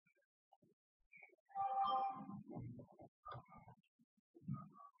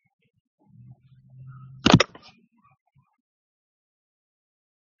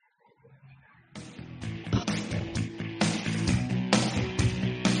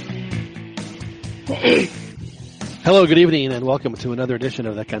Hello, good evening, and welcome to another edition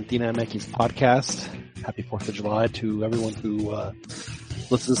of the Cantina MX podcast. Happy 4th of July to everyone who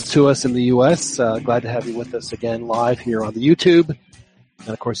listens to us in the U.S. Glad to have you with us again live here on the YouTube. And,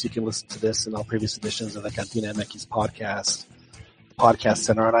 of course, you can listen to this and all previous editions of the Cantina MX podcast. The podcast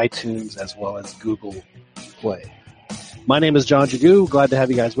center on iTunes as well as Google Play. My name is John Jagu. Glad to have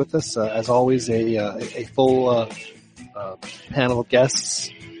you guys with us. As always, a full panel of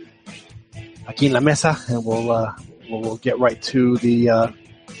guests aquí en la mesa, and we'll get right to the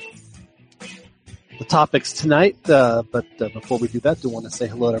topics tonight. But before we do that, I do want to say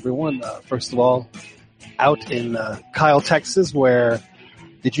hello to everyone. First of all, out in Kyle, Texas, where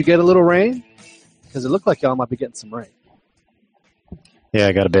did you get a little rain? Because it looked like y'all might be getting some rain. Yeah,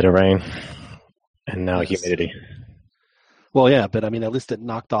 I got a bit of rain, and now humidity. Well, yeah, but I mean, at least it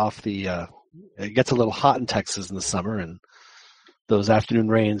knocked off the. It gets a little hot in Texas in the summer, and those afternoon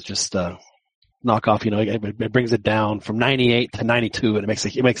rains just knock off. You know, it brings it down from 98 to 92, and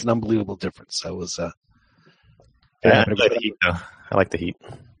it makes an unbelievable difference. So it was. Yeah, I like the heat, though. I like the heat.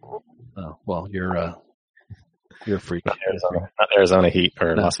 Oh, well, you're a freak. Not Arizona heat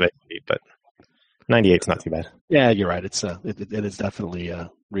or Las Vegas heat, but 98 is not too bad. Yeah, you're right. It's it is definitely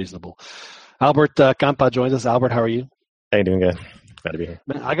reasonable. Albert Campa joins us. Albert, how are you? Hey, doing good. Glad to be here.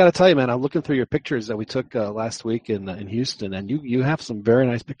 Man, I got to tell you, man, I'm looking through your pictures that we took last week in Houston, and you have some very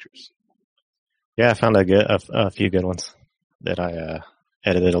nice pictures. Yeah, I found a few good ones that I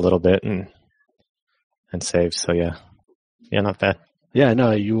edited a little bit and saved. So yeah, not bad. Yeah,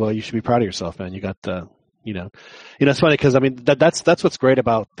 no, you should be proud of yourself, man. You got it's funny because I mean that's what's great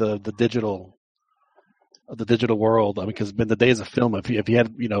about the digital world. I mean, because in the days of film, if you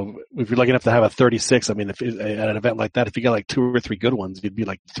had, if you're lucky enough to have a 36, I mean, if at an event like that, if you got like 2 or 3 good ones, you'd be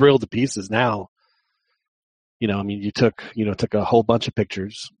like thrilled to pieces. Now, I mean, you took a whole bunch of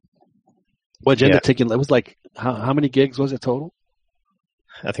pictures. What you ended up taking? It was like how many gigs was it total?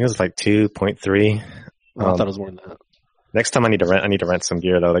 I think it was like 2.3. Oh, I thought it was more than that. Next time I need to rent some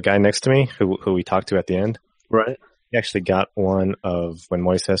gear though. The guy next to me who we talked to at the end, right? He actually got one of when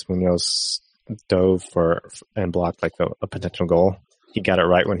Moises Munoz dove and blocked like a potential goal. He got it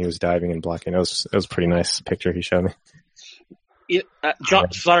right when he was diving and blocking. It was a pretty nice picture he showed me.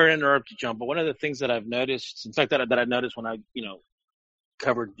 John, sorry to interrupt you, John, but one of the things that I've noticed, in fact, that I noticed when I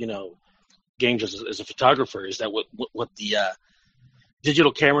covered games as a photographer, is that what the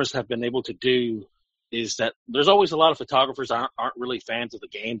digital cameras have been able to do is that there's always a lot of photographers that aren't really fans of the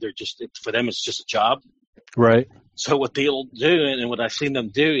game. They're just, for them, it's just a job. Right. So what they'll do, and what I've seen them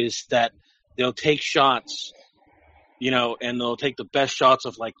do, is that they'll take shots, and they'll take the best shots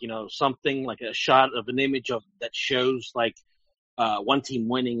of something like a shot of an image of that shows like one team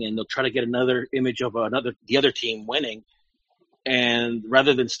winning, and they'll try to get another image of the other team winning. And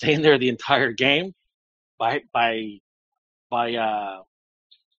rather than staying there the entire game, by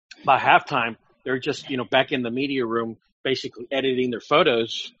halftime, they're just, back in the media room, basically editing their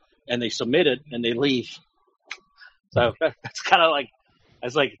photos, and they submit it and they leave. So that's kind of like,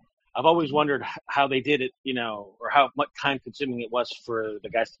 I've always wondered how they did it, or how much time consuming it was for the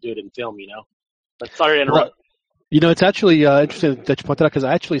guys to do it in film, But sorry to interrupt. Well, it's actually interesting that you pointed out, because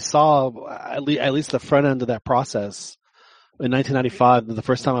I actually saw at least the front end of that process in 1995. The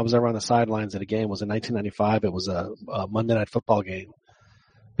first time I was ever on the sidelines at a game was in 1995. It was a Monday Night Football game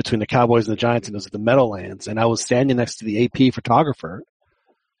between the Cowboys and the Giants, and it was at the Meadowlands. And I was standing next to the AP photographer,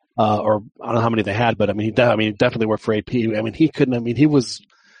 or I don't know how many they had, but I mean, he definitely worked for AP. I mean, he could have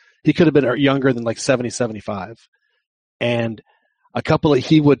been younger than like 70, 75. And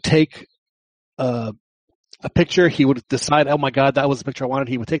he would take a picture. He would decide, oh my God, that was the picture I wanted.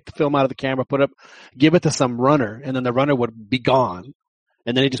 He would take the film out of the camera, give it to some runner, and then the runner would be gone.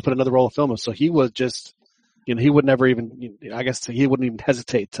 And then he just put another roll of film. So he was just, he would never even, I guess he wouldn't even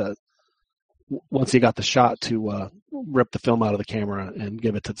hesitate to, once he got the shot, to rip the film out of the camera and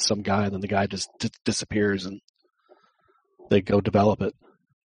give it to some guy. And then the guy just disappears and they go develop it.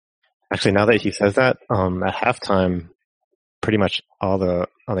 Actually, now that he says that, at halftime, pretty much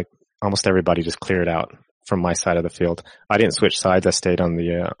almost everybody just cleared out from my side of the field. I didn't switch sides. I stayed on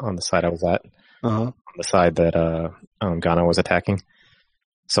the side I was at, on the side that Ghana was attacking.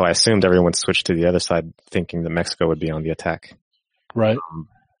 So I assumed everyone switched to the other side, thinking that Mexico would be on the attack. Right.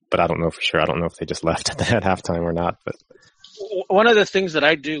 But I don't know for sure. I don't know if they just left at halftime or not. But one of the things that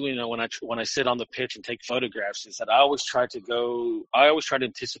I do, when I sit on the pitch and take photographs, is that I always try to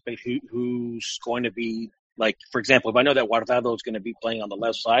anticipate who's going to be, like, for example, if I know that Guardado is going to be playing on the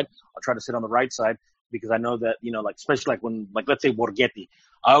left side, I'll try to sit on the right side because I know that, like, especially like when, like, let's say Borghetti,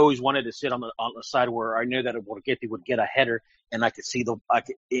 I always wanted to sit on the side where I knew that Borghetti would get a header and I could see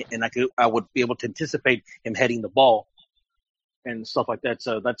I would be able to anticipate him heading the ball and stuff like that.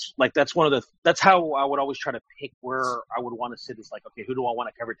 So that's how I would always try to pick where I would want to sit, is like, okay, who do I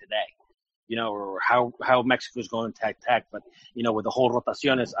want to cover today? Or how Mexico's going to attack. But, with the whole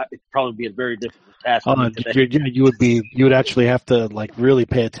rotaciones, it'd probably be a very difficult task. You would actually have to, like, really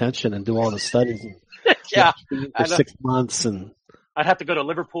pay attention and do all the studies. And yeah. For 6 months, and I'd have to go to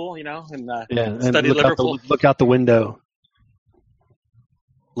Liverpool, and and study Liverpool. Look out the window.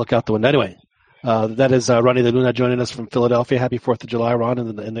 Anyway, that is Ronnie De Luna joining us from Philadelphia. Happy 4th of July, Ron,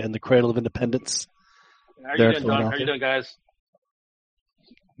 in the cradle of independence. How are you doing, John? How are you doing, guys?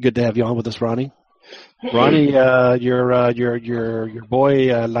 Good to have you on with us, Ronnie. Ronnie, your boy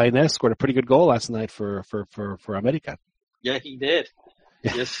Lainez scored a pretty good goal last night for America. Yeah, he did.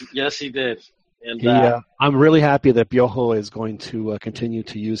 Yes, he did. And I'm really happy that Piojo is going to continue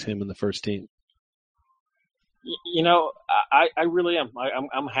to use him in the first team. I really am.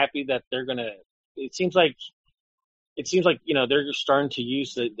 I'm happy that they're gonna. It seems like they're starting to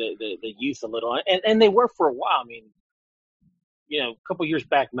use the youth a little, and they were for a while. I mean, a couple years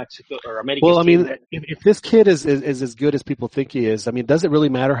back, Mexico or America. Well, I mean, if this kid is as good as people think he is, I mean, does it really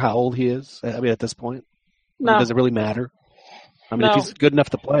matter how old he is? I mean, at this point, no. Does it really matter? I mean, if he's good enough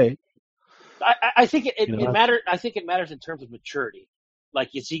to play, I think it matters. I think it matters in terms of maturity.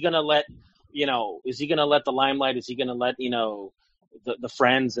 Like, is he gonna let the limelight? Is he gonna let the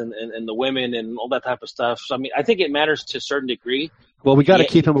friends and the women and all that type of stuff? So, I mean, I think it matters to a certain degree. Well, we got to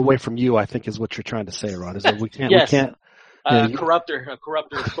keep him away from you, I think, is what you're trying to say, Ron. Is that we can't. Yes. We can't. A corrupter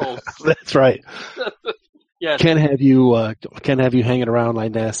of souls. That's right. Yes. Can't have you hanging around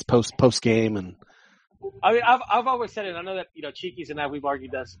like this post game. And I mean, I've always said it. I know that Chiquis and I, we've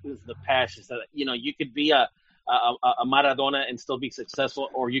argued this in the past, is that you could be a Maradona and still be successful,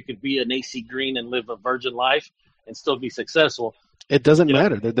 or you could be an AC Green and live a virgin life and still be successful. It doesn't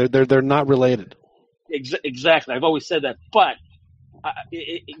matter. They're not related. Exactly. I've always said that, but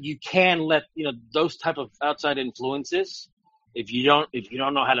you can let those type of outside influences, if you don't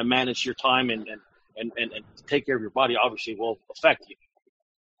know how to manage your time and take care of your body, obviously will affect you.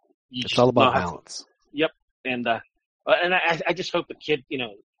 It's all about balance. Yep, and I just hope the kid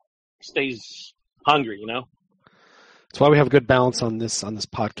stays hungry. That's why we have a good balance on this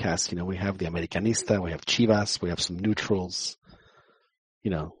podcast. We have the Americanista, we have Chivas, we have some neutrals.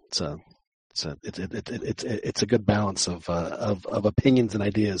 It's a good balance of opinions and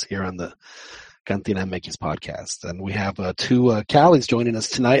ideas here on the Cantina MX podcast. And we have two Callies joining us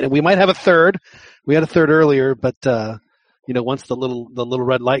tonight, and we might have a third. We had a third earlier, but once the little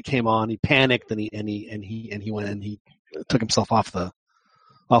red light came on, he panicked and he went and he took himself off the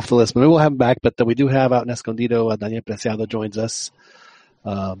list. But maybe we'll have him back. But we do have out in Escondido, Daniel Preciado joins us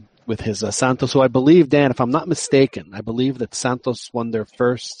with his Santos. So I believe, Dan, if I'm not mistaken, I believe that Santos won their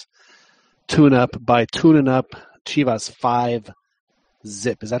first tune-up by tuning up Chivas 5-0. Is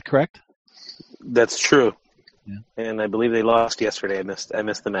that correct? That's true. Yeah. And I believe they lost yesterday. I missed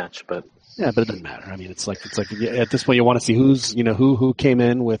the match, but yeah, but it doesn't matter. I mean, it's like at this point you want to see who's who came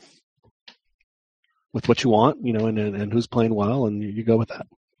in with what you want, and who's playing well, and you go with that.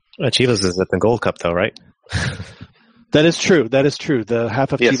 Chivas is at the Gold Cup, though, right? That is true. The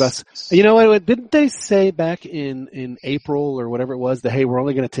half of Chivas. You know what? Didn't they say back in April or whatever it was that, hey, we're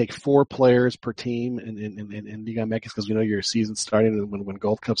only going to take 4 players per team in Liga MX because we know your season's starting when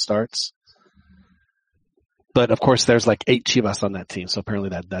Gold Cup starts. But of course, there's like 8 Chivas on that team, so apparently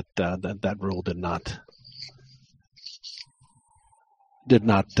that rule did not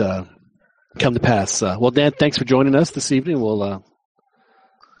come to pass. Well, Dan, thanks for joining us this evening. We'll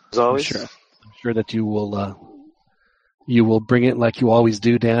as always, I'm sure that you will bring it like you always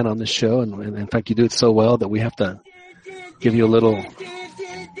do, Dan, on this show, and in fact, you do it so well that we have to give you a little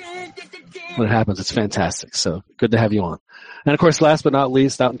when it happens. It's fantastic. So good to have you on. And of course, last but not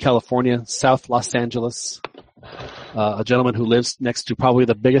least, out in California, South Los Angeles, a gentleman who lives next to probably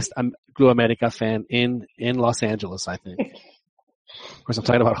the biggest Club America fan in Los Angeles, I think. Of course, I'm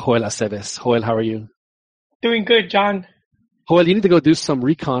talking about Joel Aceves. Joel, how are you? Doing good, John. Joel, you need to go do some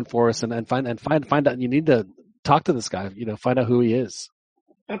recon for us and find out. You need to talk to this guy. Find out who he is.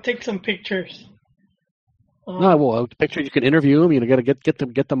 I'll take some pictures. No, well, picture you can interview him. You got to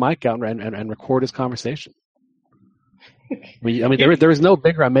get the mic out and record his conversation. I mean, there is no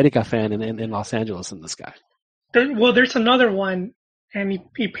bigger America fan in Los Angeles than this guy. There's another one, and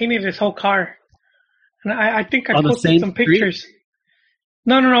he painted his whole car. And I think I posted some pictures.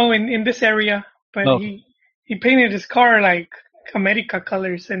 No, in this area, but he painted his car like America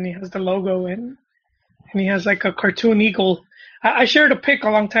colors, and he has the logo, and and he has like a cartoon eagle. I shared a pic a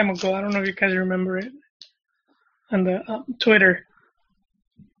long time ago. I don't know if you guys remember it on the Twitter.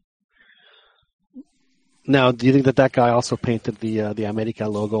 Now, do you think that guy also painted the America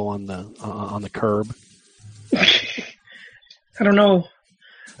logo on the curb? I don't know.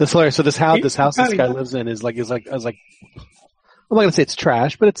 That's hilarious. So this house this guy lives in is like I'm not gonna say it's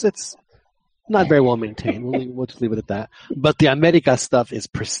trash, but it's not very well maintained. We'll just leave it at that. But the America stuff is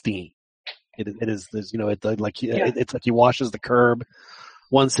pristine. It is it's like he washes the curb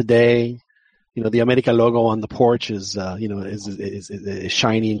once a day. The America logo on the porch is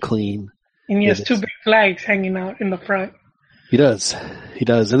shiny and clean. And he has two big flags hanging out in the front. He does. And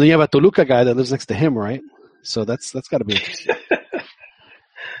then you have a Toluca guy that lives next to him, right? So that's got to be interesting.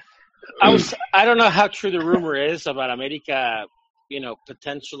 I don't know how true the rumor is about America,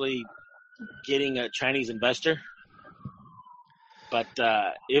 potentially getting a Chinese investor. But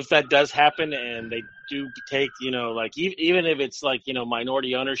if that does happen and they do take, even if it's like,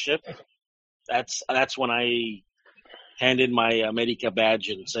 minority ownership, that's when I hand in my America badge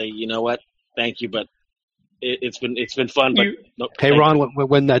and say, you know what, thank you, but it's been fun. But hey, Ron,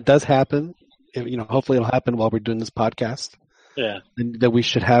 when that does happen, hopefully it'll happen while we're doing this podcast. Yeah. And that we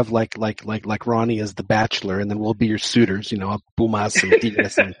should have like Ronnie as the bachelor, and then we'll be your suitors, Pumas and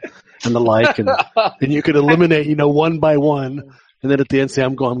Tigres and the like, and you could eliminate, one by one, and then at the end say,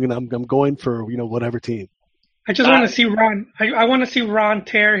 I'm going for whatever team. I just want to see Ron. I want to see Ron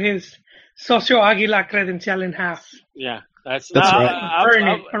tear his Socio Águila credencial in half. Yeah, that's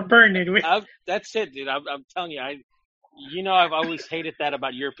right. Burn it. That's it, dude. I'm telling you, I've always hated that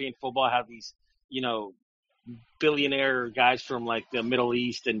about European football. How these, billionaire guys from like the Middle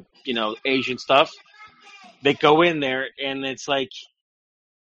East and Asian stuff, they go in there and it's like,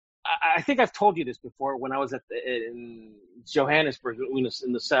 I think I've told you this before. When I was in Johannesburg, in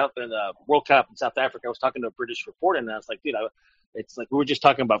the South, in the World Cup in South Africa, I was talking to a British reporter, and I was like, dude, it's like we were just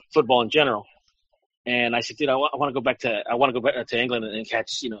talking about football in general. And I said, dude, I want to go back to England and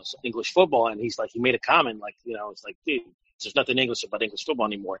catch English football. And he made a comment like, it's like, dude, there's nothing English about English football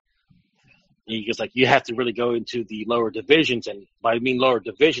anymore. And he goes like, you have to really go into the lower divisions, and by lower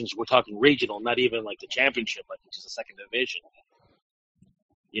divisions, we're talking regional, not even like the championship, like which is the second division.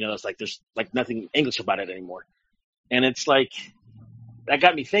 It's like there's like nothing English about it anymore. And it's like, that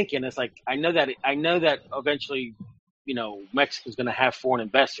got me thinking. It's like, I know that eventually, Mexico's going to have foreign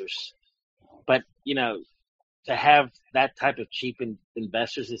investors, but, to have that type of cheap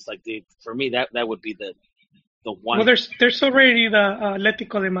investors, it's like, dude, for me, that would be the one. Well, there's already the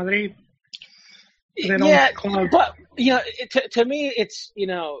Atlético de Madrid. But, to me, it's,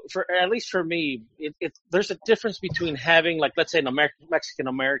 at least for me, there's a difference between having, like, let's say an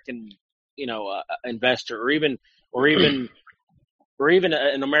Mexican-American, investor, or even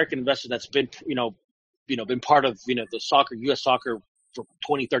an American investor that's been, been part of, the soccer, U.S. soccer for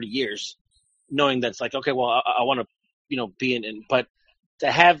 20, 30 years, knowing that it's like, okay, well, I want to, be in, but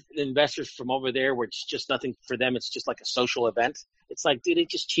to have investors from over there where it's just nothing for them, it's just like a social event. It's like, dude, it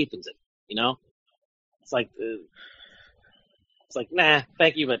just cheapens it, It's like, nah,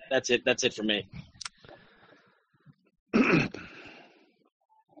 thank you, but that's it. That's it for me. I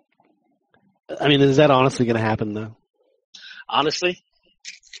mean, is that honestly going to happen, though? Honestly?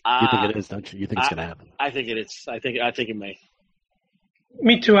 You think it is, don't you? You think it's going to happen? I think it is. I think it may.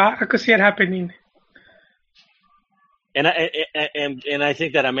 Me too. I could see it happening. And I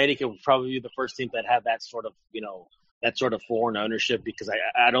think that America would probably be the first team that have that sort of, that sort of foreign ownership, because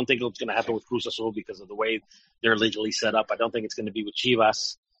I don't think it's going to happen with Cruz Azul because of the way they're legally set up. I don't think it's going to be with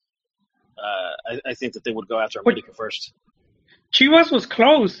Chivas. I think that they would go after America first. Chivas was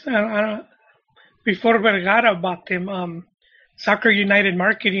close before Vergara bought them. Soccer United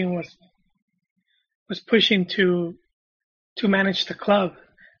Marketing was pushing to manage the club,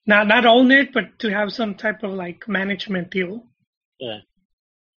 not own it, but to have some type of like management deal. Yeah.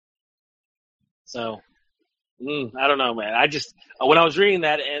 So. I don't know, man. I just, when I was reading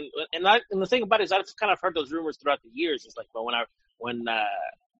that, and the thing about it is I've kind of heard those rumors throughout the years. It's like, but when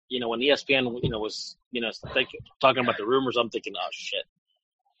ESPN, was, talking about the rumors, I'm thinking, oh shit.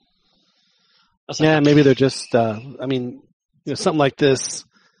 Maybe they're just, something like this,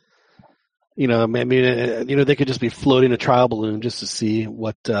 maybe, they could just be floating a trial balloon just to see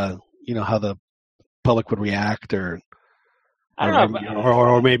what, how the public would react, or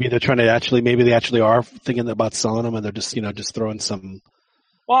maybe they're trying to maybe they actually are thinking about selling them, and they're just, just throwing some.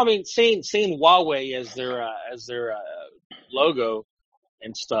 Well, I mean, seeing Huawei as their logo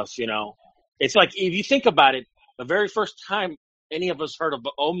and stuff, it's like, if you think about it, the very first time any of us heard of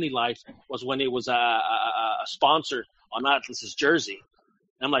OmniLife was when it was a sponsor on Atlas's jersey,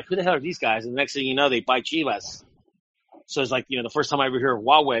 And I'm like, who the hell are these guys? And the next thing you know, they buy Chivas. So it's like, the first time I ever hear of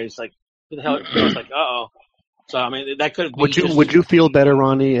Huawei, it's like, who the hell? I was like, uh-oh. So I mean, that could. Would you feel better,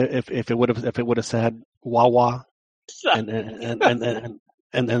 Ronnie, if it would have said Wawa and the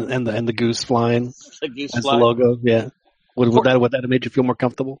goose flying as the logo? Yeah. Would that have made you feel more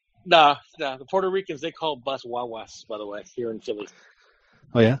comfortable? No. The Puerto Ricans, they call bus Wawas, by the way, here in Chile.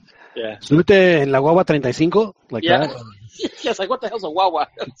 Oh yeah. Yeah. Súbete en la guagua 35, like that. Yes, like what the hell's a Wawa?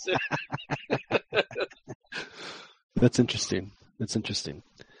 That's interesting.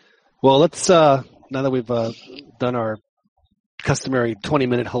 Well, let's now that we've done our customary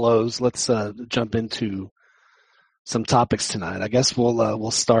 20-minute hellos, let's jump into some topics tonight. I guess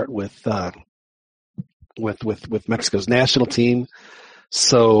we'll start with Mexico's national team.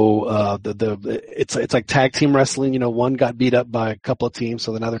 So it's like tag team wrestling. One got beat up by a couple of teams,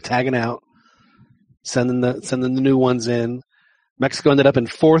 so now they're tagging out, sending the new ones in. Mexico ended up in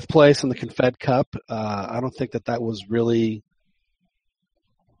 4th place in the Confed Cup. I don't think that was really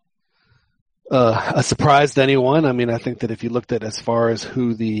a surprise to anyone. I mean, I think that if you looked at as far as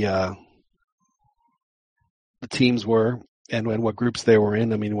who the teams were and what groups they were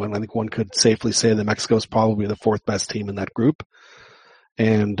in, I mean, I think one could safely say that Mexico is probably the 4th best team in that group.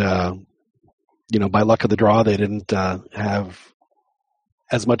 And, by luck of the draw, they didn't have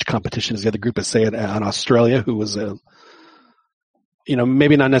as much competition as the other group as, say, on Australia, who was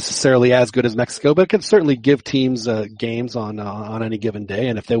maybe not necessarily as good as Mexico, but could certainly give teams games on any given day.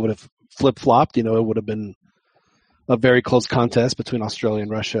 And if they would have flip-flopped, it would have been a very close contest between Australia and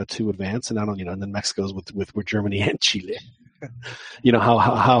Russia to advance. And and then Mexico's with Germany and Chile.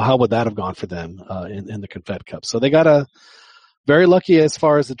 How would that have gone for them in the Confed Cup? So they got very lucky as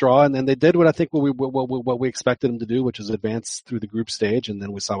far as the draw, and then they did what we expected them to do, which is advance through the group stage. And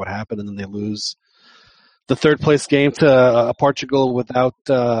then we saw what happened, and then they lose the 3rd place game to Portugal without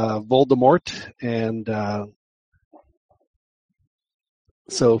Voldemort, and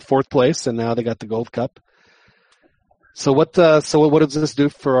so 4th place, and now they got the Gold Cup. So what does this do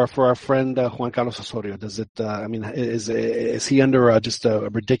for our friend Juan Carlos Osorio? Does it? Is he under just a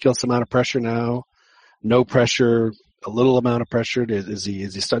ridiculous amount of pressure now? No pressure, a little amount of pressure. Is he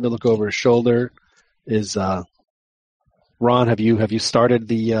starting to look over his shoulder? Is Ron? Have you started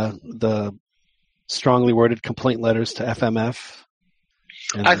the strongly worded complaint letters to FMF?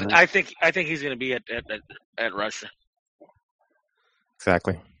 I think he's going to be at Russia.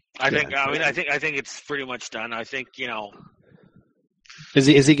 Exactly. I think it's pretty much done. I think Is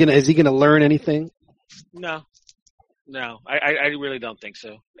he gonna learn anything? No. I really don't think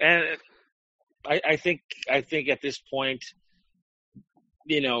so. And I think at this point,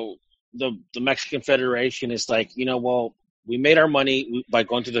 the Mexican Federation is like, well, we made our money by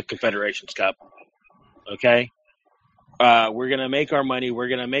going to the Confederations Cup. Okay, we're gonna make our money. We're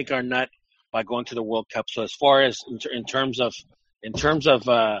gonna make our nut by going to the World Cup. So as far as in terms of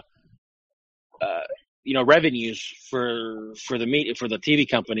revenues for the TV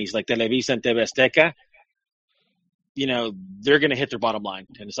companies like Televisa and TV Azteca, they're going to hit their bottom line.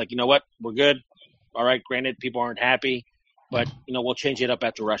 And it's like, what? We're good. All right. Granted, people aren't happy, but we'll change it up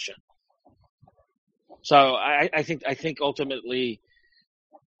after Russia. So I think ultimately,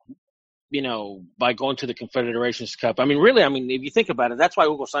 by going to the Confederations Cup, if you think about it, that's why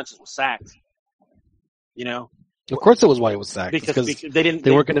Hugo Sanchez was sacked. Of course, it was why he was sacked because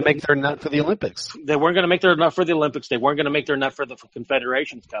they weren't going to make their nut for the Olympics. They weren't going to make their nut for the Olympics. They weren't going to make their nut for the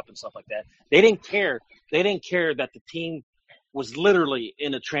Confederations Cup and stuff like that. They didn't care. They didn't care that the team was literally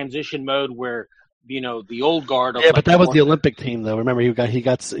in a transition mode where the old guard. But that was the Olympic team, though. Remember, he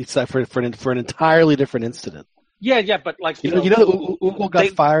got set for an entirely different incident. Yeah, but Hugo got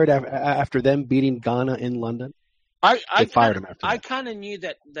fired after them beating Ghana in London. I fired him after that. I kind of knew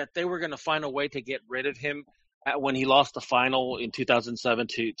that they were going to find a way to get rid of him when he lost the final in 2007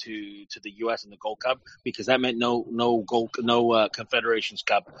 to the U.S. in the Gold Cup, because that meant no Confederations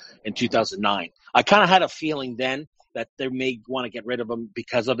Cup in 2009. I kind of had a feeling then that they may want to get rid of him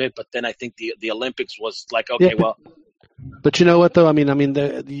because of it, but then I think the Olympics was like, okay, well. But you know what though?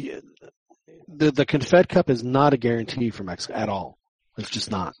 The Confed Cup is not a guarantee for Mexico at all. It's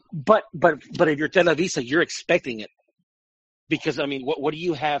just not. But if you're Televisa, you're expecting it. Because, what do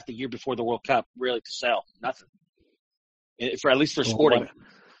you have the year before the World Cup really to sell? Nothing. At least for sporting.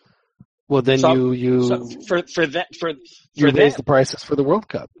 Well, then you raise the prices for the World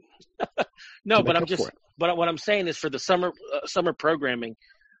Cup. No, but what I'm saying is for the summer programming,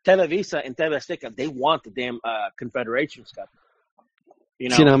 Televisa and TV Azteca, they want the damn Confederations Cup.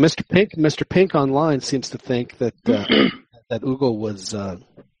 Mr. Pink online seems to think that that Hugo was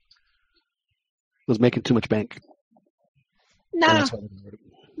making too much bank. No,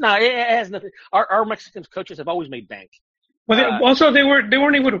 No, it has nothing. Our Mexican coaches have always made bank. Well, they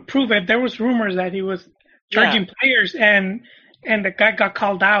weren't able to prove it. There was rumors that he was charging players, and the guy got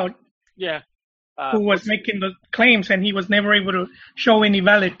called out. Yeah. Who was making the claims, and he was never able to show any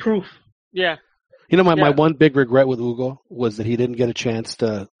valid proof. Yeah. You know, my one big regret with Hugo was that he didn't get a chance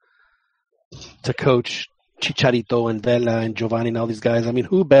to coach Chicharito and Vela and Giovanni and all these guys. I mean,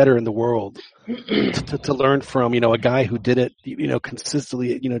 who better in the world to learn from, a guy who did it,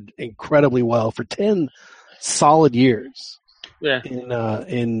 consistently, incredibly well for 10 solid years. Yeah.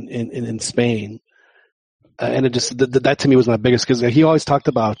 In Spain. And it just, that to me was my biggest, because he always talked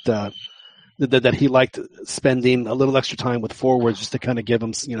about, that he liked spending a little extra time with forwards just to kind of give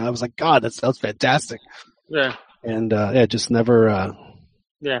him, I was like, God, that's fantastic. Yeah. And, just never,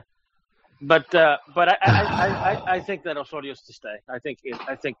 yeah. But I think that Osorio's to stay. I think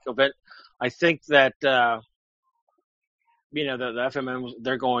that, the FMN,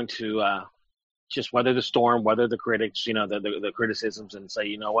 they're going to, just weather the storm, weather the critics, the criticisms, and say,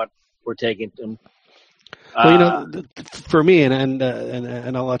 you know what, we're taking them. Well, for me, and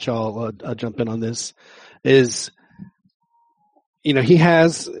I'll let y'all jump in on this, is, he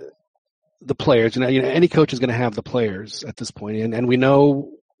has the players. Any coach is going to have the players at this point, and we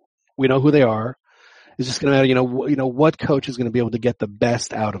know who they are. It's just going to matter, what coach is going to be able to get the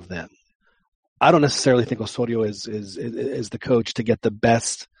best out of them. I don't necessarily think Osorio is the coach to get the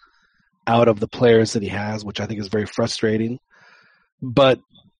best out of the players that he has, which I think is very frustrating. But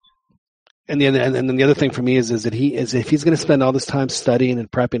and then the other thing for me is if he's going to spend all this time studying and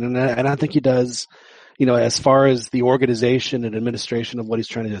prepping, and I think he does, as far as the organization and administration of what he's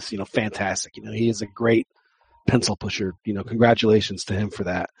trying to do, fantastic. He is a great pencil pusher. Congratulations to him for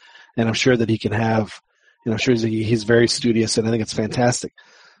that. And I'm sure that he can have, I'm sure he's very studious, and I think it's fantastic.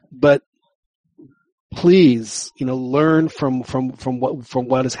 But please, learn from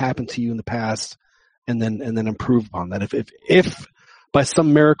what has happened to you in the past, and then improve upon that. If by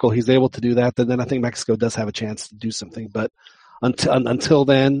some miracle he's able to do that, then I think Mexico does have a chance to do something. But until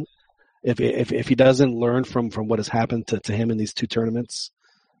then, if he doesn't learn from what has happened to him in these two tournaments,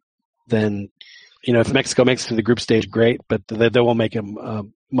 then if Mexico makes it to the group stage, great, but they won't make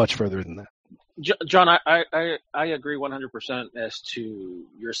him much further than that. John, I agree 100% as to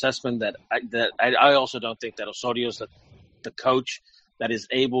your assessment that I also don't think that Osorio is the coach that is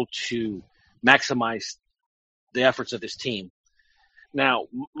able to maximize the efforts of his team. Now,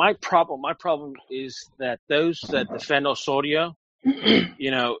 my problem is that those that defend Osorio,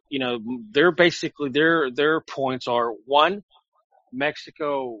 they're basically their points are: one,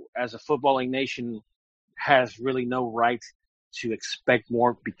 Mexico as a footballing nation has really no right to expect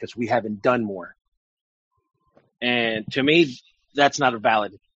more because we haven't done more. And to me, that's not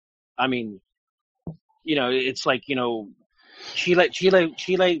valid. I mean, it's like,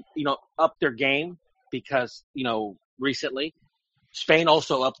 Chile, upped their game because, recently. Spain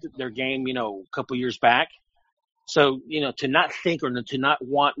also upped their game, a couple years back. So, to not think or to not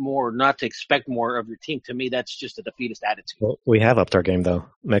want more or not to expect more of your team, to me, that's just a defeatist attitude. Well, we have upped our game, though.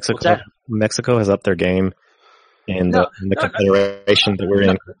 Mexico has upped their game in the confederation that we're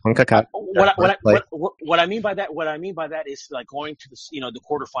in. What I mean by that is like going to the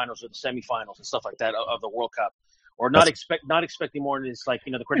quarterfinals or the semifinals and stuff like that of the World Cup. Or not expecting more. And it's like,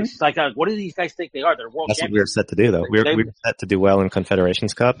 the critics, it's like, what do these guys think they are? They're world champions. That's what we were set to do, though. We were set to do well in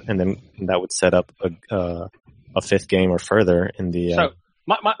Confederations Cup, and then that would set up a fifth game or further in the. So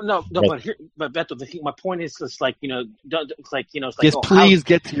but Beto, my point is just like, it's like, it's like, yes, please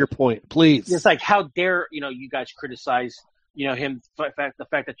get to your point, please. It's like, how dare you guys criticize him the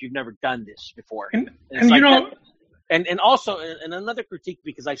fact that you've never done this before, and also another critique,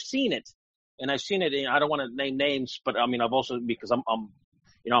 because I've seen it. And I've seen it. I don't want to name names, but I mean, I've also, because I'm on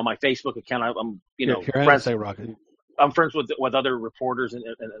my Facebook account, I'm friends. I'm friends with other reporters and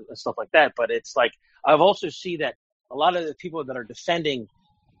stuff like that. But it's like I've also seen that a lot of the people that are defending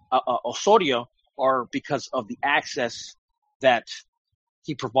Osorio are because of the access that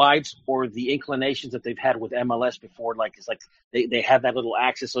he provides or the inclinations that they've had with MLS before. Like it's like they have that little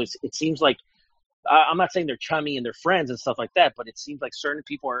access. So it seems like. I'm not saying they're chummy and they're friends and stuff like that, but it seems like certain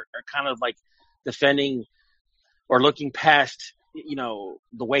people are kind of like defending or looking past, the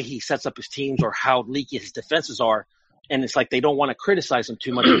way he sets up his teams or how leaky his defenses are. And it's like they don't want to criticize him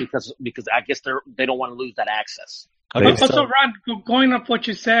too much because I guess they don't want to lose that access. Also, Ron, going off what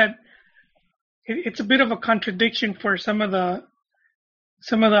you said, it's a bit of a contradiction for some of the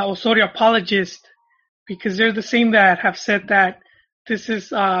Osorio apologists, because they're the same that have said that this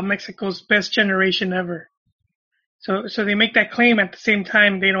is Mexico's best generation ever. So they make that claim. At the same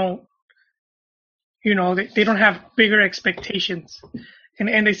time, they don't, they don't have bigger expectations.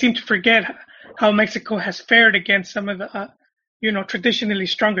 and they seem to forget how Mexico has fared against some of the, traditionally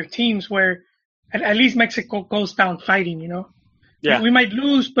stronger teams where at least Mexico goes down fighting, Yeah. We might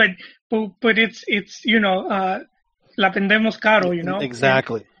lose, but it's, la vendemos caro,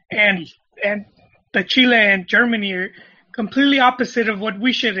 Exactly. And the Chile and Germany are completely opposite of what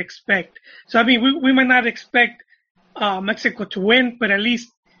we should expect. So, I mean, we might not expect Mexico to win, but at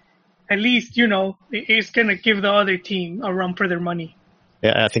least, it's going to give the other team a run for their money.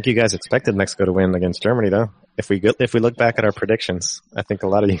 Yeah, I think you guys expected Mexico to win against Germany, though. If we look back at our predictions, I think a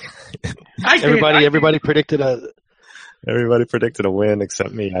lot of you, everybody predicted everybody predicted a win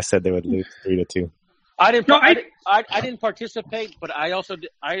except me. I said they would lose 3-2. I didn't participate, but I also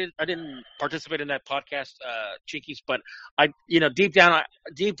I didn't participate in that podcast, Cheekies. But deep down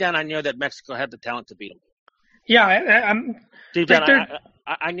I know that Mexico had the talent to beat them. Yeah, deep down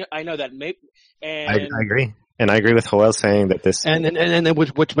I know that. And I agree. And I agree with Joel saying that this and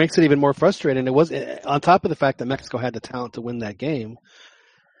which makes it even more frustrating. It was on top of the fact that Mexico had the talent to win that game.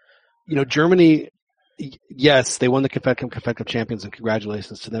 Germany, yes, they won the Confed champions, and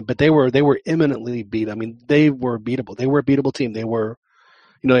congratulations to them. But they were imminently beat. I mean, they were beatable. They were a beatable team. They were,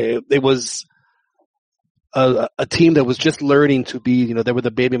 it was a team that was just learning to be. They were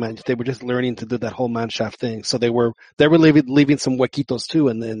the baby man. They were just learning to do that whole Mannschaft thing. So they were leaving some huequitos too,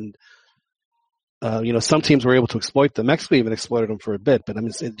 and then. Some teams were able to exploit them. Mexico even exploited them for a bit, but I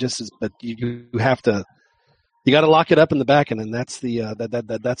mean, it just is. But you have to, you got to lock it up in the back end, and that's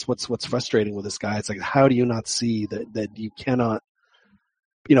the that's what's frustrating with this guy. It's like, how do you not see that you cannot,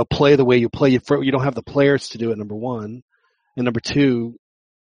 play the way you play? You don't have the players to do it. Number one, and number two,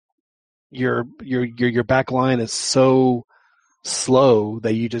 your back line is so slow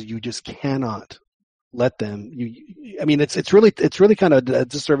that you just cannot let them. It's really kind of a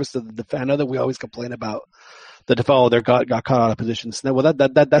disservice to the fan. I know that we always complain about the default. They got caught out of positions. No, well,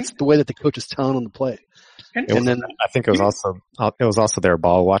 that's the way that the coach is telling them to play. And then I think it was also their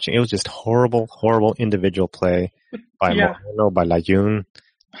ball watching. It was just horrible individual play by Moreno, by Layun,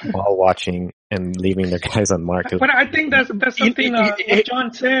 ball watching and leaving their guys unmarked. But I think that's something what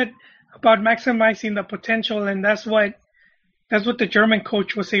John said about maximizing the potential, and that's what the German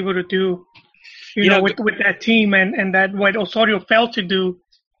coach was able to do. With that team, and that what Osorio failed to do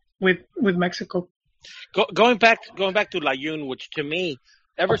with Mexico. Going back to Layun, which to me,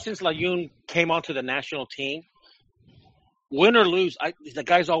 ever since Layun came onto the national team, win or lose, the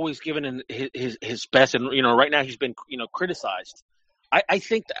guy's always given his best, and right now he's been criticized. I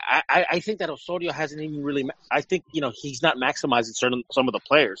think that Osorio hasn't even really. I think he's not maximizing some of the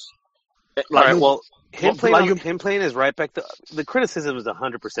players. All right, well. Him playing as right back, the criticism is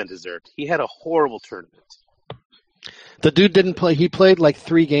 100% deserved. He had a horrible tournament. The dude didn't play. He played like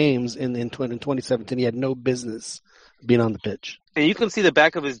 3 games in 2017. He had no business being on the pitch. And you can see the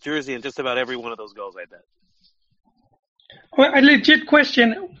back of his jersey in just about every one of those goals, I bet. Well, a legit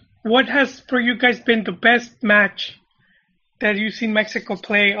question. What has, for you guys, been the best match that you've seen Mexico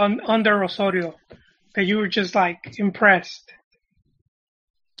play under Osorio? That you were just, impressed?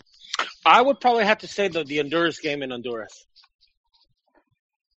 I would probably have to say the Honduras game in Honduras.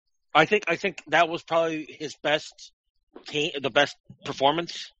 I think that was probably his best the best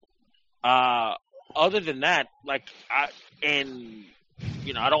performance. Other than that, I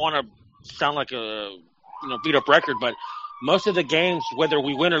don't want to sound like a beat up record, but most of the games, whether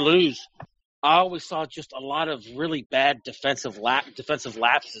we win or lose, I always saw just a lot of really bad defensive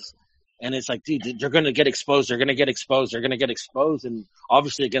lapses. And it's like, dude, they're going to get exposed. They're going to get exposed. They're going to get exposed. And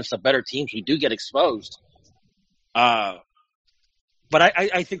obviously against the better teams, we do get exposed. But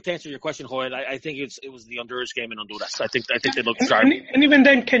I think to answer your question, Hoyt, I think it was the Honduras game in Honduras. I think they looked sharp. And even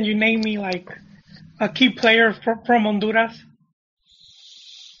then, can you name me a key player from Honduras?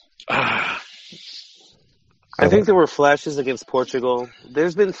 I think there were flashes against Portugal.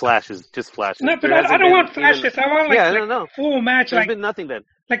 There's been flashes, just flashes. No, but I don't want flashes. I want full match. There's been nothing then.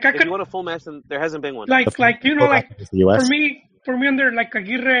 If you want a full match, then there hasn't been one. For me under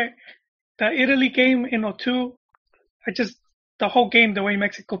Aguirre, the Italy game in 2002, the whole game, the way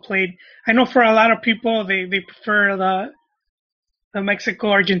Mexico played. I know for a lot of people, they prefer the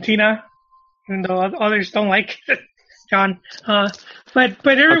Mexico-Argentina, even though others don't like it, John. But everyone.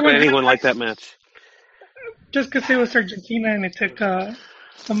 How could anyone like that match? Just because it was Argentina and it took a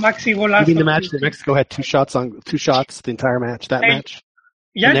maxi golazo. You mean the match that Mexico had two shots the entire match? Match.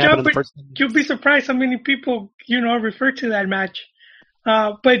 Yeah, John, but you'll be surprised how many people refer to that match.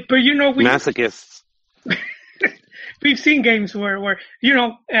 But masochists. We've seen games where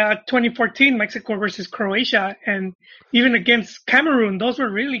 2014 Mexico versus Croatia, and even against Cameroon, those were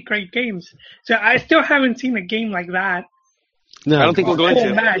really great games. So I still haven't seen a game like that No, I don't think we're going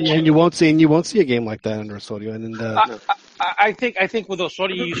to. And you won't see a game like that under Osorio. And I think with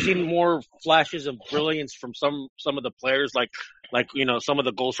Osorio, you've seen more flashes of brilliance from some of the players, like some of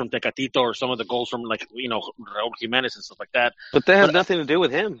the goals from Tecatito or some of the goals from Raúl Jiménez and stuff like that. But that has nothing to do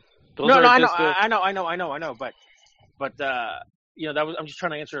with him. I know. But I'm just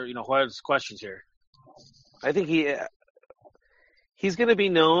trying to answer Juan's questions here. I think he's going to be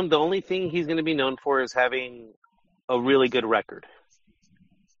known. The only thing he's going to be known for is having a really good record.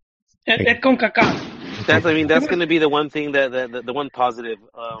 At CONCACAF. That's going to be the one thing the one positive.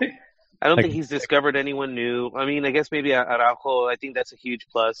 I don't think he's discovered anyone new. I mean, I guess maybe Araujo. I think that's a huge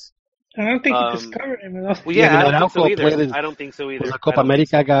plus. I don't think he discovered him at all. Well, yeah, I don't think so either. He was a Copa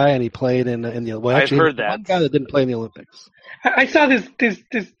America guy, and he played in the. Well, actually, I've heard that. One guy that didn't play in the Olympics. I saw this.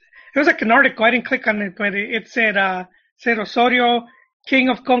 It was like an article. I didn't click on it, but it said Osorio, King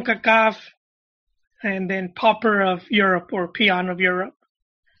of CONCACAF, and then Pauper of Europe or Peon of Europe.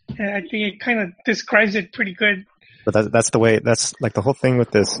 And I think it kind of describes it pretty good. But that's the way. That's like the whole thing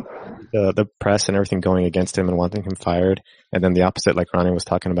with this, the press and everything going against him and wanting him fired, and then the opposite, like Ronnie was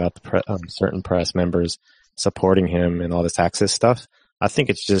talking about, certain press members supporting him and all this Axis stuff. I think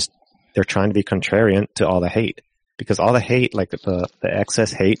it's just they're trying to be contrarian to all the hate, because all the hate, like the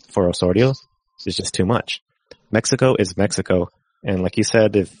excess hate for Osorio, is just too much. Mexico is Mexico, and like you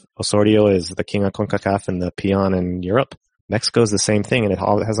said, if Osorio is the king of CONCACAF and the peon in Europe, Mexico is the same thing, and it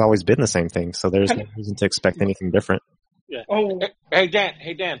has always been the same thing. So there's no reason to expect anything different. Yeah. Oh, hey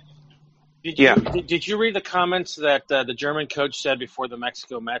Dan. Did you read the comments that the German coach said before the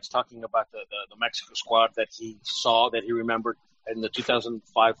Mexico match, talking about the Mexico squad that he saw, that he remembered in the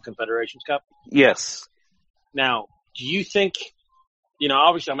 2005 Confederations Cup? Yes. Now, do you think,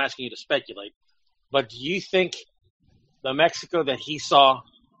 obviously I'm asking you to speculate, but do you think the Mexico that he saw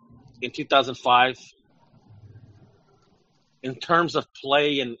in 2005, in terms of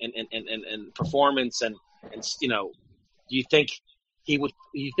play and performance and do you think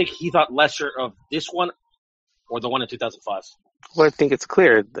he thought lesser of this one or the one in 2005? Well, I think it's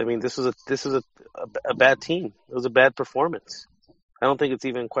clear. I mean, this was a bad team. It was a bad performance. I don't think it's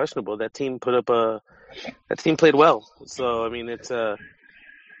even questionable. That team played well. So, I mean, it's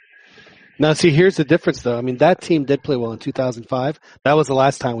Now, see, here's the difference, though. I mean, that team did play well in 2005. That was the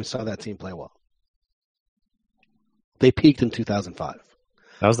last time we saw that team play well. They peaked in 2005.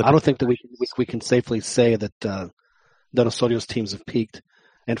 I don't think that we can safely say that Osorio's teams have peaked.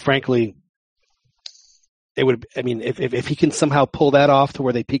 And frankly, it would. I mean, if he can somehow pull that off to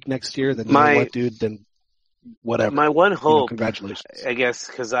where they peak next year, then then whatever. My one hope, congratulations, I guess,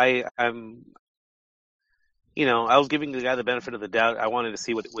 because I'm. I was giving the guy the benefit of the doubt. I wanted to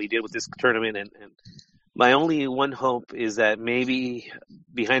see what he did with this tournament, and my only one hope is that maybe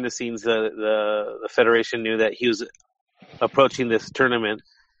behind the scenes, the federation knew that he was approaching this tournament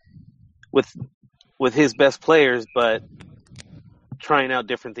with his best players, but trying out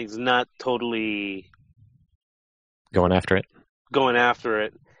different things, not totally going after it.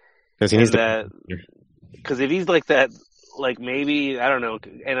 Because he needs because if he's like that, like maybe, I don't know,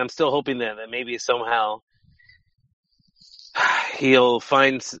 and I'm still hoping that maybe somehow he'll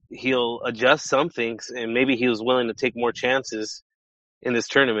adjust some things, and maybe he was willing to take more chances in this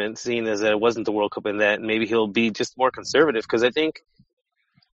tournament, seeing as that it wasn't the World Cup, and that maybe he'll be just more conservative. Because I think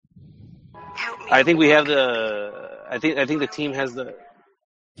we have I think the team has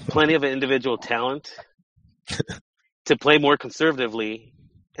plenty of individual talent to play more conservatively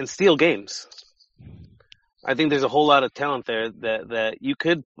and steal games. I think there's a whole lot of talent there that you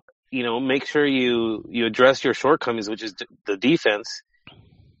could, make sure you address your shortcomings, which is the defense,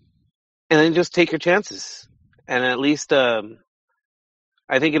 and then just take your chances. And at least, I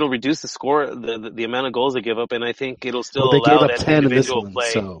think it'll reduce the score, the amount of goals they give up, and I think it'll still allow that individual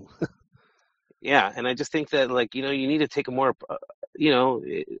play. So. Yeah, and I just think that, you need to take a more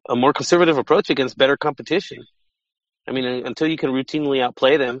conservative approach against better competition. I mean, until you can routinely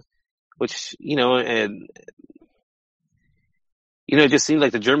outplay them, which, and it just seemed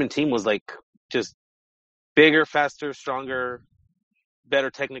like the German team was just bigger, faster, stronger, better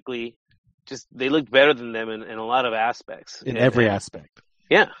technically. Just they looked better than them in a lot of aspects. In every aspect.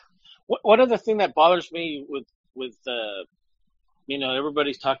 Yeah. One other thing that bothers me with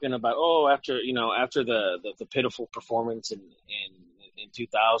everybody's talking about after the pitiful performance in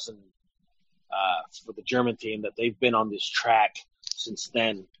 2000 for the German team, that they've been on this track since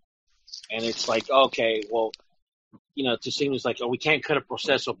then, and it's like, okay, well, it just seems like, we can't cut a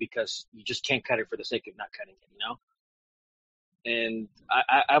Proceso because you just can't cut it for the sake of not cutting it, And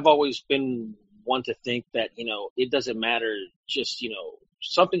I've always been one to think that it doesn't matter, just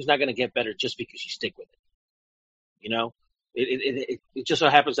something's not going to get better just because you stick with it, It just so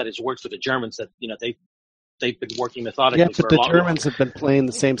happens that it's worked for the Germans that, they've been working methodically. Yeah, but for a the long Germans have been playing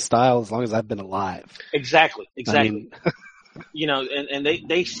the same style as long as I've been alive. Exactly. I mean, And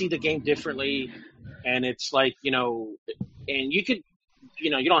they see the game differently, and it's like, and you could, you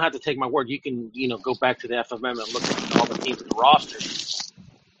don't have to take my word. You can, go back to the FMM and look at all the teams in the roster,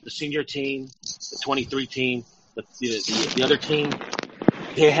 the senior team, the 23 team, the other team.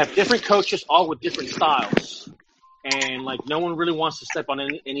 They have different coaches, all with different styles, and like no one really wants to step on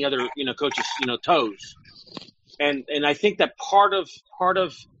any other, coaches, toes. And I think that part of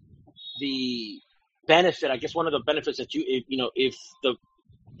the benefit, I guess one of the benefits that if the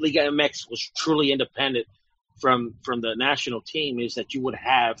Liga MX was truly independent from the national team, is that you would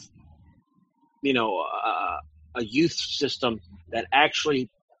have, a youth system that actually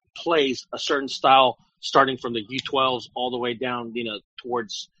plays a certain style, starting from the U12s all the way down,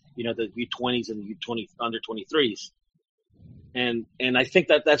 towards, the U20s and the U20 under 23s. And I think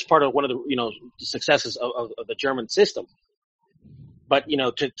that that's part of one of the, the successes of the German system. But,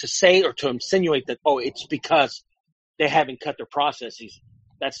 to say or to insinuate that, it's because they haven't cut their processes,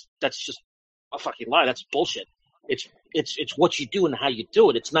 that's just a fucking lie. That's bullshit. It's what you do and how you do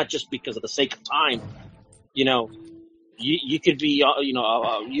it. It's not just because of the sake of time. You could be,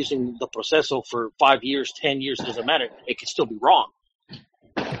 using the proceso for 5 years, 10 years, doesn't matter. It could still be wrong.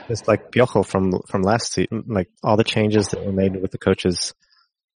 It's like Piojo from last season, like all the changes that were made with the coaches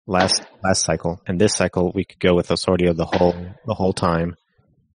last cycle, and this cycle we could go with Osorio the whole time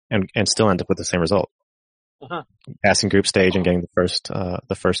and still end up with the same result. Uh-huh. Passing group stage and getting the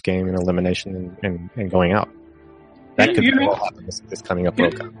first game in elimination and going out. That could well happen this coming up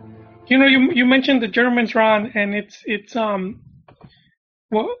World Cup. You mentioned the Germans, Ron, and it's one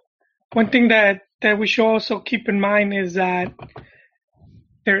thing that we should also keep in mind is that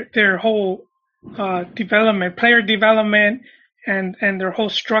their whole player development and their whole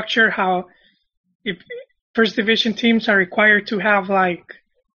structure, how if first division teams are required to have like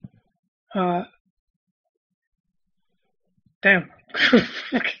they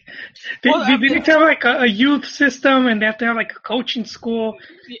need to have like a youth system, and they have to have like a coaching school,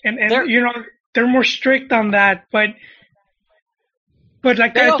 and they're more strict on that. But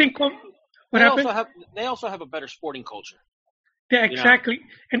like I think what happened? They also have a better sporting culture. Yeah, exactly.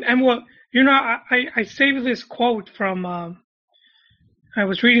 And what I saved this quote from. I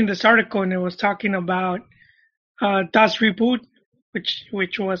was reading this article, and it was talking about Das Reboot,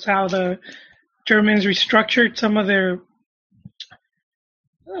 which was how the Germans restructured some of their.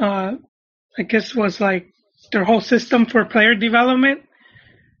 I guess was like their whole system for player development,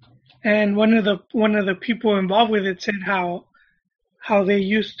 and one of the people involved with it said how they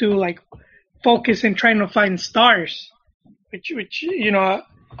used to like focus in trying to find stars, which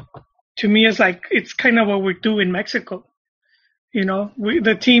to me is like it's kind of what we do in Mexico.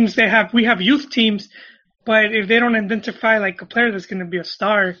 The teams we have youth teams, but if they don't identify like a player that's going to be a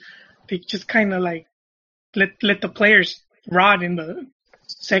star, they just kind of like let the players rot in the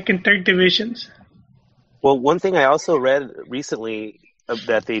second, third divisions. Well, one thing I also read recently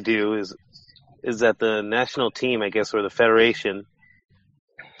that they do is that the national team, I guess, or the federation,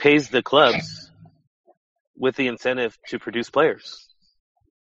 pays the clubs with the incentive to produce players.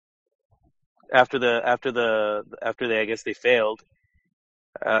 After they, I guess they failed,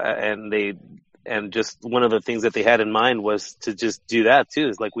 and just one of the things that they had in mind was to just do that too.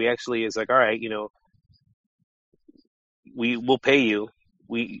 Is like all right, we will pay you.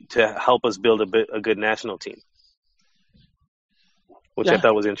 To help us build a good national team, which I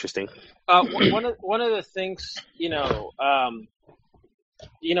thought was interesting. One of the things,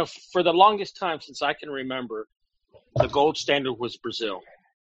 for the longest time since I can remember, the gold standard was Brazil.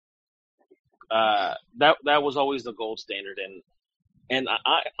 That was always the gold standard, and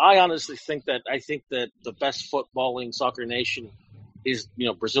I honestly think that the best footballing soccer nation is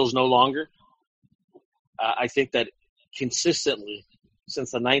Brazil's no longer. I think that consistently.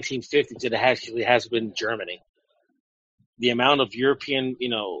 Since the 1950s, it actually has been Germany. The amount of European,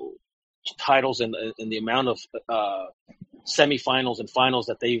 titles and the amount of semifinals and finals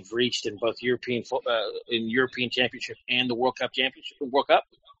that they've reached in both European Championship and the World Cup,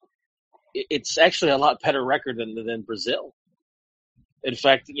 it's actually a lot better record than Brazil. In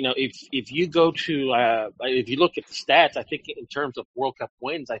fact, if you go to if you look at the stats, I think in terms of World Cup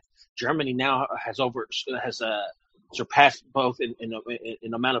wins, Germany now has surpassed both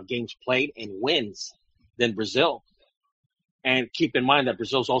in amount of games played and wins than Brazil. And keep in mind that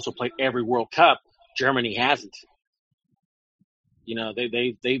Brazil's also played every World Cup. Germany hasn't.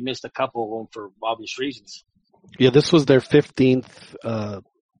 They missed a couple of them for obvious reasons. Yeah, this was their 15th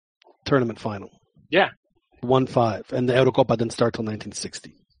tournament final. Yeah. 1-5, and the Eurocopa didn't start till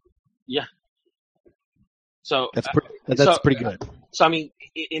 1960. Yeah. So That's pretty good. So I mean,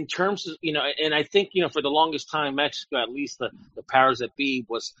 in terms of and I think for the longest time, Mexico, at least the powers that be,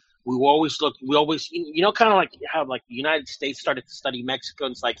 we always kind of like how like the United States started to study Mexico,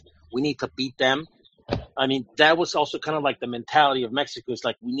 and it's like we need to beat them. I mean, that was also kind of like the mentality of Mexico. It's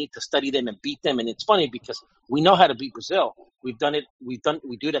like we need to study them and beat them. And it's funny because we know how to beat Brazil. We've done it. We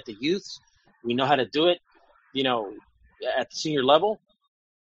do it at the youths. We know how to do it, at the senior level,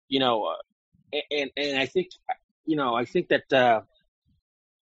 and I think, that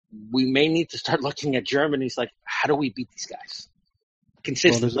we may need to start looking at Germany. It's like, how do we beat these guys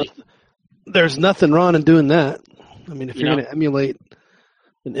consistently? Well, there's nothing wrong in doing that. I mean, if you're going to emulate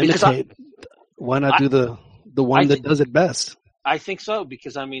and imitate, why not do the one that does it best? I think so,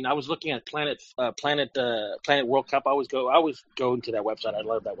 because I mean, I was looking at Planet World Cup. I always go into that website. I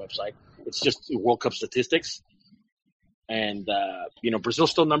love that website. It's just World Cup statistics, and Brazil's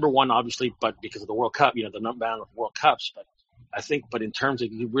still number one, obviously, but because of the World Cup, the number of World Cups. But in terms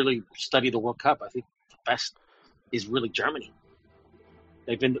of you really study the World Cup, I think the best is really Germany.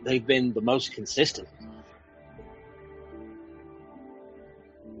 They've been the most consistent.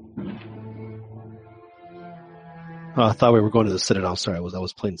 Oh, I thought we were going to the Citadel. Sorry, I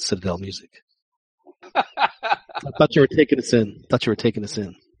was playing Citadel music. I thought you were taking us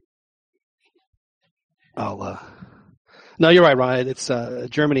in. No, you're right, Ryan. It's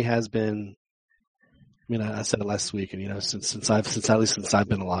Germany has been. I mean, I said it last week, and since I've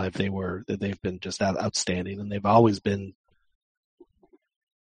been alive, they've been just outstanding, and they've always been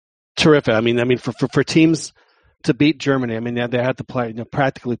terrific. I mean, for teams to beat Germany, I mean, they had to play,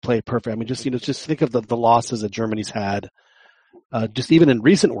 practically play perfect. I mean, just think of the losses that Germany's had, just even in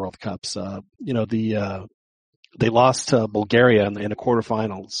recent World Cups. They lost to Bulgaria in the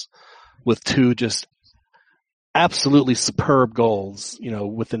quarterfinals with two just absolutely superb goals,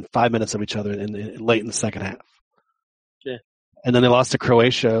 within 5 minutes of each other late in the second half. Yeah. And then they lost to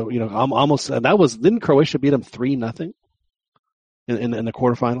Croatia, almost, and didn't Croatia beat them 3-0 in the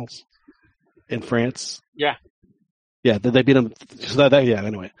quarterfinals in France? Yeah. Yeah, they beat them. So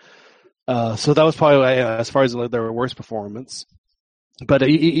anyway. So that was probably as far as their worst performance. But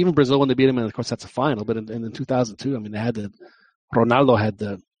even Brazil, when they beat them, and of course that's a final. But in 2002, I mean, Ronaldo had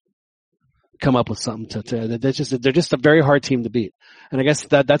to come up with something they're just a very hard team to beat. And I guess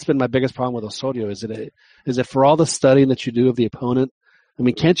that's been my biggest problem with Osorio is that for all the studying that you do of the opponent, I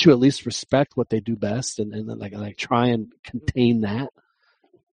mean, can't you at least respect what they do best and like try and contain that?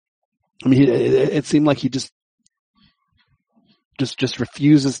 I mean, it seemed like he just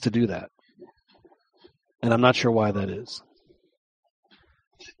refuses to do that. And I'm not sure why that is.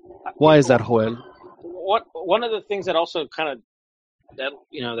 Why is that, Joel? One of the things that also kind of that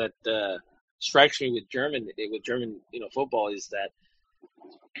strikes me with German football is that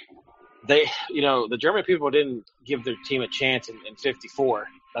they the German people didn't give their team a chance in 54.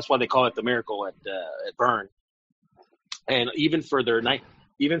 That's why they call it the miracle at Bern. And even for the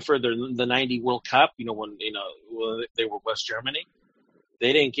 90 World Cup, when they were West Germany,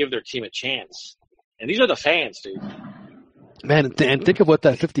 they didn't give their team a chance. And these are the fans, dude. Man, and think of what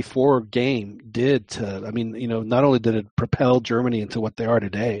that 54 game did to. I mean, not only did it propel Germany into what they are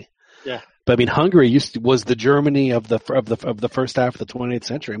today. Yeah. But I mean, Hungary was the Germany of the first half of the 20th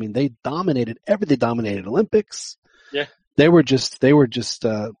century. I mean, they dominated everything. They dominated Olympics. Yeah. They were just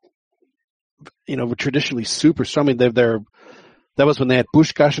traditionally super strong. I mean, that was when they had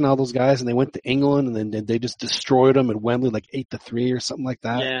Puskás and all those guys, and they went to England, and then they just destroyed them at Wembley, like 8-3 or something like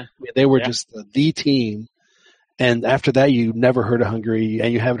that. Yeah. I mean, they were just the team. And after that, you never heard of Hungary,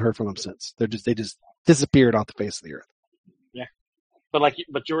 and you haven't heard from them since. They just disappeared off the face of the earth. Yeah, but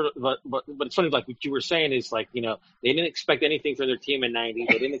it's funny. Like what you were saying is like they didn't expect anything from their team in '90.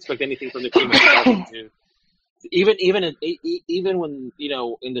 They didn't expect anything from their team in 2002. Even when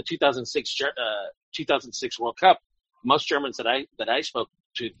in the 2006 World Cup, most Germans that I spoke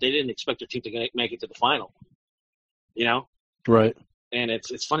to, they didn't expect their team to make it to the final. Right. And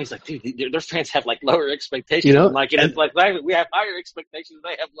it's funny. It's like, dude, their fans have like lower expectations. It's like we have higher expectations.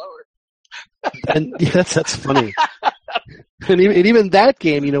 They have lower. And that's funny. and even that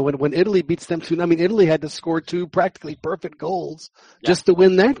game, when Italy beats them 2, I mean, Italy had to score 2 practically perfect goals just to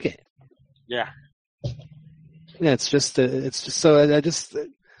win that game. Yeah. Yeah, it's just so I guess that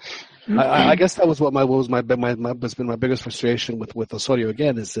was has been my biggest frustration with Osorio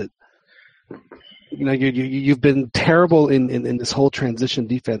again is that. You've been terrible in this whole transition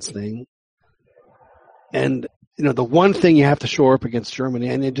defense thing, and the one thing you have to shore up against Germany,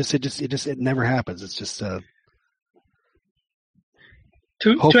 and it never happens. It's just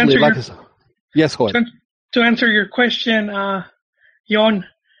hopefully, yes, Hoy. to answer your question, Yon,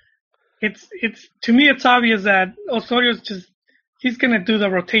 it's to me it's obvious that Osorio's he's gonna do the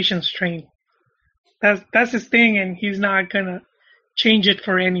rotation strain. That's his thing, and he's not gonna change it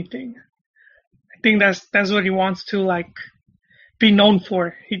for anything. I think that's what he wants to be known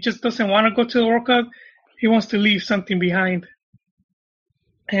for. He just doesn't want to go to the World Cup. He wants to leave something behind,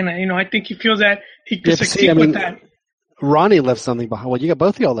 and I think he feels that he could succeed with that. Ronnie left something behind. Well,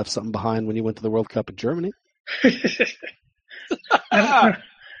 both of y'all left something behind when you went to the World Cup in Germany.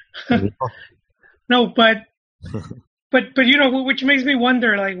 No, but which makes me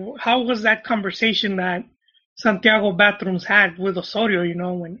wonder, how was that conversation that Santiago Bathrooms had with Osorio?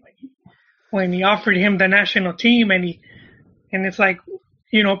 When he offered him the national team, and it's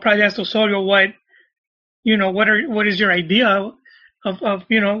probably asked Osorio what is your idea of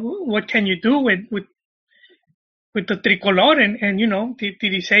what can you do with the tricolor, and did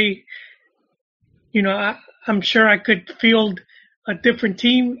he say, I'm sure I could field a different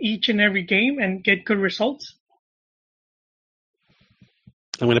team each and every game and get good results.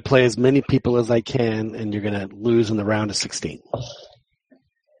 I'm going to play as many people as I can, and you're going to lose in the round of 16.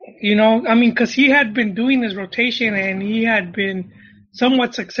 Because he had been doing his rotation and he had been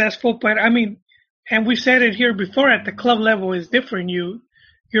somewhat successful, but and we said it here before, at the club level is different. You're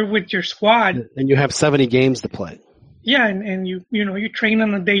with your squad, and you have 70 games to play. Yeah, and you train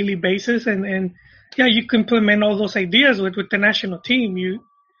on a daily basis, and yeah, you can implement all those ideas with the national team. You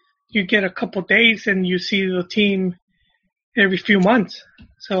get a couple days and you see the team every few months.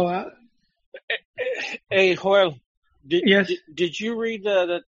 So, hey, Joel, yes. Did you read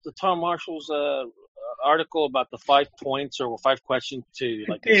the Tom Marshall's article about the 5 points or 5 questions to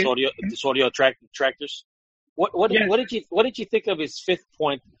the Osorio tractors? What did you think of his 5th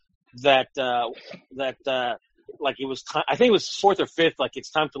point that it was time, I think it was 4th or 5th, it's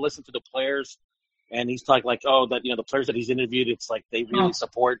time to listen to the players, and he's the players that he's interviewed, it's they really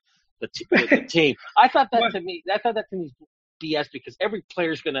support the team. I thought that to me is BS, because every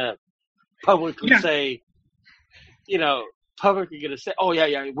player's gonna publicly say, oh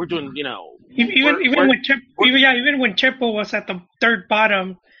yeah, we're doing, even when Chepo was at the third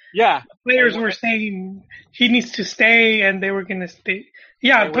bottom, yeah, players were saying he needs to stay, and they were gonna stay.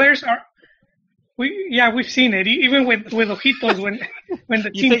 Yeah, players are. We've seen it, even with Ojitos when the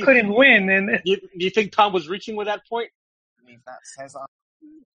team couldn't win. And do you think Tom was reaching with that point?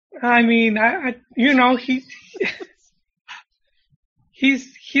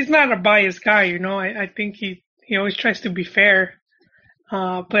 He's not a biased guy, I think he always tries to be fair.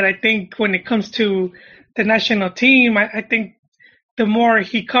 But I think when it comes to the national team, I think the more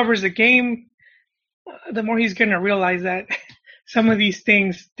he covers the game, the more he's gonna realize that some of these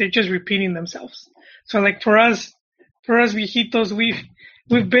things, they're just repeating themselves. So for us viejitos,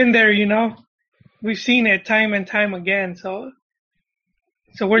 we've been there, we've seen it time and time again. So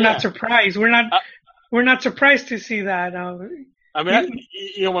we're not surprised. We're not surprised to see that.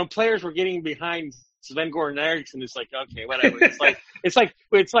 When players were getting behind Sven-Goran Eriksson, it's okay, whatever. It's like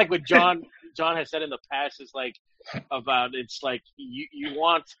what John has said in the past. You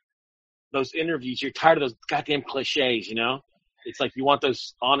want those interviews. You're tired of those goddamn cliches, It's you want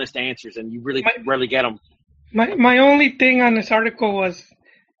those honest answers, and you really rarely get them. My only thing on this article was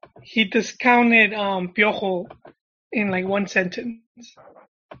he discounted Piojo in one sentence.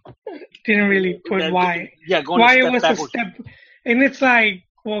 Didn't really put why. Yeah, why it was backwards. A step, and it's at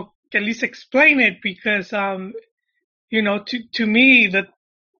least explain it, because to me the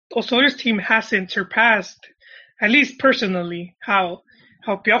Osorio's team hasn't surpassed, at least personally, how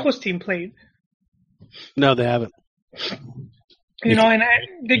Piojo's team played. No, they haven't. And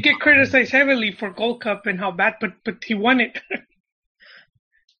they get criticized heavily for Gold Cup and how bad, but he won it.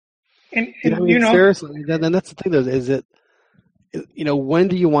 and seriously, then that's the thing, though, is it, when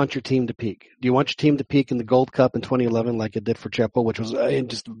do you want your team to peak? Do you want your team to peak in the Gold Cup in 2011 like it did for Chepo, which was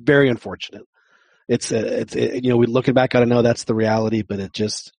just very unfortunate? Looking back, I don't know, that's the reality, but it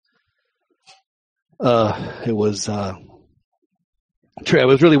just, it was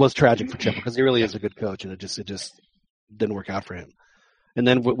really was tragic for Chepo, because he really is a good coach, and it just didn't work out for him. And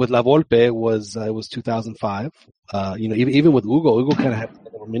then with La Volpe, it was 2005. Even with Hugo kind of had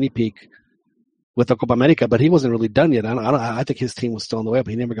a mini peak with the Copa America, but he wasn't really done yet. I think his team was still on the way up.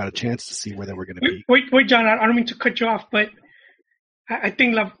 He never got a chance to see where they were going to be. Wait, John, I don't mean to cut you off, but I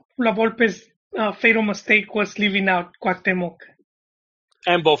think La Volpe's fatal mistake was leaving out Cuauhtemoc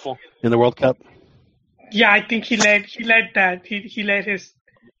and Bofo in the World Cup. Yeah, I think he let that he let his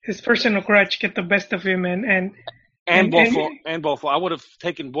personal grudge get the best of him, and Bofo. I would have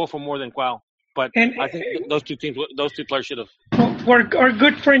taken Bofo more than Cuau, but I think those two players should have. Our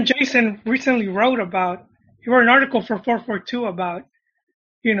good friend Jason recently wrote about he wrote an article for 442 about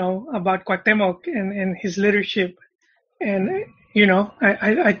Cuauhtemoc and his leadership, and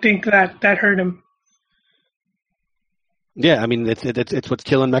I think that hurt him. Yeah, I mean it's what's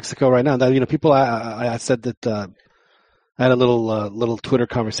killing Mexico right now. That people, I said that I had a little Twitter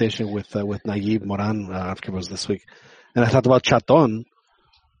conversation with Nayib Moran after it was this week, and I talked about Chaton,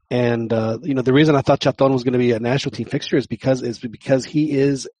 and the reason I thought Chaton was going to be a national team fixture is because he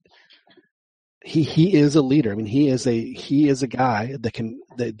is a leader. I mean he is a guy that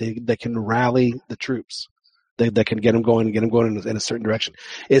can rally the troops. That can get him going in a certain direction.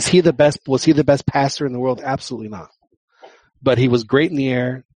 Was he the best passer in the world? Absolutely not. But he was great in the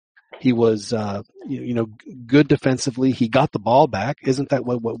air. He was, good defensively. He got the ball back. Isn't that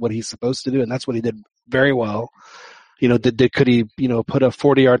what he's supposed to do? And that's what he did very well. Could he, put a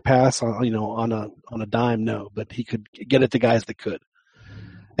 40-yard pass on a dime? No, but he could get it to guys that could.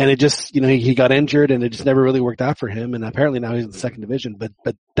 And it just, he got injured and it just never really worked out for him. And apparently now he's in the second division, but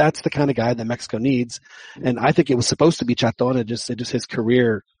that's the kind of guy that Mexico needs. And I think it was supposed to be Chaton. It just his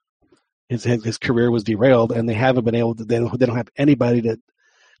career, his career was derailed, and they haven't been able to. They don't have anybody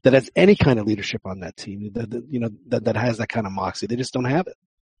that has any kind of leadership on that team. That has that kind of moxie. They just don't have it.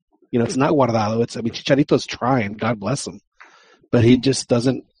 It's not Guardado. Chicharito's trying. God bless him, but he just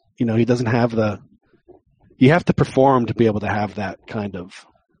doesn't. He doesn't have the. You have to perform to be able to have that kind of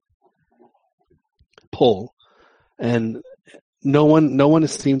pull, and no one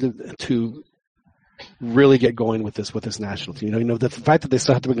has seemed to really get going with this national team. The fact that they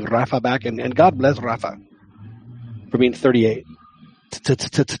still have to bring Rafa back, and God bless Rafa for being 38,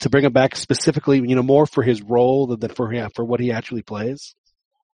 to bring him back specifically, more for his role than for what he actually plays.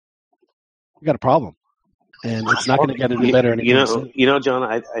 We got a problem, and it's not going to get any better. John,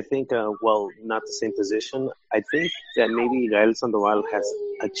 I think, not the same position. I think that maybe Gael Sandoval has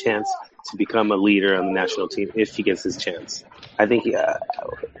a chance to become a leader on the national team if he gets his chance. I think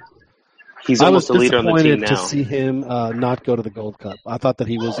he's almost a leader on the team now. I was disappointed to see him not go to the Gold Cup. I thought that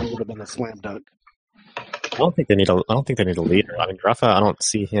he would have been a slam dunk. I don't think they need a leader. I mean, Rafa, I don't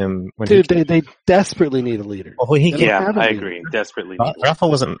see him. They desperately need a leader. Well, I agree. Desperately. Rafa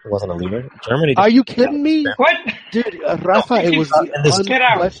wasn't a leader. Germany. Are you kidding me? What, dude? Rafa, it was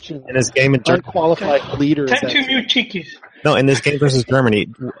unquestioned, in his game in Germany, unqualified leader. Time to mute Chiquis. No, in this game versus Germany,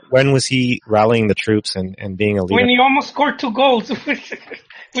 when was he rallying the troops and being a leader? When he almost scored 2 goals.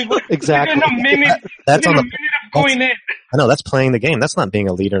 Exactly. Within a minute. That's on a minute of going in. I know, that's playing the game. That's not being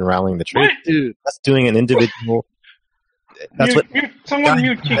a leader and rallying the troops. What? Dude, that's doing an individual. That's someone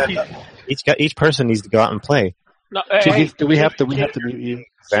mute Chiquis. Each person needs to go out and play. No, Chiquis, do we have to mute you?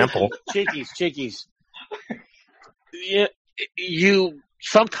 Example. Chiquis. Yeah, you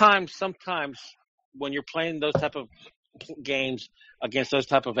sometimes when you're playing those type of games against those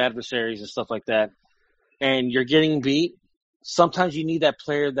type of adversaries and stuff like that, and you're getting beat, sometimes you need that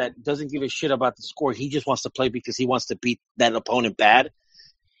player that doesn't give a shit about the score. He just wants to play because he wants to beat that opponent bad,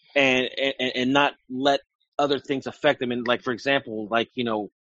 and not let other things affect him. And like, for example,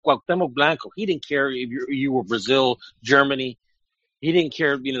 Cuauhtemoc Blanco, he didn't care if you were Brazil, Germany. He didn't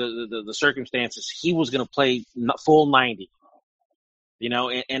care, the circumstances. He was going to play full 90.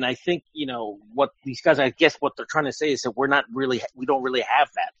 And I think, what these guys, I guess what they're trying to say is that we don't really have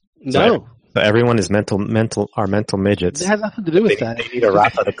that. No. So everyone is mental midgets. It has nothing to do with that. They need a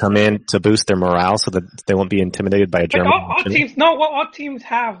Rafa to come in to boost their morale so that they won't be intimidated by a German. All teams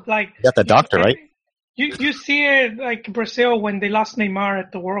have, you got the doctor, right? You see it like Brazil when they lost Neymar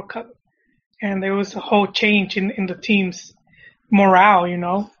at the World Cup, and there was a whole change in the team's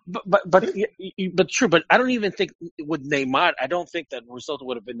morale, But true. But I don't even think with Neymar, I don't think that result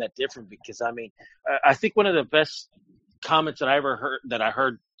would have been that different because I think one of the best comments that I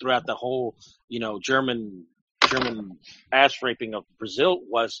heard throughout the whole German ass raping of Brazil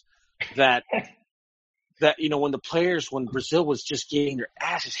was that when Brazil was just getting their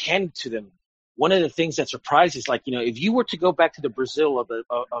asses handed to them. One of the things that surprises, if you were to go back to the Brazil of the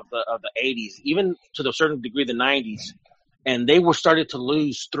 80s, even to a certain degree the 90s, and they were started to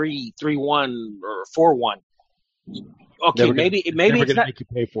lose 3-1 or 4-1. Okay, maybe it's not. Make you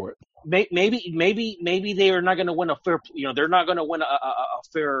pay for it. Maybe they are not going to win a fair. They're not going to win a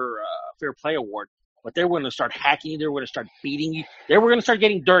fair play award. But they're going to start hacking you. They're going to start beating you. They were going to start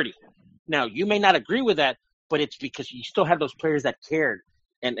getting dirty. Now you may not agree with that, but it's because you still have those players that cared.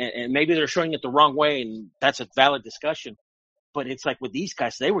 And maybe they're showing it the wrong way, and that's a valid discussion. But it's like with these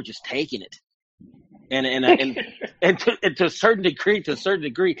guys, they were just taking it, and to a certain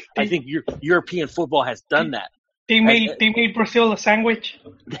degree, I think European football has done that. They made Brazil a sandwich.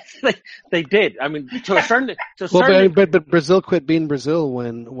 They did. I mean, to a certain. But Brazil quit being Brazil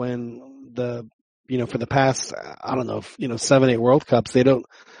when the for the past, I don't know, 7-8 World Cups, they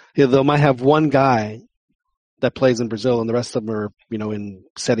might have one guy that plays in Brazil and the rest of them are, in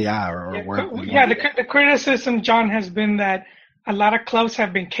Serie A or wherever. Yeah, the criticism, John, has been that a lot of clubs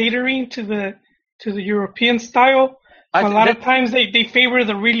have been catering to the European style. So a lot of times they favor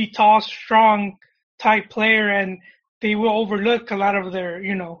the really tall, strong type player, and they will overlook a lot of their,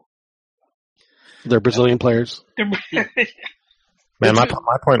 their Brazilian players. Man, my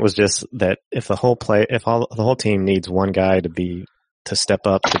point was just that if the whole team needs one guy to step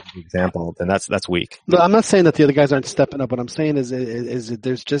up to the example, then that's weak. No, I'm not saying that the other guys aren't stepping up. What I'm saying is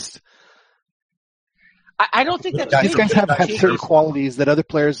there's just. I don't think that these guys have certain qualities that other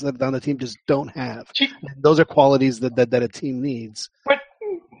players that on the team just don't have. Those are qualities that a team needs. But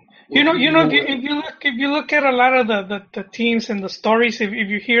if you look at a lot of the teams and the stories, if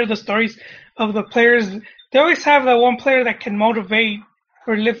you hear the stories of the players, they always have that one player that can motivate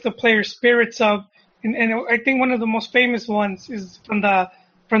or lift the player's spirits up. And I think one of the most famous ones is from the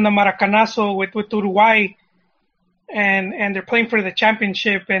Maracanazo with Uruguay, and they're playing for the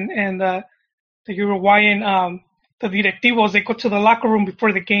championship, and the Uruguayan the directivos, they go to the locker room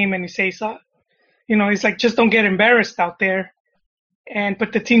before the game, and he says, he's like, just don't get embarrassed out there.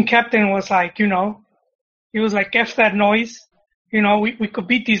 But the team captain was like, he was like, F that noise. We could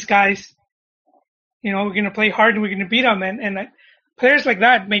beat these guys. We're going to play hard and we're going to beat them. And players like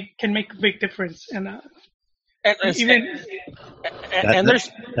that can make a big difference. That needs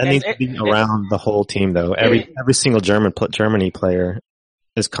to be around the whole team, though. Every single Germany player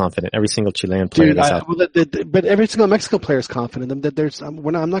is confident. Every single Chilean player but every single Mexico player is confident. That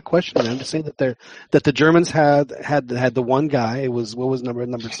I'm not questioning. I'm just saying that the Germans had the one guy. It was, what was number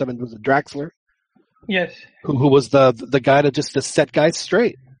 7? Was it Draxler? Yes. Who was the guy to set guys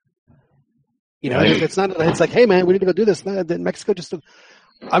straight. Right. It's not. It's like, hey man, we need to go do this. No, Mexico just.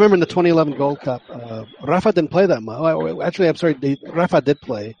 I remember in the 2011 Gold Cup, Rafa didn't play that much. Actually, I'm sorry, Rafa did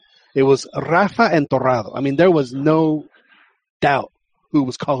play. It was Rafa and Torrado. I mean, there was no doubt who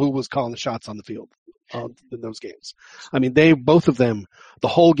was calling the shots on the field in those games. I mean, both of them, the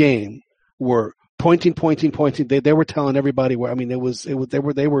whole game, were pointing. They were telling everybody where. I mean, they were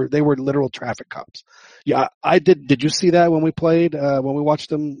literal traffic cops. Yeah, I did. Did you see that when we played? When we watched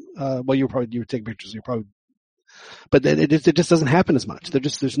them? Well, you were taking pictures. But it just doesn't happen as much.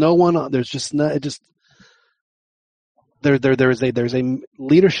 There's no one. There's just not. It just there's a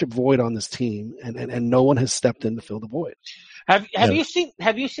leadership void on this team, and no one has stepped in to fill the void. Have you seen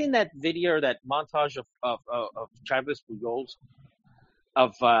that video or that montage of Travis Pujols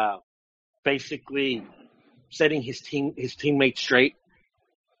of basically setting his teammates straight?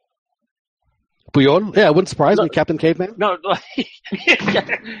 Puyol? Yeah, it wouldn't surprise me, Captain Caveman. No, but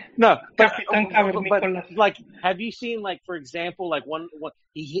like, have you seen, like, for example, like one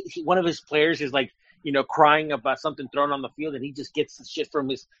of his players is like, crying about something thrown on the field, and he just gets the shit from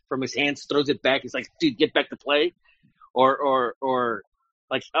his hands, throws it back. He's like, dude, get back to play. Or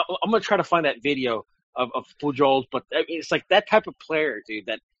like, I'm gonna try to find that video of Pujols, but it's like that type of player, dude,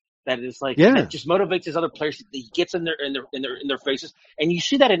 that is like, that just motivates his other players. He gets in their faces, and you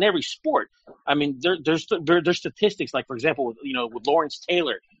see that in every sport. I mean, there's statistics, like, for example, with Lawrence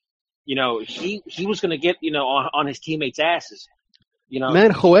Taylor, he was gonna get on his teammates' asses.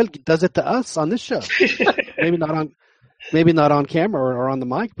 Man, Joel does it to us on this show. maybe not on camera or on the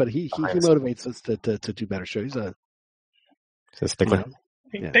mic, but he motivates us to do better shows. He's a stickler.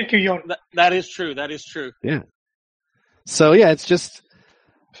 Yeah. Thank you, Jon. That is true. Yeah. So yeah, it's just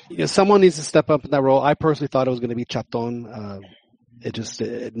someone needs to step up in that role. I personally thought it was going to be Chaton.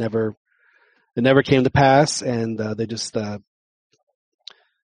 It never came to pass, and they just they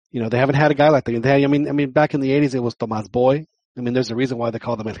haven't had a guy like that. I mean, back in the 80s, it was Tomás Boy. I mean, there's a reason why they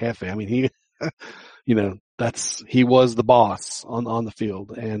called him El Jefe. I mean, he, he was the boss on the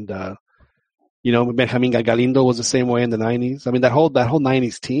field, and Benjamin Galindo was the same way in the 90s. I mean, that whole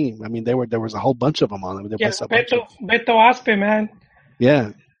 90s team. I mean, there was a whole bunch of them on them. Beto Aspe, man.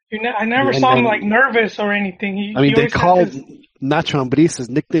 Yeah. I never saw him like nervous or anything. They called Nacho Ambriz. His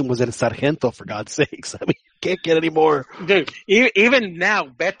nickname was El Sargento, for God's sakes. I mean, you can't get any more. Dude, even now,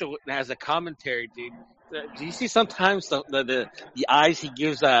 Beto has a commentary, dude. Do you see sometimes the eyes he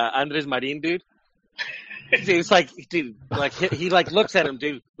gives Andres Marin, dude? It's like, dude, like he like looks at him,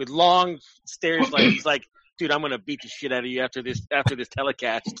 dude, with long stares, like he's like, dude, I'm gonna beat the shit out of you after this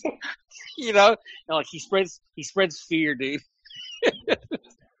telecast. And like he spreads fear, dude.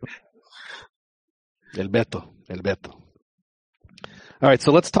 El Beto. All right,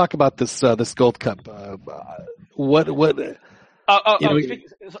 so let's talk about this Gold Cup.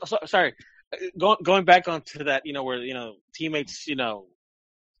 Sorry. Going back onto that, where teammates,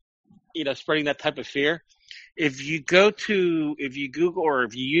 spreading that type of fear. If you Google or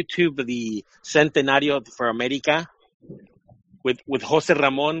if you YouTube the Centenario for America with Jose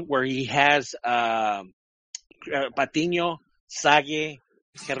Ramon, where he has Patiño, Sague,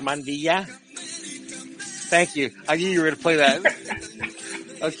 Germán Villa. Thank you. I knew you were going to play that.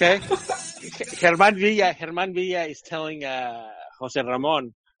 Okay. Germán Villa is telling Jose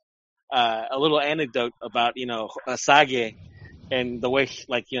Ramon a little anecdote about Sague and the way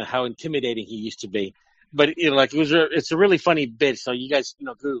how intimidating he used to be. But it's a really funny bit. So you guys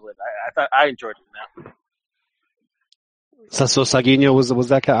Google it. I thought I enjoyed it now. So Saguinho was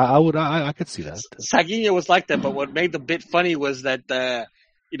that guy? I could see that. Saguinho was like that, but what made the bit funny was that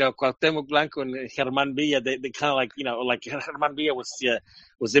Cuauhtemoc Blanco and Germán Villa, they kind of like Germán Villa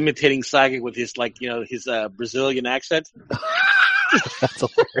was imitating Sague with his his Brazilian accent. That's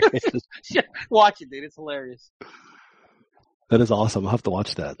hilarious. Yeah, watch it, dude. It's hilarious. That is awesome. I'll have to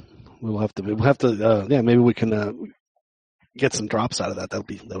watch that. We'll have to. Maybe we can get some drops out of that.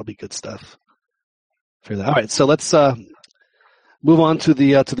 That'll be good stuff. All right, so let's move on to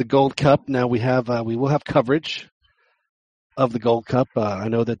the Gold Cup. Now we will have coverage of the Gold Cup. I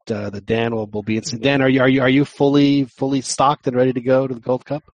know that that Dan will be in. Dan, are you fully stocked and ready to go to the Gold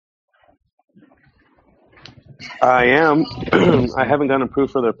Cup? I am. I haven't gotten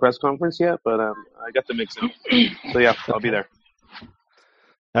approved for the press conference yet, but I got the mix in. So yeah, I'll be there.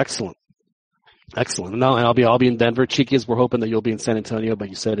 Excellent. No, and I'll be in Denver. Chiquis, we're hoping that you'll be in San Antonio, but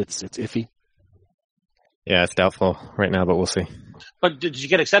you said it's iffy. Yeah, it's doubtful right now, but we'll see. But did you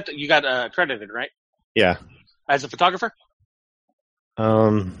get accepted? You got accredited, right? Yeah. As a photographer?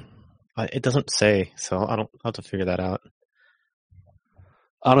 It doesn't say, so I'll have to figure that out.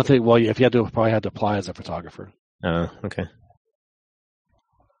 I don't think. Well, if you probably had to apply as a photographer. Okay.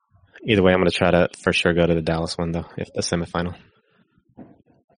 Either way, I'm going to try to for sure go to the Dallas one though, if the semifinal.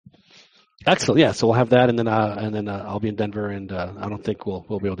 Excellent. Yeah, so we'll have that, and then I'll be in Denver, and I don't think we'll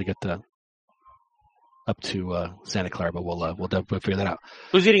be able to get up to Santa Clara, but we'll definitely figure that out.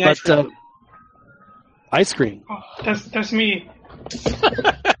 Who's eating ice cream? Ice cream. Oh, that's me.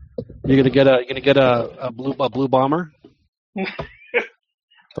 You're gonna get a blue bomber.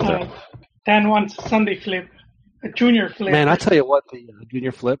 Dan wants a Sunday flip, a junior flip. Man, I tell you what, the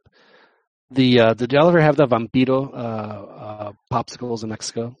junior flip. Did y'all ever have the Vampiro popsicles in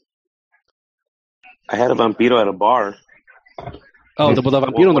Mexico? I had a Vampiro at a bar. Oh, the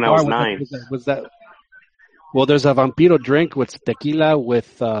Vampiro in the when bar I was 9. Was that? Well, there's a Vampiro drink with tequila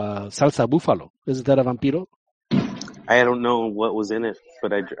with salsa buffalo. Isn't that a Vampiro? I don't know what was in it,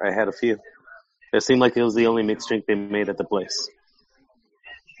 but I had a few. It seemed like it was the only mixed drink they made at the place.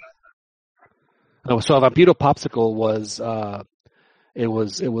 Oh, so a Vampiro popsicle was it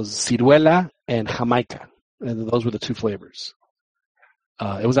was ciruela and Jamaica, and those were the two flavors.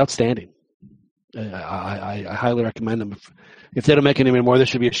 It was outstanding. I highly recommend them. If they don't make any more, they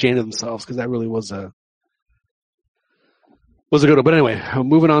should be ashamed of themselves, because that really was a good one. But anyway,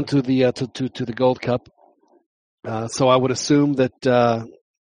 moving on to the to the Gold Cup. So I would assume that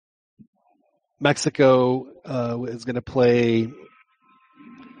Mexico is going to play.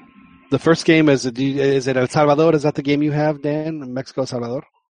 The first game is it El Salvador? Is that the game you have, Dan? Mexico, Salvador.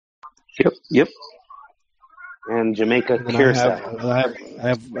 Yep. And Jamaica, Curacao. I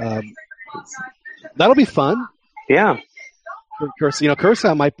have that'll be fun. Yeah.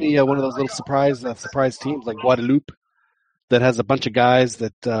 Curacao might be one of those little surprise teams like Guadeloupe that has a bunch of guys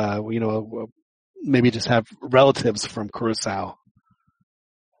that maybe just have relatives from Curacao.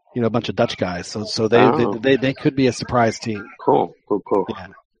 A bunch of Dutch guys. So they could be a surprise team. Cool. Yeah.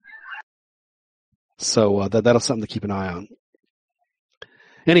 So that'll something to keep an eye on.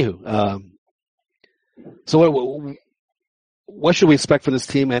 Anywho, so what should we expect for this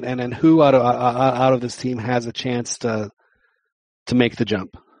team, and who out of this team has a chance to make the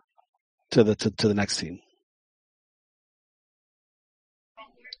jump to the next team?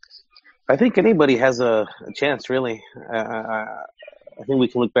 I think anybody has a chance, really. I think we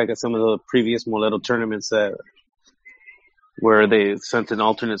can look back at some of the previous Moledo tournaments where they sent an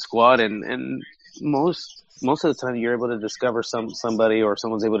alternate squad, and most of the time you're able to discover somebody, or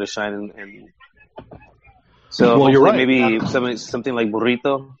someone's able to shine. And so well, you're right. Maybe something like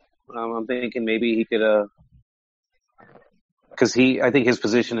Burrito. I'm thinking maybe he could, because I think his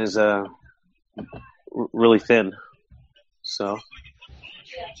position is really thin. So,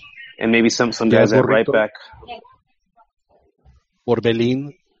 and maybe some guys at right back.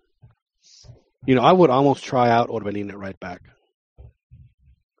 Orbelin. I would almost try out Orbelin at right back.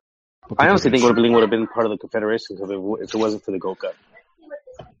 I honestly think Orbelin would have been part of the Confederation if it wasn't for the Gold Cup.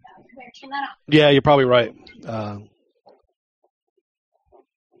 Yeah, you're probably right.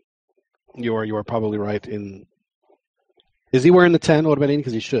 You are probably right. Is he wearing the 10, Orbelin?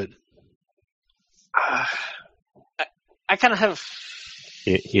 Because he should. I kind of have.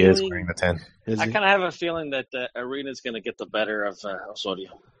 He is wearing the 10. I kind of have a feeling that Arena's going to get the better of Osorio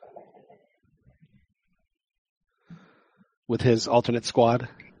with his alternate squad.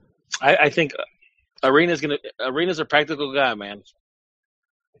 I think Arena's a practical guy, man.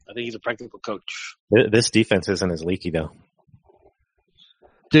 I think he's a practical coach. This defense isn't as leaky though.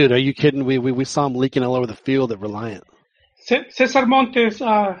 Dude, are you kidding? We saw him leaking all over the field at Reliant. Cesar Montes,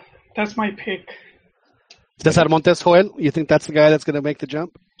 that's my pick. Cesar Montes, Joel, you think that's the guy that's going to make the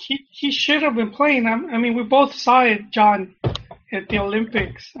jump? He should have been playing. I mean, we both saw it, John, at the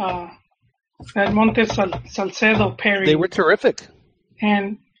Olympics. That Montes Salcedo pairing. They were terrific.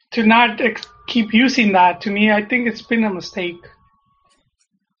 And to not keep using that, to me, I think it's been a mistake.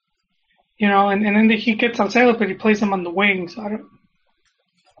 You know, and then he gets Salcedo, but he plays him on the wing. So I don't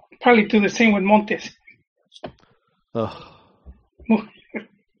probably do the same with Montes. Oh. Oh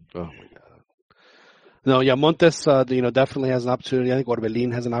my God. No, yeah, Montes, definitely has an opportunity. I think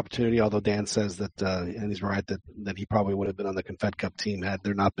Orbelin has an opportunity, although Dan says that, and he's right, that he probably would have been on the Confed Cup team had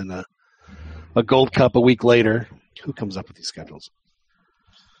there not been a Gold Cup a week later. Who comes up with these schedules?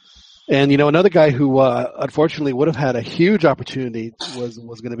 And, another guy who, unfortunately would have had a huge opportunity was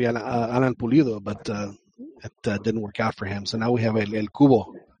going to be Alan Pulido, but, it didn't work out for him. So now we have El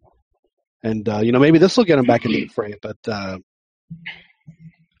Cubo. And, maybe this will get him back into the fray, but,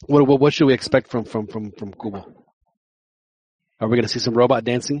 what should we expect from Cubo? Are we going to see some robot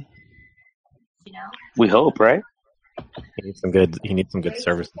dancing? We hope, right? He needs some good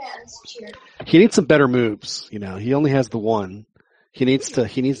services. He needs some better moves. He only has the one. He needs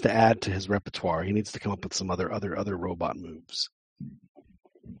to add to his repertoire. He needs to come up with some other robot moves.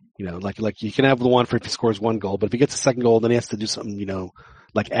 Like you can have the one for if he scores one goal, but if he gets a second goal, then he has to do something,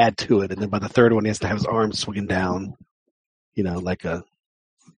 like add to it. And then by the third one, he has to have his arms swinging down, like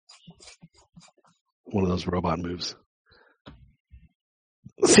one of those robot moves.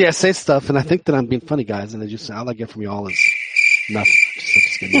 See, I say stuff, and I think that I'm being funny, guys, and all I get from y'all is nothing.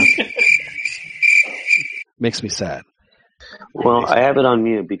 Just get nothing. Makes me sad. Well, I have it on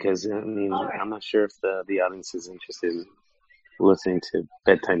mute because, I'm not sure if the audience is interested in listening to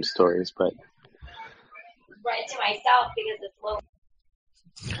bedtime stories, but... Right to myself because it's low.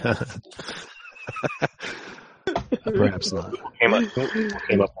 Perhaps not. Came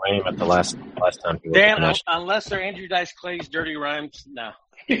up lame at the last time. Dan, unless they're Andrew Dice Clay's dirty rhymes, no.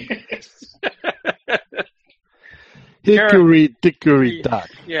 Hickory dickory dock.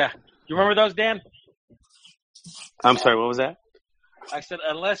 Yeah. You remember those, Dan? I'm sorry, what was that? I said,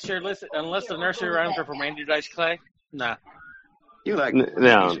 unless the nursery rhymes are from Andrew Dice Clay, nah. You like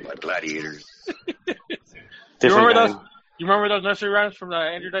No. gladiators. You remember those nursery rhymes from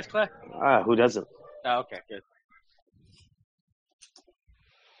Andrew Dice Clay? Who doesn't? Oh, okay, good.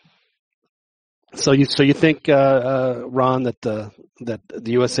 So you think, Ron, that the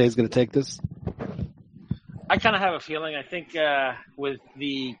USA is going to take this? I kind of have a feeling. I think with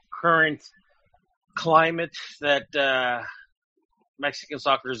the current climate that Mexican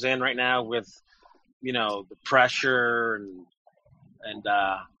soccer is in right now, with the pressure and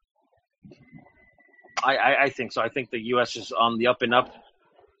I think so. I think the U.S. is on the up and up,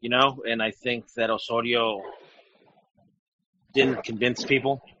 and I think that Osorio didn't convince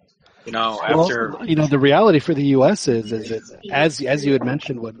people. After the reality for the U.S. is that as you had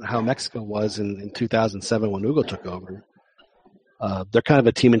mentioned how Mexico was in 2007 when Hugo took over, they're kind of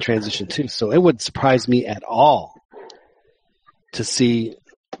a team in transition too. So it would surprise me at all to see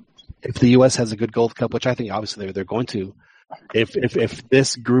if the U.S. has a good Gold Cup, which I think obviously they're going to. If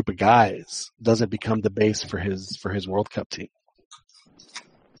this group of guys doesn't become the base for his World Cup team.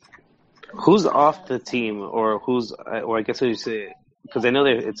 Who's off the team, or I guess what you say? Because I know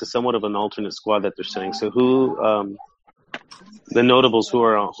it's somewhat of an alternate squad that they're saying. So who, the notables who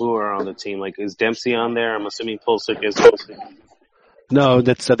are on the team? Like, is Dempsey on there? I'm assuming Pulisic is. No,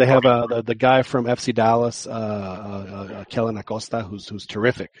 that's they have the guy from FC Dallas, Kellen Acosta, who's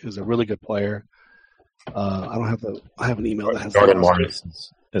terrific. Who's a really good player. I have an email that has Jordan Morris,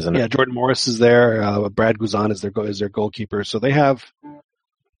 isn't it? Yeah, Jordan Morris is there. Brad Guzan is their goalkeeper. So they have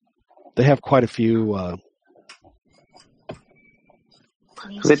quite a few.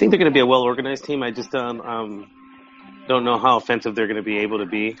 Because I think they're going to be a well-organized team. I just don't know how offensive they're going to be able to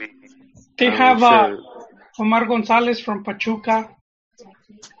be. They have Omar Gonzalez from Pachuca.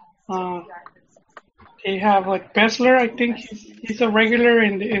 They have Bessler. I think he's a regular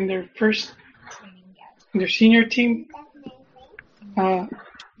in their senior team. They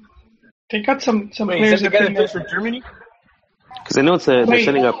got some players. Is that the guy that plays for Germany? Because I know they're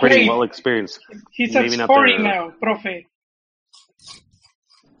sending a pretty well experienced. He said 40 now, profe.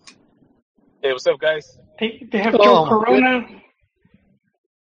 Hey, what's up, guys? They have Joe Corona.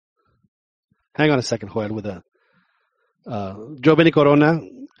 Hang on a second, Joel, with Joe Benny Corona.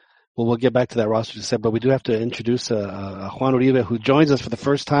 Well, we'll get back to that roster in a second, but we do have to introduce Juan Uribe, who joins us for the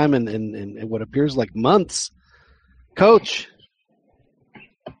first time in what appears like months. Coach,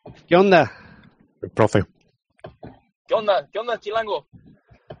 ¿qué onda? Profe. ¿Qué onda, Chilango?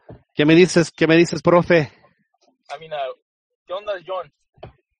 ¿Qué me dices, profe? I mean, ¿qué onda, John?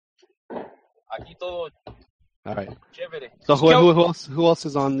 Aquí todo. All right. Chévere. So who else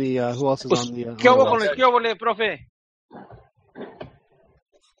is on the ¿Qué hubo con el qué profe?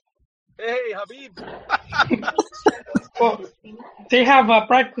 Hey, Habib. Well, they have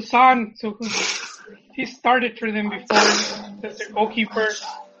Brad Kusan, so he started for them before as their goalkeeper.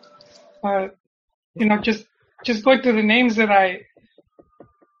 Just going through the names that I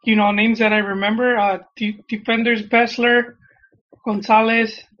remember. Defenders Bessler,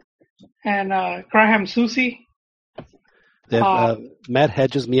 Gonzalez, and Graham Susi. They have Matt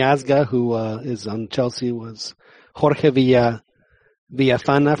Hedges Miazga, who is on Chelsea, was Jorge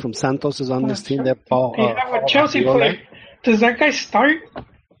Villafana from Santos is on this team. They have a Chelsea player. Does that guy start?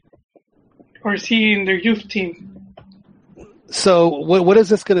 Or is he in their youth team? So what is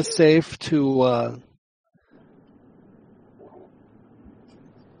this going to say to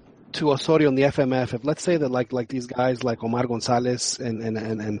Osorio in the FMF? If let's say that like these guys like Omar Gonzalez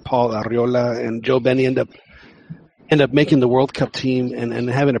and Paul Arriola and Joe Benny end up making the World Cup team and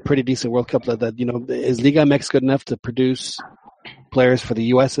having a pretty decent World Cup, that is Liga MX good enough to produce players for the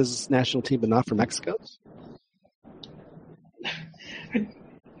U.S.'s national team, but not for Mexico's?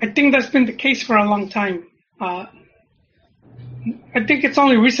 I think that's been the case for a long time. I think it's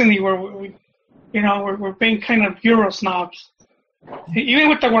only recently where we're being kind of Euro snobs. Even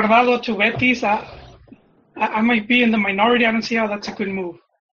with the Guardado to Betis, I might be in the minority. I don't see how that's a good move.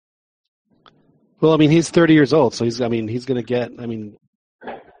 Well, I mean, he's 30 years old, so he's going to get. I mean,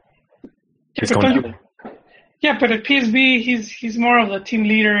 yeah, but at PSV, he's more of the team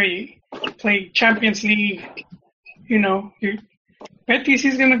leader. He played Champions League. Betis,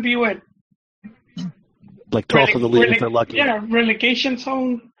 he's going to be what? Like 12th in the league if they're lucky. Yeah, relegation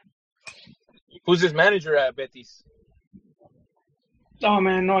zone. Who's his manager at Betis? Oh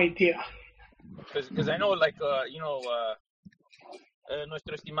man, no idea. Because I know,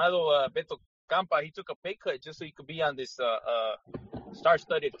 nuestro estimado Beto Campa, he took a pay cut just so he could be on this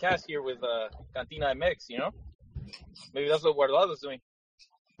star-studded cast here with Cantina MX. Maybe that's what Guardado's doing.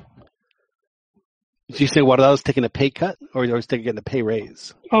 Did you say Guardado's taking a pay cut, or is he getting a pay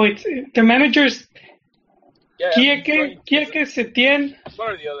raise? Oh, it's the managers. Yeah, Quique, Setien. One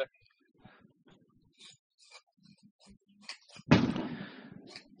or the other.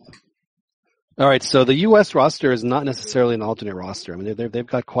 All right, so the U.S. roster is not necessarily an alternate roster. I mean, they've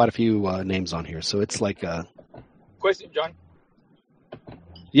got quite a few names on here, so it's like Question, John.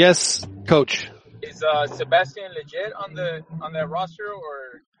 Yes, Coach. Is Sebastian Leggett on that roster,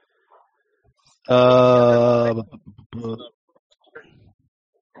 or?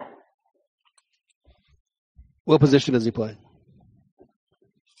 What position does he play?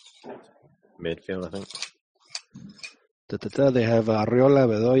 Midfield, I think. They have Arriola,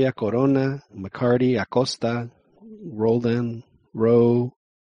 Bedoya, Corona, McCarty, Acosta, Roldan, Rowe.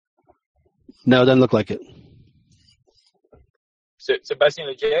 No, it doesn't look like it. Sebastian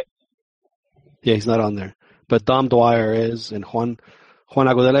Leggett? Yeah, he's not on there. But Dom Dwyer is, and Juan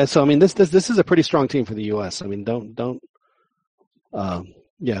Agudelo. So I mean, this is a pretty strong team for the U.S. I mean,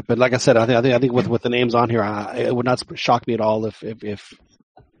 yeah. But like I said, I think with the names on here, it would not shock me at all if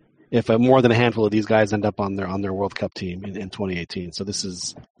more than a handful of these guys end up on their World Cup team in 2018. So this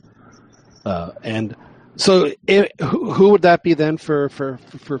is, and so who would that be then for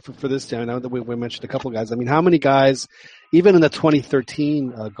this team? I know that we mentioned a couple of guys. I mean, how many guys, even in the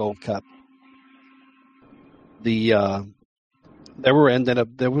 2013 Gold Cup, there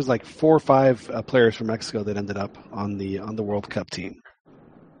was like 4 or 5 players from Mexico that ended up on the World Cup team.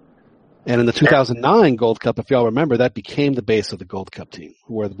 And in the 2009 Gold Cup, if y'all remember, that became the base of the Gold Cup team,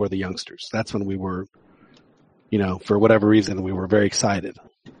 were the youngsters. That's when we were, for whatever reason, we were very excited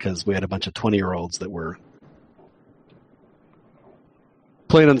because we had a bunch of 20-year-olds that were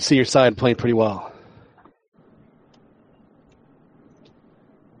playing on the senior side and playing pretty well.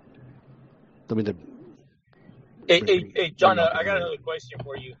 I mean, Hey, John, I got another question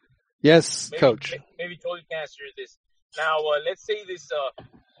for you. Yes, Coach. Maybe Joey can answer this. Now, let's say this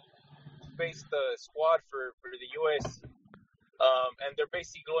based squad for the U.S. And they're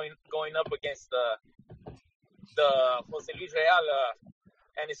basically going up against the Jose Luis Real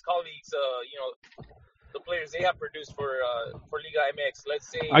and his colleagues, the players they have produced for Liga MX. Let's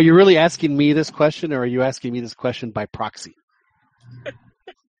say. Are you really asking me this question, or are you asking me this question by proxy?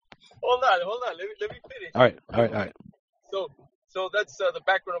 Hold on. Let me finish. All right. So that's the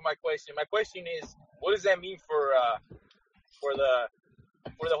background of my question. My question is, what does that mean for the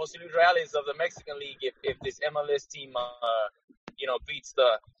Jose Luis Reales of the Mexican League if this MLS team beats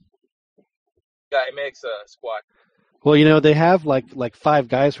the MX squad? Well, they have like 5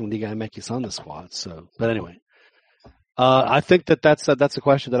 guys from Liga MX on the squad. So, but anyway, I think that's a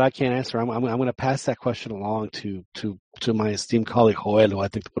question that I can't answer. I'm going to pass that question along to my esteemed colleague Joel, who I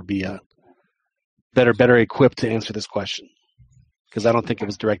think would be better equipped to answer this question, because I don't think it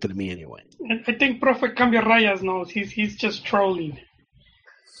was directed to me anyway. I think Profe Cambia Rayas knows. He's just trolling.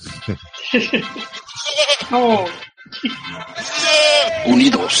 Oh.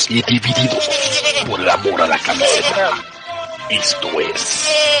 Unidos y divididos por el amor a la camiseta. Esto es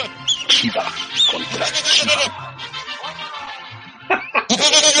Chiva contra Chiva.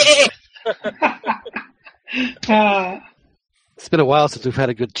 It's been a while since we've had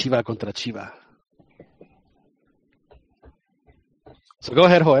a good Chiva contra Chiva. So go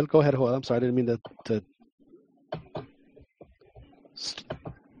ahead, Joel. I'm sorry, I didn't mean to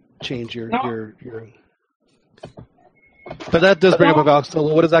change your. But that does bring up a question. So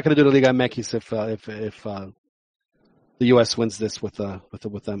what is that going to do to Liga MX if the U.S. wins this with them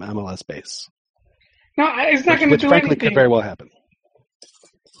MLS base? No, it's not going to do frankly anything. Could very well happen.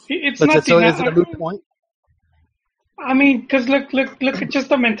 It's nothing. So is it a moot point? I mean, because look at just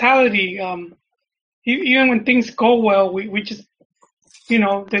the mentality. Even when things go well, we just,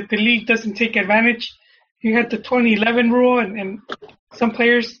 the league doesn't take advantage. You had the 2011 rule, and some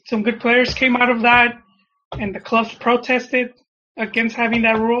good players came out of that, and the clubs protested against having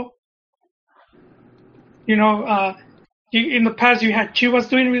that rule. In the past you had Chivas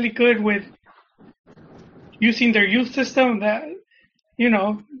doing really good with using their youth system. That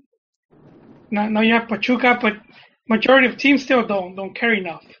now you have Pachuca, but majority of teams still don't care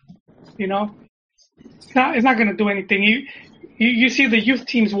enough. It's not going to do anything. You see the youth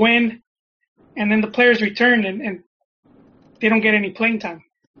teams win, and then the players return, and they don't get any playing time.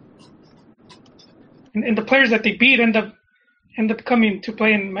 And the players that they beat end up coming to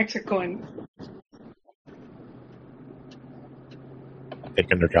play in Mexico and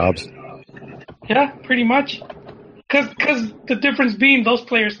taking their jobs. Yeah, pretty much. Because the difference being those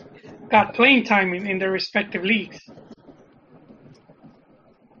players got playing time in their respective leagues.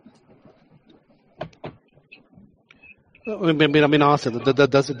 I mean, honestly, would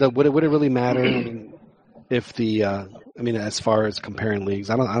it really matter? If as far as comparing leagues,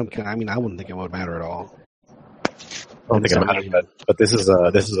 I wouldn't think it would matter at all. I don't think it matters, but this is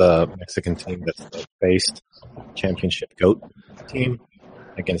a Mexican team that's the based championship GOAT team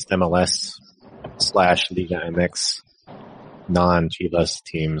against MLS / Liga MX non-Chivas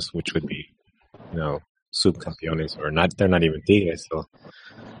teams, which would be, subcampeones, or not. They're not even Tigres, so.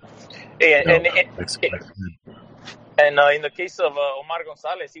 And in the case of Omar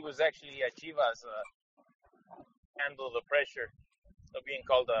Gonzalez, he was actually at Chivas, handle the pressure of being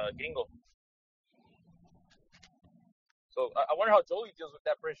called gringo. So I wonder how Jolie deals with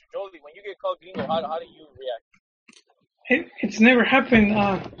that pressure. Jolie, when you get called gringo, how do you react? It's never happened,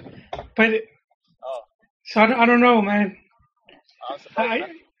 so I don't know, man. I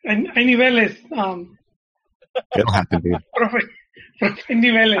niveles. You don't have to be.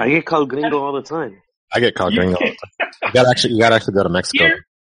 Niveles. I get called gringo all the time. I get called gringo. You gotta actually go to Mexico.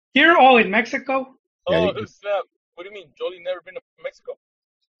 You're all in Mexico? What do you mean? Jolie never been to Mexico?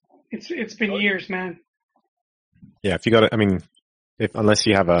 It's been years, man. Yeah, if you go to, unless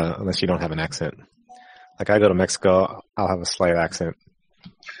you don't have an accent. Like I go to Mexico, I'll have a slight accent.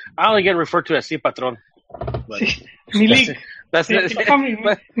 I only get referred to as Si Patron. Milik. That's it.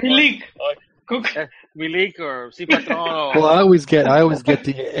 Milik. Milik or Si Patron. Well, I always get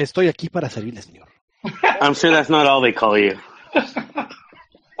the estoy aquí para servirle, señor. I'm sure that's not all they call you. What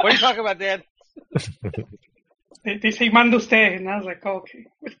are you talking about, Dad? They say manda usted, and I was like, okay.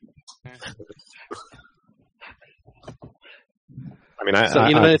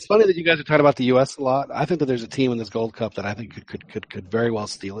 It's funny that you guys are talking about the U.S. a lot. I think that there's a team in this Gold Cup that I think could very well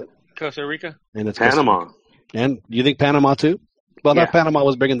steal it. Costa Rica? And it's Panama. And you think Panama too? Well, Yeah. not Panama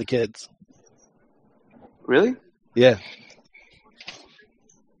was bringing the kids. Really? Yeah.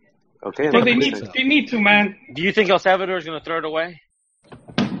 Okay. Well, they need to, man. Do you think El Salvador is going to throw it away?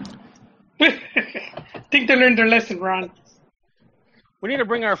 Think they learned their lesson, Ron. We need to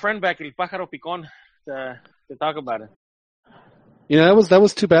bring our friend back, El Pájaro Picón, to talk about it. that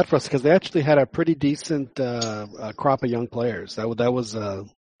was too bad for us because they actually had a pretty decent crop of young players. That was.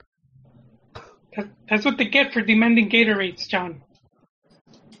 That's what they get for demanding Gatorades, John.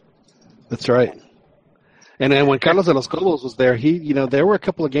 That's right. And then when Carlos de los Cobos was there, there were a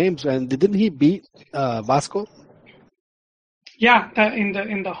couple of games, and didn't he beat Vasco? Yeah,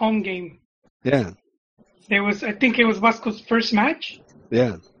 in the home game. Yeah. I think it was Vasco's first match.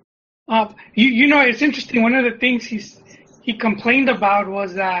 Yeah. It's interesting. One of the things he complained about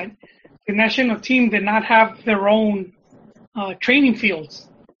was that the national team did not have their own training fields.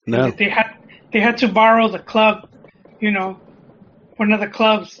 No. They had to borrow the club, one of the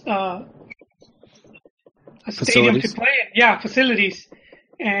club's a stadium to play in. Yeah, facilities.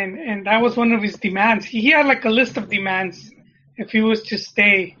 And that was one of his demands. He had like a list of demands if he was to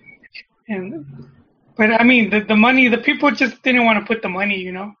stay. But I mean, the money, the people just didn't want to put the money,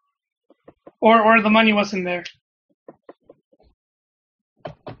 or the money wasn't there.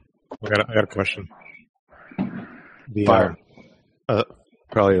 I got a question. Fire.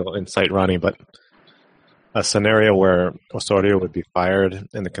 Probably will incite Ronnie, but a scenario where Osorio would be fired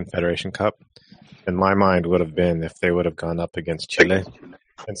in the Confederation Cup, in my mind, would have been if they would have gone up against Chile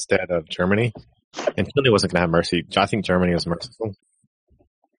instead of Germany. And Chile wasn't going to have mercy. I think Germany was merciful.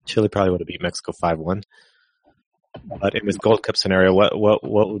 Chile probably would have beat Mexico 5-1. But in this Gold Cup scenario, what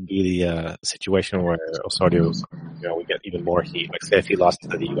would be the situation where Osorio, would get even more heat? Like, say if he lost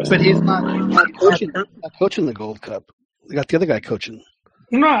to the U.S. But he's not coaching the Gold Cup. They got the other guy coaching.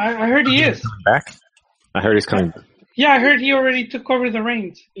 No, I heard he is. Back? I heard he's coming. Yeah, I heard he already took over the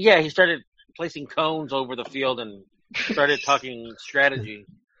reins. Yeah, he started placing cones over the field and started talking strategy.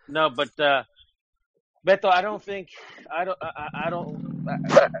 No, but Beto, I don't think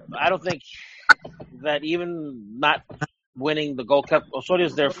that even not winning the Gold Cup,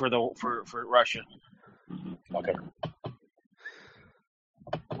 Osorio's there for Russia. Okay.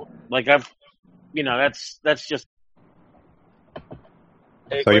 Like that's just.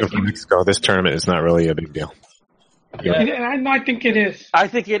 So you're from Mexico. This tournament is not really a big deal. Yeah, I think it is. I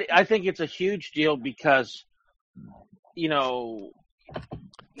think it's a huge deal because, they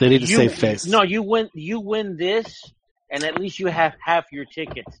need to save face. No, you win this, and at least you have half your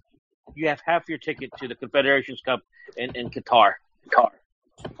ticket. You have half your ticket to the Confederations Cup in Qatar.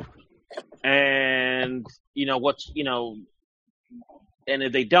 And and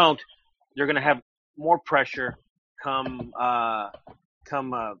if they don't, they're going to have more pressure come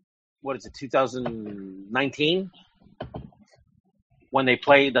 2019 when they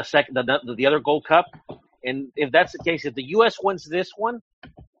play the other Gold Cup. And if that's the case, if the U.S. wins this one,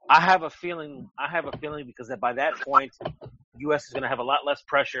 I have a feeling because by that point, U.S. is going to have a lot less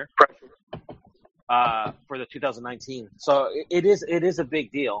pressure for the 2019. So it is a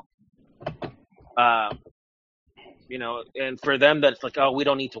big deal. And for them, that's like, oh, we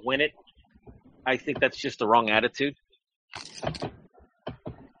don't need to win it. I think that's just the wrong attitude.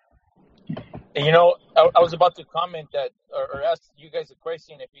 And, I was about to comment that, or ask you guys a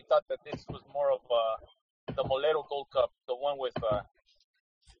question if you thought that this was more of the Molero Gold Cup, the one with,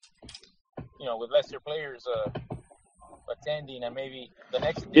 with lesser players attending, and maybe the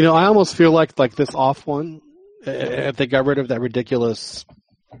next. I almost feel like this off one, if they got rid of that ridiculous,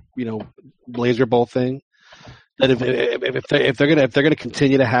 Blazer Bowl thing, that if they're gonna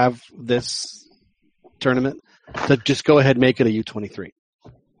continue to have this tournament, to just go ahead and make it a U23.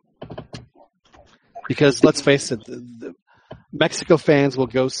 Because let's face it, the Mexico fans will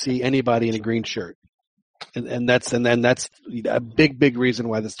go see anybody in a green shirt, and that's a big reason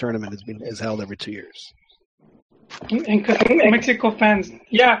why this tournament is held every 2 years. And Mexico fans,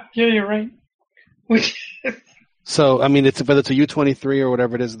 yeah, you're right. So I mean, whether it's a U23 or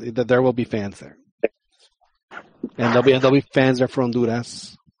whatever it is, that there will be fans there, and there'll be fans there for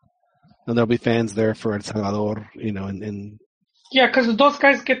Honduras, and there'll be fans there for El Salvador, and yeah, because those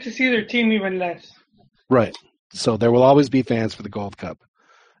guys get to see their team even less. Right. So there will always be fans for the Gold Cup.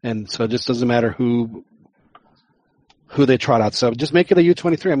 And so it just doesn't matter who they trot out. So just make it a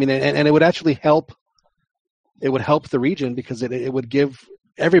U23. I mean, and it would actually help. It would help the region because it would give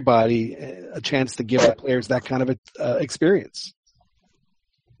everybody a chance to give the players that kind of experience.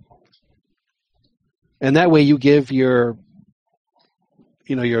 And that way you give your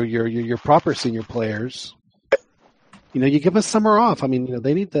proper senior players, you give them summer off. I mean,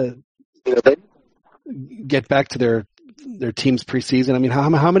 they need to get back to their team's preseason. I mean,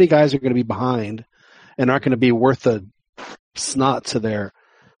 how many guys are going to be behind and aren't going to be worth a snot to their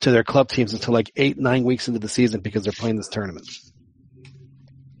club teams until like 8-9 weeks into the season because they're playing this tournament?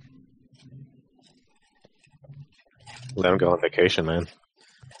 Let them go on vacation, man.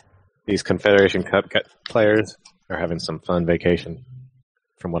 These Confederation Cup players are having some fun vacation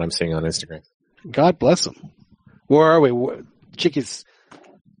from what I'm seeing on Instagram. God bless them. Where are we? Chickies,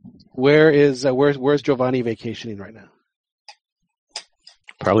 where's Giovanni vacationing right now?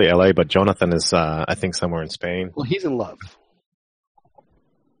 Probably LA, but Jonathan is, I think, somewhere in Spain. Well, he's in love.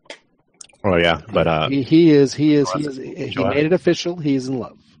 Oh yeah, but he made it official. He's in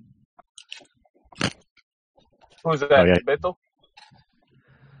love. Who's that? Oh, yeah. Beto?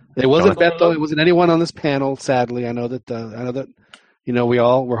 It wasn't Beto. It wasn't anyone on this panel. Sadly, I know that.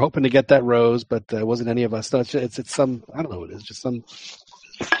 We're hoping to get that rose, but it wasn't any of us. No, it's some. I don't know what it is. Just some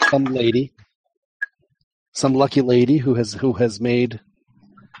lady, some lucky lady who has made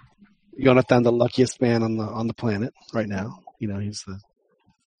Jonathan the luckiest man on the planet right now. He's the.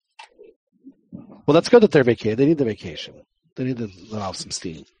 Well, that's good that they're vacated. They need the vacation. They need to let off some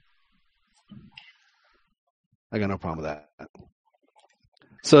steam. I got no problem with that.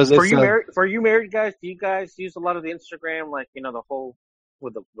 So for you married guys, do you guys use a lot of the Instagram, like the whole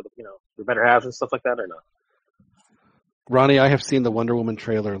with the the better halves and stuff like that, or not? Ronnie, I have seen the Wonder Woman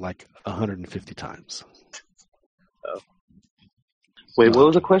trailer like 150 times. Oh. Wait, what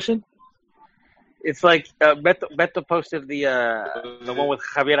was the question? It's like Beto posted the one with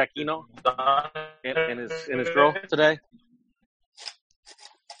Javier Aquino and his girl today.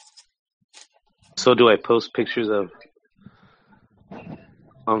 So do I post pictures of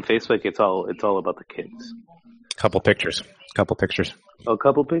on Facebook? It's all about the kids. Couple pictures. Oh, a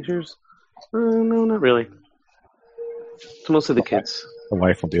couple pictures? No, not really. It's mostly the kids. The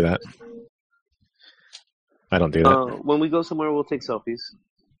wife will do that. I don't do that. When we go somewhere, we'll take selfies.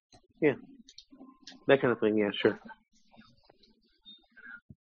 Yeah. That kind of thing, yeah, sure.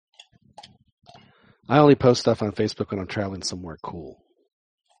 I only post stuff on Facebook when I'm traveling somewhere cool.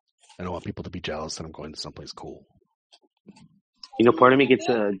 I don't want people to be jealous that I'm going to someplace cool. Part of me gets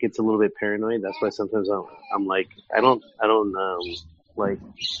a little bit paranoid. That's why sometimes I'm like, I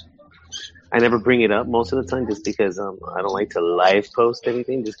never bring it up most of the time just because I don't like to live post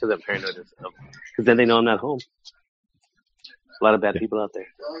anything just because I'm paranoid because then they know I'm not home. A lot of bad people out there.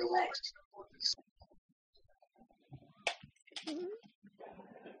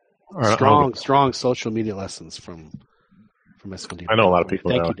 Strong social media lessons from Escondido. I know a lot of people.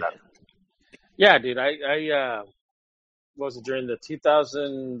 Thank you, Dan. Yeah, dude. I was it during the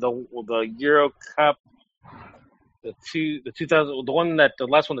 2000 the Euro Cup, the 2000 the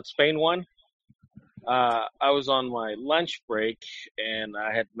last one that Spain won. I was on my lunch break and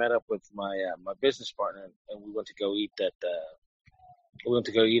I had met up with my business partner and we went to go eat at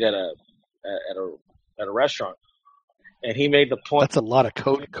a restaurant. And he made the point. That's a lot of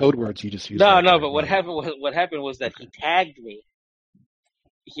code words you just used. No, but what happened was that he tagged me.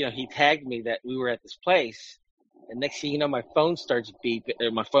 He tagged me that we were at this place, and next thing you know, my phone starts beeping,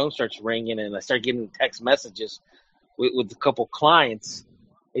 or my phone starts ringing, and I start getting text messages with a couple clients.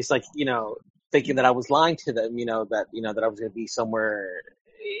 It's like thinking that I was lying to them. That I was going to be somewhere.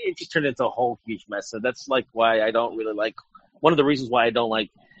 It just turned into a whole huge mess. So that's like why I don't really like. One of the reasons why I don't like,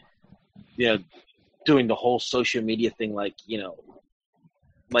 doing the whole social media thing, like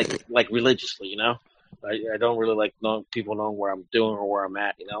religiously, I don't really like people knowing where I'm doing or where I'm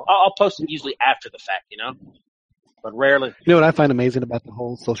at, I'll post it usually after the fact, but rarely. You know what I find amazing about the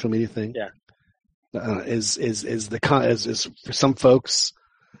whole social media thing? Yeah. Is for some folks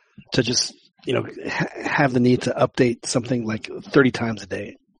to just, have the need to update something like 30 times a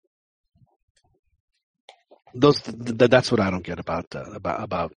day. That's what I don't get about that.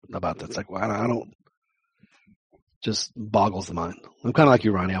 It's like, well, I don't. Just boggles the mind. I'm kind of like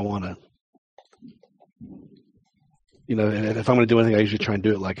you, Ronnie. I want to, if I'm going to do anything, I usually try and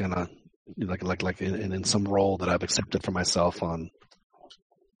do it like in in some role that I've accepted for myself on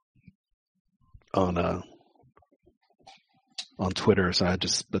Twitter. So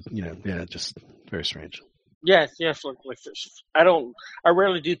just very strange. Yes. Like I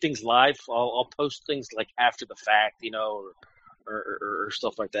rarely do things live. I'll post things like after the fact, or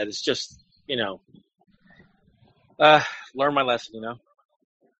stuff like that. It's just, learn my lesson,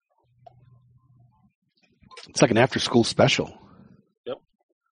 It's like an after-school special. Yep.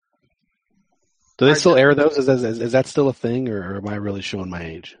 Do they still air those? Is that still a thing, or am I really showing my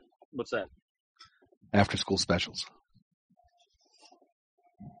age? What's that? After-school specials.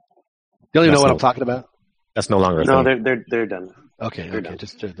 You don't even know what I'm talking about? That's no longer a thing. No, they're done. Okay. Done.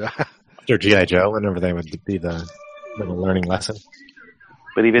 Just after G.I. Joe, whenever they would be the little learning lesson.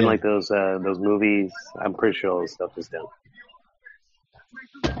 But even like those movies, I'm pretty sure all the stuff is done.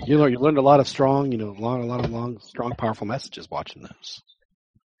 You learned a lot of strong, a lot of long, strong, powerful messages watching those.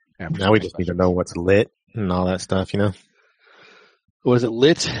 Now we just need to know what's lit and all that stuff, Was it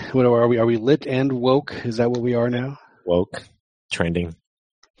lit? What are we? Are we lit and woke? Is that what we are now? Woke, trending.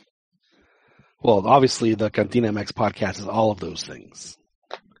 Well, obviously, the Cantina MX podcast is all of those things.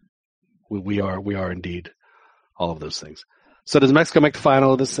 We are indeed all of those things. So does Mexico make the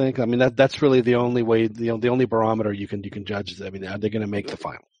final of this thing? I mean, that's really the only way, the only barometer you can judge. I mean, are they going to make the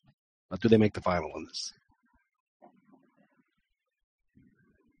final? Or do they make the final in this?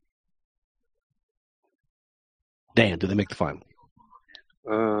 Dan, do they make the final?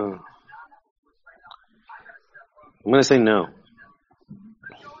 I'm going to say no.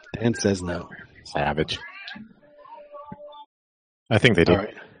 Dan says no. Savage. I think they do. All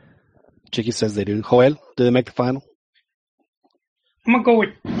right. Chicky says they do. Joel, do they make the final? I'm gonna go with.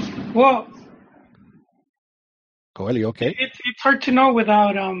 Well, Joel, you okay? it's hard to know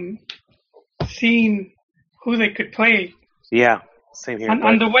without seeing who they could play Yeah, same here.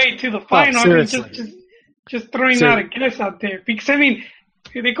 on the way to the final. I mean, seriously. just throwing out a guess out there, because I mean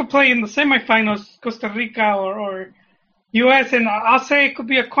they could play in the semifinals, Costa Rica or U.S. and I'll say it could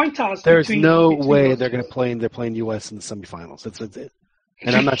be a coin toss. There's between no way those they're two. going to play. They're playing U.S. in the semifinals. It's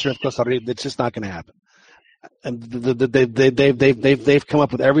and I'm not sure if Costa Rica. It's just not going to happen. And they've come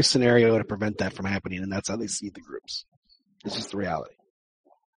up with every scenario to prevent that from happening, and that's how they seed the groups. It's just the reality.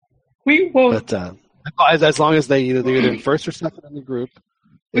 But as long as they're either in first or second in the group,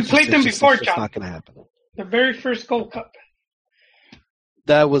 We played them before, it's just John. not going to happen. The very first Gold Cup.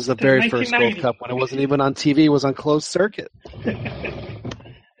 That was the very first Gold 1990. Cup when it wasn't even on TV. It was on closed circuit.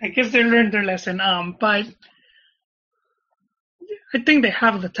 I guess they learned their lesson. But I think they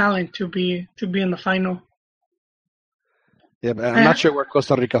have the talent to be in the final. Yeah, but I'm not sure where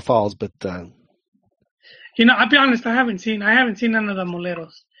Costa Rica falls, but I'll be honest. I haven't seen none of the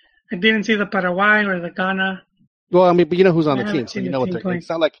Moleros. I didn't see the Paraguay or the Ghana. well, I mean, but you know who's on I the haven't team, so seen you the know what team they're. play. It's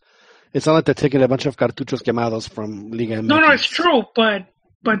not like they're taking a bunch of cartuchos quemados from Liga MX. No, it's true.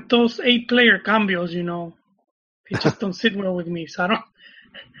 But those 8-player cambios, they just don't sit well with me. So I don't.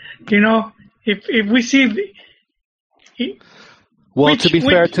 If we see. Well, to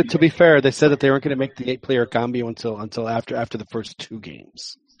be fair, they said that they weren't going to make the 8-player cambio until after the first 2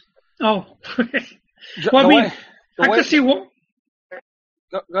 games. Oh, well, I mean, I could see what.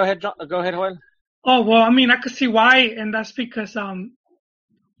 Go ahead, John. Go ahead, Juan. Oh well, I mean, I could see why, and that's because and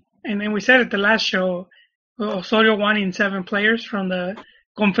then we said at the last show, Osorio wanting 7 players from the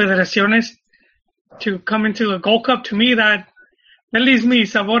Confederaciones to come into the Gold Cup. To me, that leaves me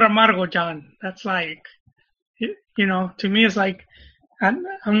sabor amargo, John. That's like, to me, it's like I'm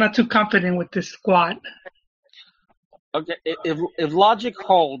not too confident with this squad. Okay, if logic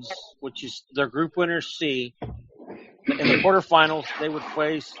holds, which is their group winner C, in the quarterfinals they would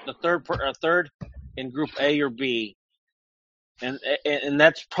face the third in Group A or B, and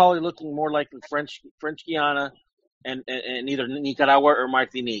that's probably looking more like French Guiana and either Nicaragua or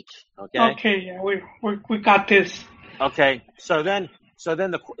Martinique. Okay, yeah, we got this. Okay, so then in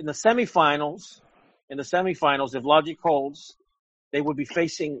the semifinals, if logic holds, they would be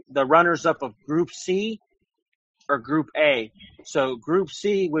facing the runners-up of Group C or Group A. So Group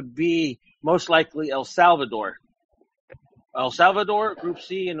C would be most likely El Salvador. Group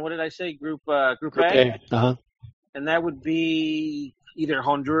C, and what did I say? Group A. Uh-huh. And that would be either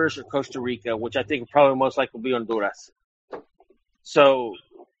Honduras or Costa Rica, which I think probably most likely will be Honduras. So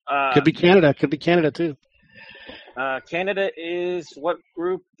Could be Canada. Could be Canada too. Canada is what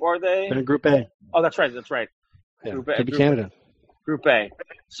group are they? They're in Group A. Oh, that's right. Yeah, Group A, could be Canada. Group A.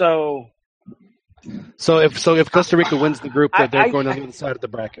 So if Costa Rica wins the group, they're going on the other side of the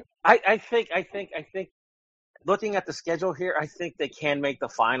bracket. I think looking at the schedule here, I think they can make the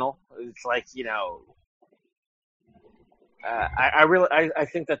final. It's like, I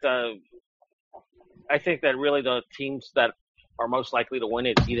think that really the teams that are most likely to win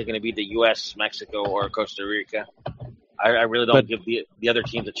it's either going to be the U.S., Mexico, or Costa Rica. I really don't give the other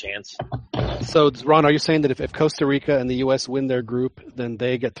teams a chance. So, Ron, are you saying that if Costa Rica and the U.S. win their group, then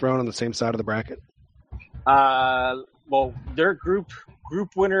they get thrown on the same side of the bracket? Well, their group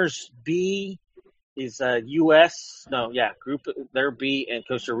winners B is U.S. Their B, and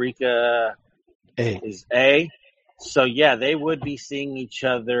Costa Rica is A. So yeah, they would be seeing each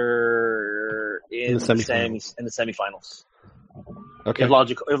other in the semifinals. Okay. If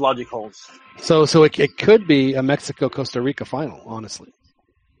logic holds. So it could be a Mexico-Costa Rica final, honestly.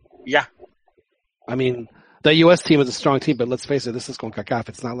 Yeah. I mean, the U.S. team is a strong team, but let's face it, this is CONCACAF.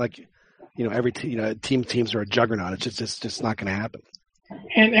 It's not like, every teams are a juggernaut. It's just not going to happen.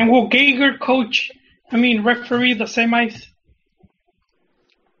 And will Geiger referee the semis?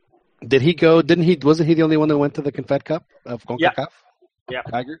 Did he go? Wasn't he the only one that went to the Confed Cup of CONCACAF? Yeah.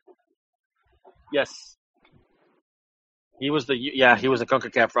 Geiger? Yes. He was the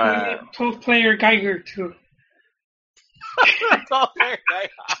CONCACAF. 12-player Geiger too. 12-player guy.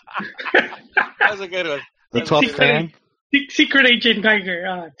 That was a good one. The 12th fan. Secret agent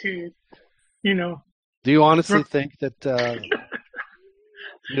Geiger to, Do you honestly think that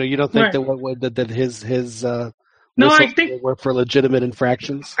you don't think that his no, I whistles think were for legitimate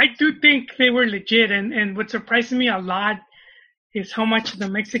infractions? I do think they were legit, and what surprised me a lot is how much the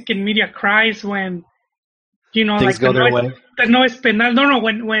Mexican media cries when Things like go their way. The no es penal. No,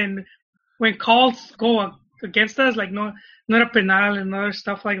 when calls go against us, like not a penal and other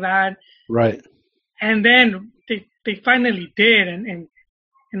stuff like that. Right. And then they finally did, and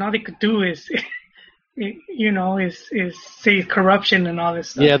all they could do is is say corruption and all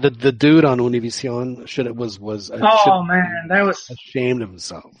this stuff. Yeah, the dude on Univision that was ashamed of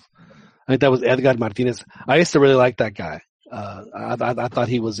himself. I think that was Edgar Martinez. I used to really like that guy. I thought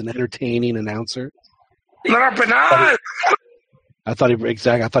he was an entertaining announcer. I thought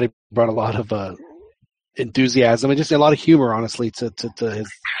he brought a lot of enthusiasm and just a lot of humor, honestly, to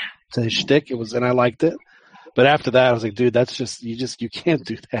his shtick. And I liked it. But after that, I was like, dude, that's you can't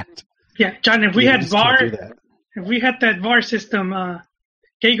do that. Yeah, John. If we had that VAR system,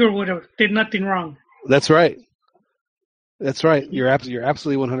 Geiger would have did nothing wrong. That's right. You're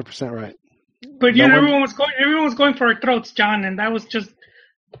absolutely 100% right. But everyone was going for our throats, John, and that was just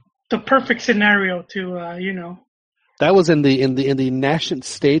the perfect scenario to That was in the nascent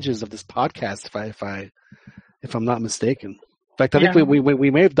stages of this podcast, if I'm not mistaken. In fact, I think we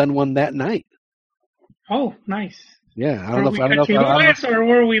may have done one that night. Oh, nice. Yeah, I don't know if or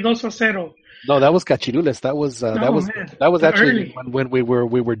were we 2-0? No, that was Cachirules. That was actually when we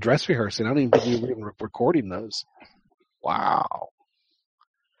were dress rehearsing. I don't even think we were even recording those. Wow.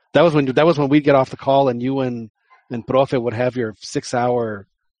 That was when we'd get off the call and you and Profe would have your 6-hour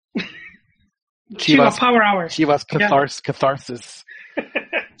Chivas power hour. Chivas catharsis.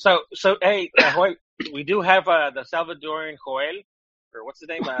 So hey, Joel, we do have the Salvadorian Joel, or what's his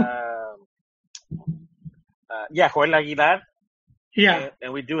name? Joel Aguilar. Yeah.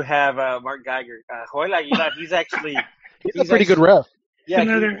 And we do have Mark Geiger. Joel Aguilar, he's a pretty good ref. Yeah,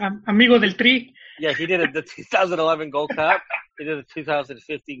 another amigo del Tri. Yeah, he did the 2011 Gold Cup. He did the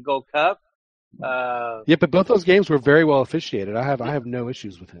 2015 Gold Cup. Yeah, but both those games were very well officiated. I have no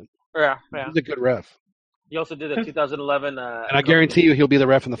issues with him. Yeah. He's a good ref. He also did the 2011. And I guarantee you he'll be the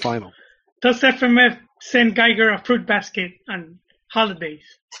ref in the final. Does FMF send Geiger a fruit basket on holidays?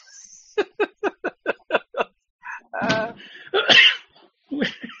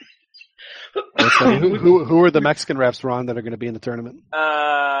 Who are the Mexican refs, Ron, that are going to be in the tournament?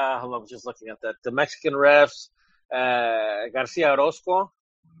 Hold on, I'm just looking at that. The Mexican refs, Garcia Orozco,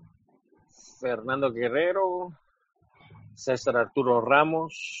 Fernando Guerrero, Cesar Arturo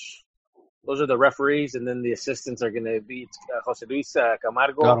Ramos. Those are the referees, and then the assistants are going to be Jose Luis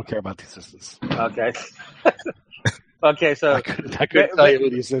Camargo. I don't care about the assistants. Okay. Okay, so I couldn't tell you who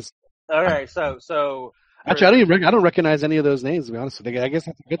the assistants. All right, so actually, I don't recognize any of those names. To be honest with you, I guess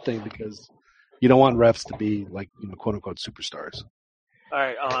that's a good thing because you don't want refs to be like quote unquote superstars. All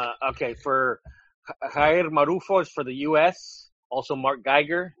right, okay. For Jair Marufo is for the U.S. Also, Mark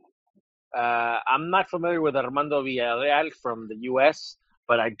Geiger. I'm not familiar with Armando Villarreal from the U.S.,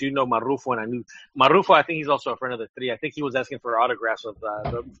 but I do know Marufo, and I knew Marufo. I think he's also a friend of the three. I think he was asking for autographs of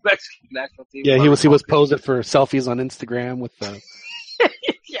the Mexican national team. Yeah, he was posing for selfies on Instagram with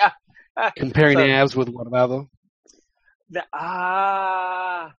yeah. Comparing abs with Guardado.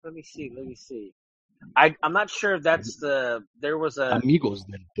 Let me see. I'm not sure if that's there was a Amigos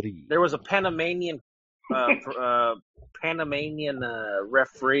del Tri. There was a Panamanian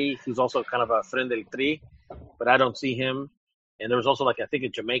referee who's also kind of a friend del Tri, but I don't see him. And there was also I think a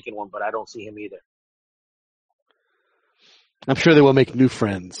Jamaican one, but I don't see him either. I'm sure they will make new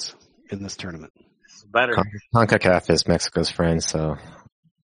friends in this tournament. It's better. CONCACAF is Mexico's friend, so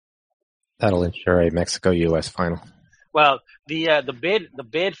that'll ensure a Mexico-U.S. final. Well, the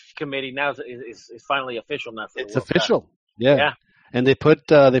bid committee now is finally official now. It's official, yeah. And they put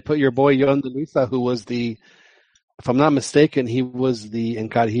your boy Yon de Luisa, who was if I'm not mistaken, he was the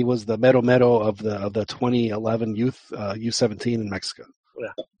mero mero of the 2011 youth U17 in Mexico.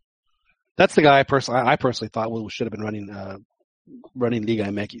 Yeah, that's the guy I personally thought should have been running Liga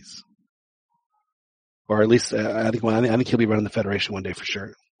MX, or at least I think he'll be running the federation one day for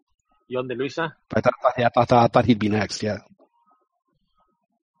sure. Yon de Luisa? I thought he'd be next, yeah.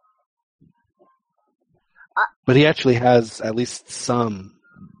 But he actually has at least some,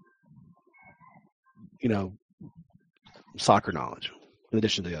 soccer knowledge in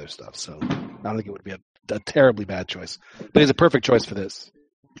addition to the other stuff. So I don't think it would be a terribly bad choice. But he's a perfect choice for this.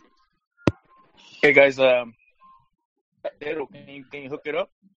 Hey guys, Can you hook it up?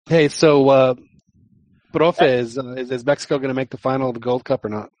 Hey, so Profe, is Mexico going to make the final of the Gold Cup or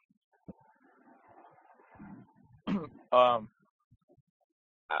not?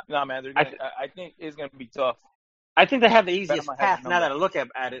 No, man. I think it's going to be tough. I think they have the easiest Panama has path the now number. that I look at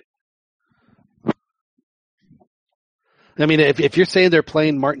it. I mean, if you're saying they're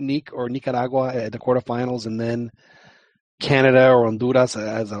playing Martinique or Nicaragua at the quarterfinals, and then Canada or Honduras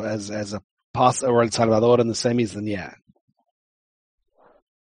as a or El Salvador in the semis, then yeah,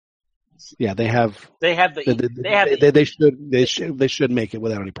 they have. They should make it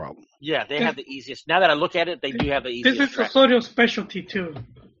without any problem. Yeah, they have the easiest. Now that I look at it, they do have the easiest. This is Osorio's specialty too.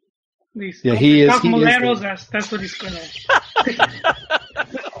 These he is. Moleros, that's what he's gonna.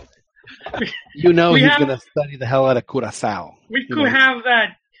 He's going to study the hell out of Curacao. We could have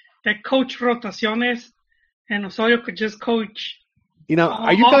that coach rotaciones, and Osorio could just coach.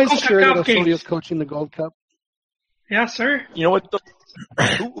 Are you guys sure that Osorio's coaching the Gold Cup? Yeah, sir. You know what?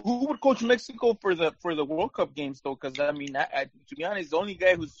 Who would coach Mexico for the World Cup games though? Because I mean, to be honest, the only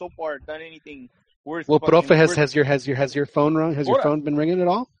guy who's so far done anything worth. Well, Profe, has your phone rung? Has your phone been ringing at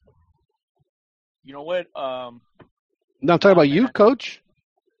all? You know what? No, I'm talking about you, Coach.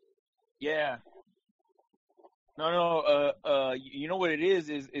 Yeah. No. You know what it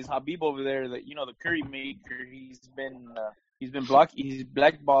is Habib over there, the curry maker. He's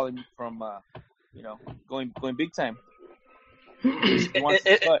blackballing me from going big time.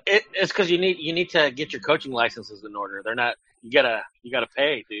 It's because you need to get your coaching licenses in order. They're not. You gotta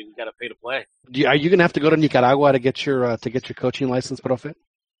pay, dude. You gotta pay to play. Are you gonna have to go to Nicaragua to get your coaching license, Profe?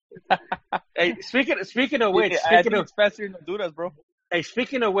 Hey, speaking of which, it's faster than Honduras, bro. Hey,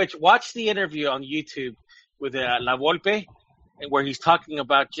 speaking of which, watch the interview on YouTube with La Volpe, where he's talking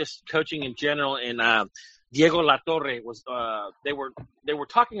about just coaching in general. And Diego Latorre was they were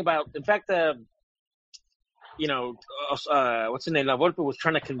talking about. In fact, what's his name? La Volpe was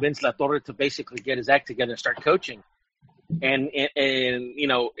trying to convince Latorre to basically get his act together and start coaching. And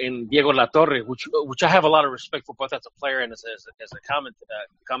Diego Latorre, which I have a lot of respect for both as a player and as a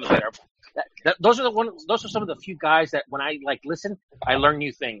commentator. Those are some of the few guys that when I listen, I learn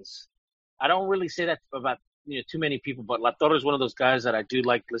new things. I don't really say that about too many people, but Latorre is one of those guys that I do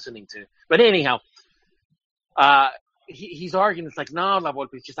like listening to. But anyhow, he's arguing. It's like, no, La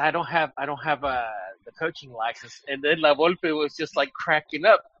Volpe, it's just I don't have the coaching license. And then La Volpe was just like cracking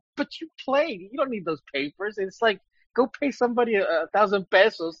up. But you played. You don't need those papers. It's like, go pay somebody 1,000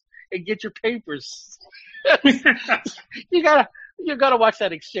 pesos and get your papers. You gotta watch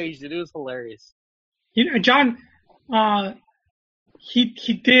that exchange, dude. It was hilarious. John,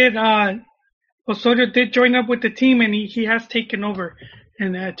 Osorio did join up with the team, and he has taken over.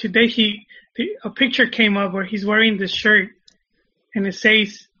 And today a picture came up where he's wearing this shirt, and it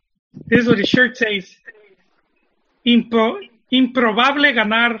says, this is what the shirt says: improbable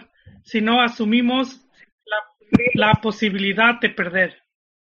ganar si no asumimos la posibilidad de perder.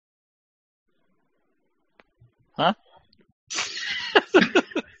 Huh?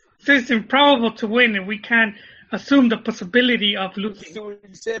 So it's improbable to win, and we can't assume the possibility of losing. See what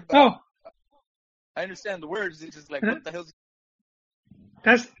you said, Oh, I understand the words. It's just like, what the hell?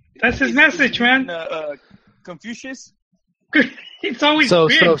 That's his message, man. Confucius. It's always so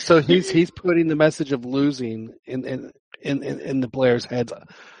been. so he's putting the message of losing in the players' heads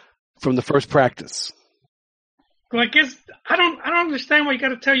from the first practice. Well, I guess I don't understand why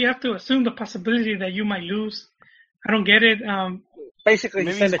you have to assume the possibility that you might lose. I don't get it. Basically,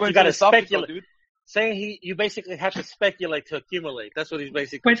 he's saying that you got to speculate. Dude. Saying you basically have to speculate to accumulate. That's what he's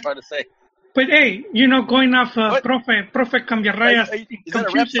basically trying to say. But hey, going off Profe Cambiarrayas. Is that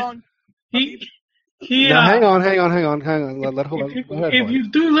a rap song? Hang on. Let go ahead. If you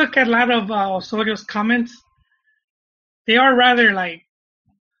do look at a lot of Osorio's comments, they are rather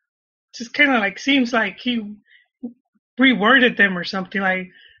just kind of seems like he reworded them or something.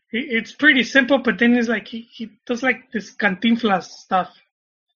 Like it's pretty simple, but then it's like he does this Cantinflas stuff.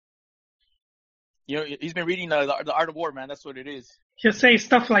 He's been reading the Art of War, man. That's what it is. He'll say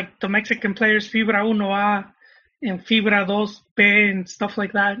stuff like the Mexican players Fibra 1A and Fibra 2B and stuff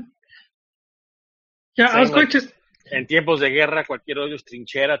like that. Yeah, I was going to. En tiempos de guerra, cualquier hoyo es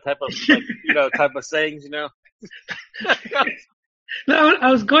trinchera type of sayings, No,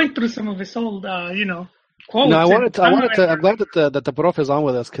 I was going through some of his old, quotes. No, I'm glad that the prof is on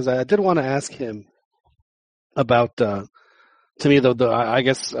with us, because I did want to ask him about. To me, I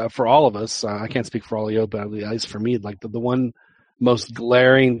guess for all of us, I can't speak for all of you, but at least for me, the one most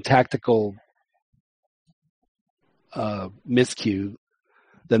glaring tactical miscue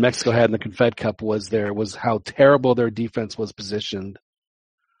that Mexico had in the Confed Cup was how terrible their defense was positioned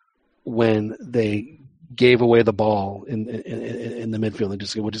when they gave away the ball in the midfield and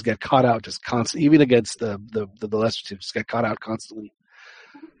would just get caught out just constantly, even against the Leicester team, just get caught out constantly.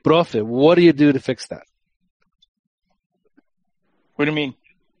 Profe, what do you do to fix that? What do you mean?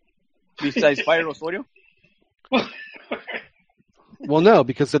 Besides fire Osorio? Well, no,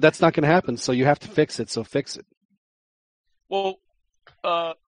 because that's not going to happen. So you have to fix it. So fix it. Well,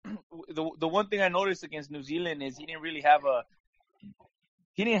 the one thing I noticed against New Zealand is he didn't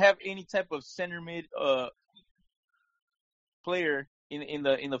have any type of center mid player in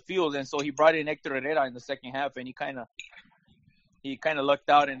the field, and so he brought in Hector Herrera in the second half, and he kind of lucked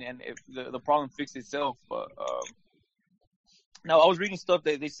out, and the problem fixed itself. Now I was reading stuff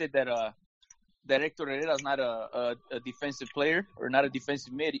that they said that Hector Herrera is not a defensive player or not a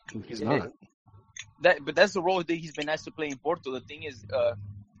defensive mid. He's not. But that's the role that he's been asked to play in Porto. The thing is,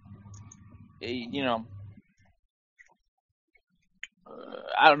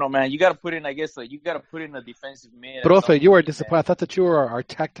 I don't know, man. You got to put in, I guess, you got to put in a defensive mid. Profe, you are disappointed. I thought that you were our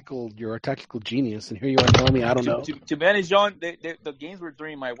tactical genius, and here you are telling me I don't know. To be honest, John, the games were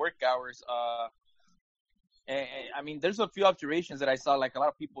during my work hours. And, I mean, there's a few observations that I saw. Like a lot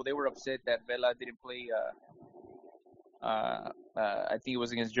of people, they were upset that Vela didn't play. I think it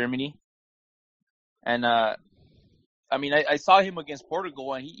was against Germany. And I mean, I saw him against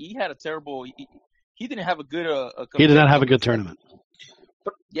Portugal, and he had a terrible. He didn't have a good. He did not have a good tournament.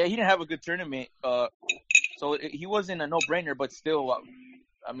 Yeah, he didn't have a good tournament. So he wasn't a no-brainer, but still,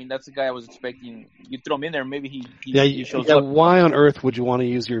 I mean, that's the guy I was expecting. You throw him in there, maybe he shows up. Why on earth would you want to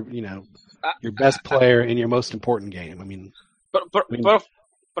use your best player in your most important game? I mean, but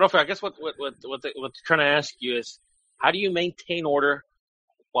I guess what they're trying to ask you is, how do you maintain order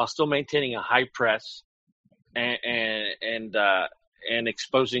while still maintaining a high press and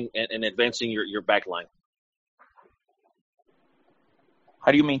exposing and advancing your back line?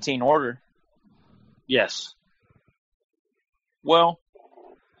 How do you maintain order? Yes. Well,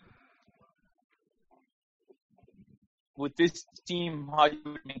 with this team, how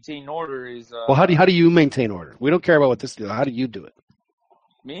you maintain order is. Well, how do you maintain order? We don't care about what this do. How do you do it?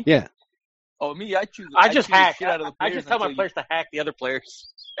 Me? Yeah. Oh, me? I just hack. I just tell my players to hack the other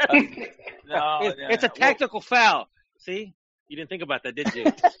players. It's a tactical foul. See, you didn't think about that, did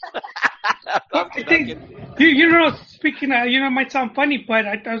you? I think speaking of, it might sound funny, but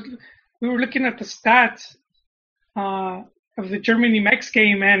we were looking at the stats of the Germany-Mex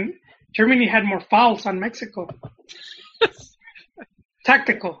game, and Germany had more fouls on Mexico.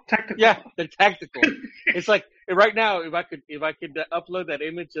 Tactical. Yeah, they're tactical. It's like right now, if I could upload that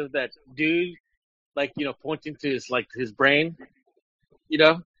image of that dude, pointing to his brain,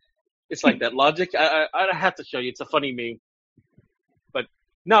 it's like that logic. I have to show you. It's a funny meme. But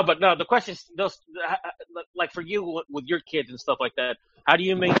no. The question is, like for you with your kids and stuff like that, how do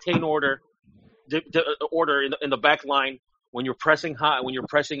you maintain order in the back line when you're pressing high, when you're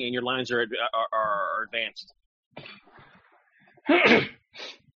pressing and your lines are advanced?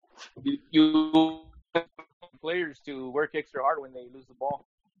 You players to work extra hard when they lose the ball.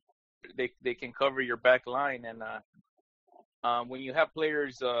 They can cover your back line, and when you have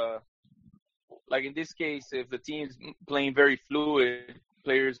players like in this case, if the team's playing very fluid,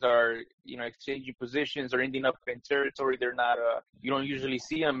 players are exchanging positions or ending up in territory they're not you don't usually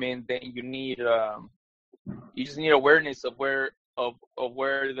see them in, then you just need awareness of where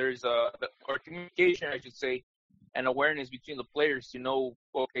there's or communication, I should say, and awareness between the players to know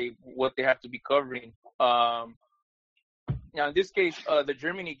what they have to be covering. Now in this case, the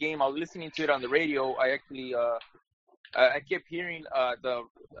Germany game, I was listening to it on the radio. I actually I kept hearing I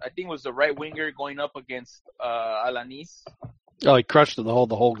think it was the right winger going up against Alanis. Oh, he crushed the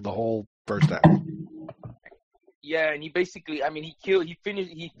whole first half. Yeah, and he basically, he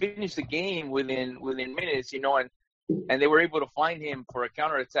finished the game within minutes, and they were able to find him for a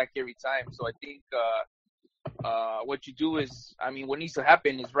counterattack every time. So I think what you do is, what needs to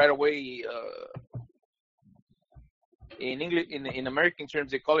happen is right away. In English, in American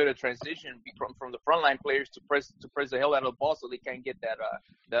terms, they call it a transition from the frontline players to press the hell out of the ball so they can't get that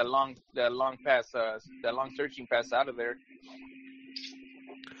long pass, that long searching pass out of there.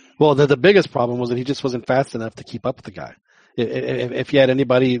 Well, the biggest problem was that he just wasn't fast enough to keep up with the guy. If you had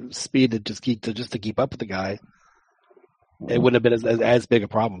anybody speed to keep up with the guy, it wouldn't have been as big a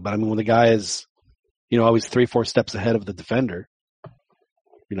problem. But when the guy is, always 3-4 steps ahead of the defender,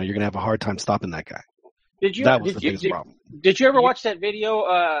 you're going to have a hard time stopping that guy. That was the biggest problem. Did you ever watch that video?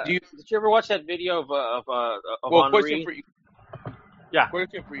 Did you ever watch that video of Henry?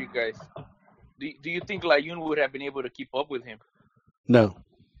 Question for you guys. Do you think Layun would have been able to keep up with him? No.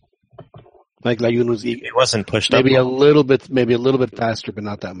 Mike Layun was He wasn't pushed up. maybe a little bit faster, but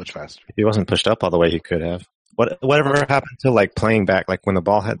not that much faster. He wasn't pushed up all the way he could have. Whatever happened to like playing back, like when the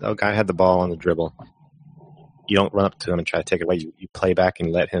guy had the ball on the dribble, you don't run up to him and try to take it away. You play back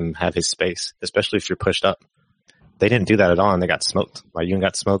and let him have his space, especially if you're pushed up. They didn't do that at all, and they got smoked. Layun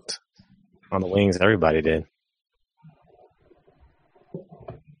got smoked on the wings. Everybody did.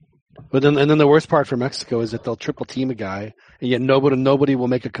 But then the worst part for Mexico is that they'll triple team a guy, and yet nobody will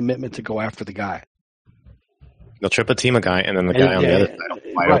make a commitment to go after the guy. They'll triple team a guy, and then the guy on the other side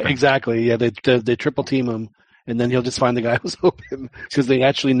will wide right, open. exactly. Yeah, they triple team him, and then he'll just find the guy who's open because they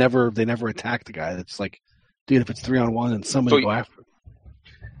actually never attack the guy. It's like, dude, if it's 3-on-1, then somebody go after him.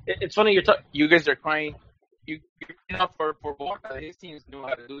 It's funny you guys are crying. You're crying out for Borja. His teams know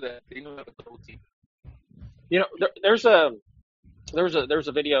how to do that. They know how to double team. You know, there's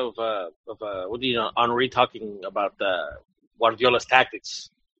a video of Henry talking about Guardiola's tactics,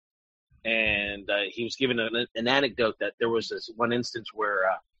 and he was given an anecdote that there was this one instance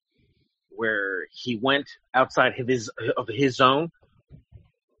where he went outside of his zone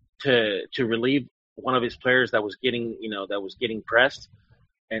to relieve one of his players that was getting pressed,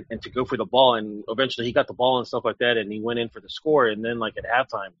 and to go for the ball, and eventually he got the ball and stuff like that, and he went in for the score, and then like at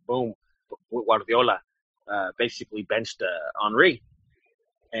halftime, boom, Guardiola basically benched Henry,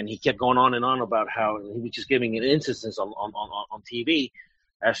 and he kept going on and on about how he was just giving an instances on TV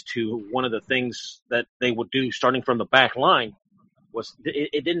as to one of the things that they would do starting from the back line was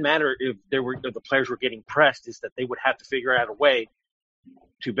it didn't matter if the players were getting pressed, is that they would have to figure out a way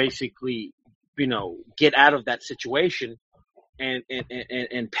to basically, get out of that situation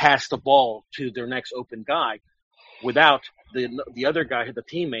and pass the ball to their next open guy without the other guy, the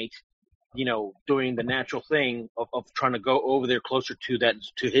teammate, doing the natural thing of trying to go over there closer to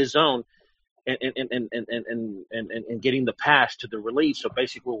his zone and getting the pass to the relief. So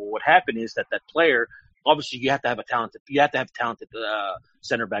basically what would happen is that player, obviously you have to have talented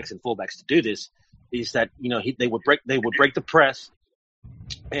center backs and fullbacks to do this, is that, they would break the press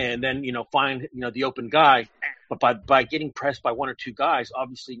and then, find, the open guy. But by getting pressed by one or two guys,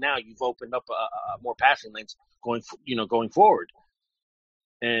 obviously now you've opened up more passing lanes going forward.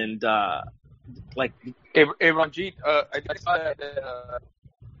 And Hey Ranjit, I saw that.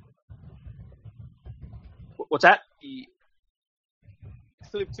 What's that?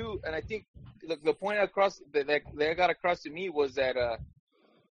 Flip too, and I think the point that got across to me was that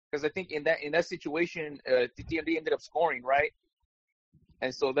because I think in that situation, TTMD ended up scoring, right?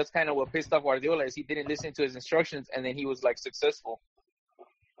 And so that's kind of what pissed off Guardiola, is he didn't listen to his instructions, and then he was like successful.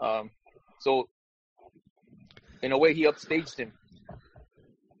 So in a way, he upstaged him.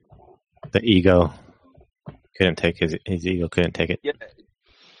 The ego couldn't take his ego couldn't take it. Yeah.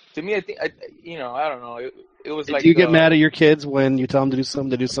 To me, I think I don't know. It was like. Do you get mad at your kids when you tell them to do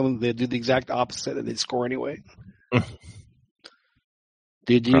something? They do the exact opposite, and they score anyway.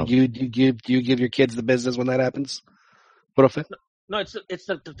 Do you give your kids the business when that happens? Profe? No, it's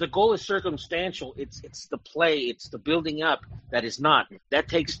the goal is circumstantial. It's the play. It's the building up that is not. That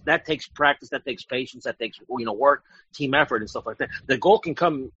takes practice. That takes patience. That takes work, team effort, and stuff like that. The goal can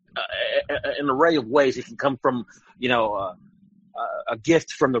come in an array of ways. It can come from a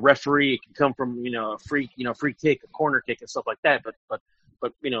gift from the referee. It can come from a free kick, a corner kick, and stuff like that.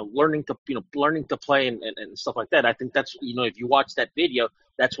 But learning to play and stuff like that. I think that's if you watch that video,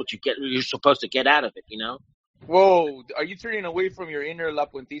 that's what you're supposed to get out of it. Whoa, are you turning away from your inner La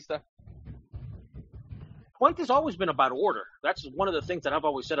Puentista? Puente's always been about order. That's one of the things that I've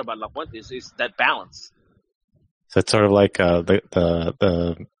always said about La Puente is that balance. So it's sort of like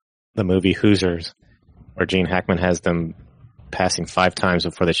the movie Hoosiers, where Gene Hackman has them passing 5 times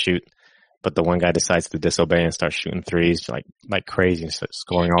before they shoot, but the one guy decides to disobey and start shooting threes like crazy and start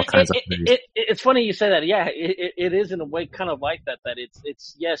scoring all kinds of threes. It's funny you say that. Yeah, it is in a way kind of like that. That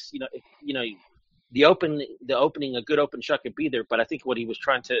it's yes, the opening, a good open shot could be there, but I think what he was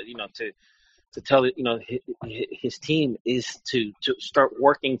trying to to tell his team is to start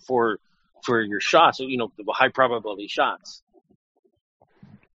working for your shots, the high probability shots.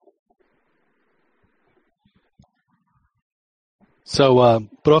 So,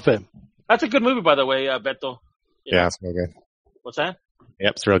 Profe. That's a good movie, by the way, Beto. Yeah, it's real good. What's that?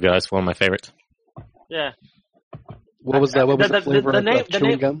 Yep, it's real good. It's one of my favorites. Yeah. What was that? What was the flavor of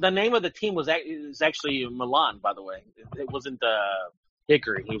chewing gum? The name of the team is actually Milan, by the way. It wasn't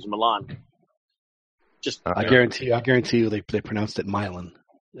Hickory. It was Milan. I guarantee you, they pronounced it Milan.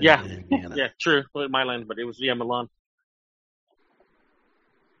 Yeah, yeah, true. Milan, but it was Milan.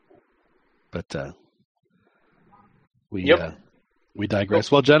 But we digress.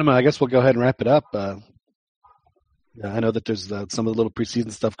 Well, gentlemen, I guess we'll go ahead and wrap it up. I know that there's some of the little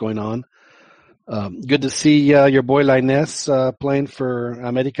preseason stuff going on. Good to see your boy Lainez playing for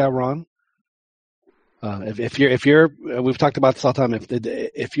America, Ron. If you're, we've talked about this all the time.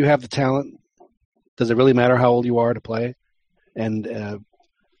 If you have the talent, does it really matter how old you are to play? And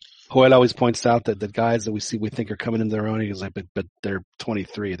Joel always points out that the guys that we think are coming into their own, he's like, but they're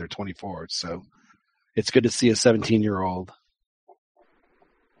 23, they're 24. So it's good to see a 17-year-old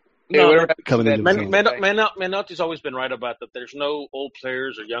coming into his own. Menotti's always been right about that. There's no old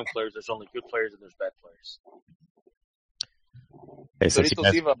players or young players. There's only good players and there's bad players. Hey, Torito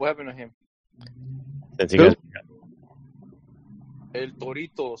Silva, what happened to him? Guys, El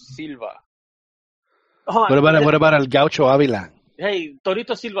Torito Silva. What about El Gaucho Avila? Hey,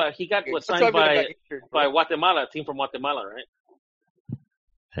 Torito Silva, he got signed by Guatemala, a team from Guatemala, right?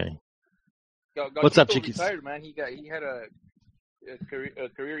 Hey. What's up, Chiquis? Retired, man. He had a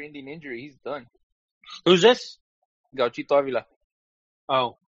career-ending injury. He's done. Who's this? Gauchito Avila.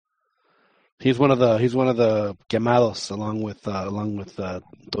 Oh, he's one of the quemados along with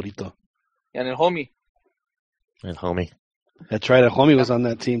Torito. And el homie. That's right. El homie was on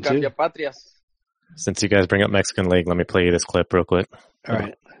that team too. Patrias. Since you guys bring up Mexican League, let me play you this clip real quick. All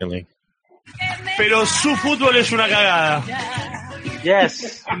right. Pero su fútbol es una cagada.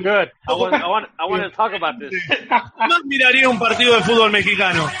 Yes, good. I want to talk about this. Más miraría un partido de fútbol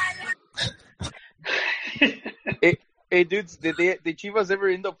mexicano. Hey, dudes, did Chivas ever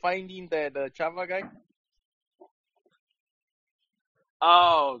end up finding that Chava guy?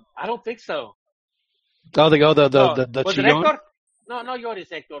 Oh, I don't think so. Oh, the was it Chillon? Hector? No, Yoris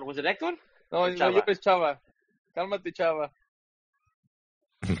Hector. Was it Hector? No, Yoris Chava. Cálmate, Chava.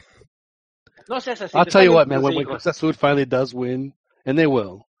 No seas así. I'll tell you what, man. When Cruz Azul finally does win, and they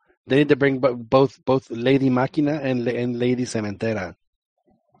will, they need to bring both Lady Máquina and Lady Cementera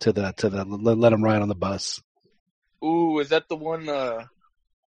to the let them ride on the bus. Ooh, is that the one?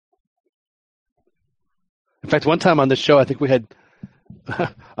 In fact, one time on the show, I think we had.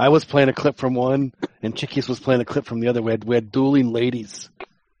 I was playing a clip from one, and Chiquis was playing a clip from the other. We had dueling ladies.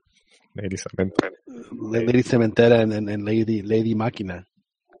 Lady Cementera. Lady Cementera and Lady Máquina.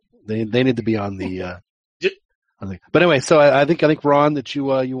 They need to be on the. But anyway, so I think Ron, that you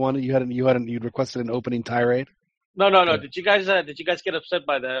requested an opening tirade. No. Did you guys get upset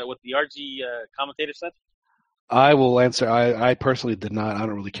by what the RG commentator said? I will answer. I personally did not. I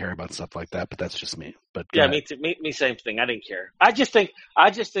don't really care about stuff like that, but that's just me. But yeah, me too. Me same thing. I didn't care. I just think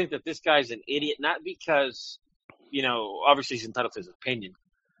that this guy's an idiot, not because, obviously he's entitled to his opinion,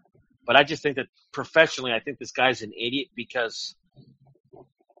 but I just think that professionally, I think this guy's an idiot because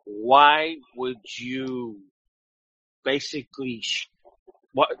why would you basically,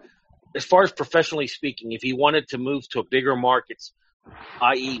 as far as professionally speaking, if he wanted to move to bigger markets,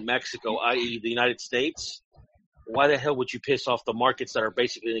 i.e. Mexico, i.e. the United States, why the hell would you piss off the markets that are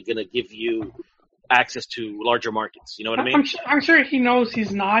basically going to give you access to larger markets? You know what I mean? I'm sure he knows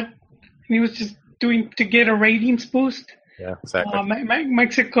he's not. He was just doing to get a ratings boost. Yeah, exactly.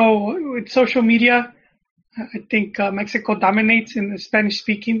 Mexico, with social media, I think Mexico dominates in the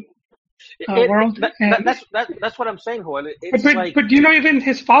Spanish-speaking world. That's what I'm saying, Joel. But even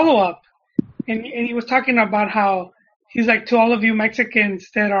his follow-up, and he was talking about how he's like, to all of you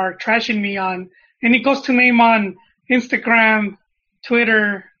Mexicans that are trashing me on, and he goes to name on Instagram,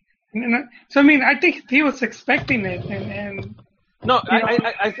 Twitter. So, I mean, I think he was expecting it. No,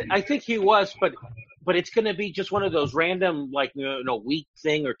 I think he was, but it's going to be just one of those random, week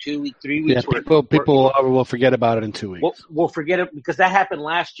thing or 2 week, 3 weeks. Yeah, people will forget about it in 2 weeks. We'll forget it because that happened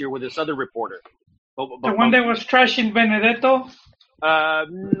last year with this other reporter. The one that was trashing Benedetto? I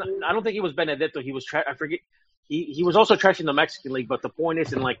don't think he was Benedetto. He was I forget. He was also trashing the Mexican League, but the point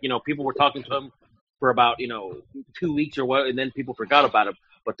is, people were talking to him for about 2 weeks or what, and then people forgot about him.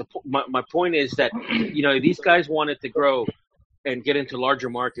 But my point is that these guys wanted to grow and get into larger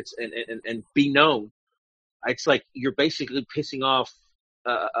markets and be known. It's like you're basically pissing off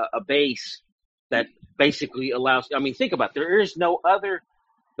a base that basically allows. I mean, think about it. There is no other.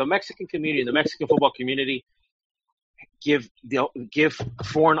 The Mexican community, the Mexican football community, give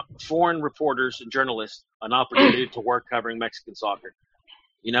foreign reporters and journalists an opportunity to work covering Mexican soccer.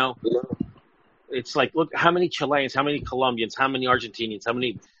 It's like, look, how many Chileans, how many Colombians, how many Argentinians, how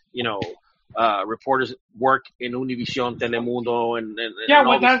many, reporters work in Univision, Telemundo, and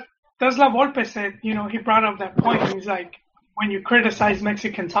that's La Volpe said. He brought up that point. He's like, when you criticize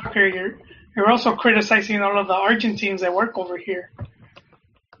Mexican soccer, you're also criticizing all of the Argentines that work over here.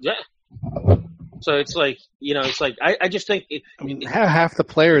 Yeah. So it's like, I just think half the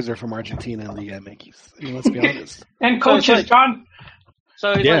players are from Argentina in the Yankees. Let's be honest. And coaches, John.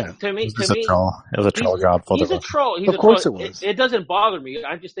 So Yeah. like, to me, It was a troll. It was a troll job for he's the a troll. He's Of a course troll. it was. It doesn't bother me.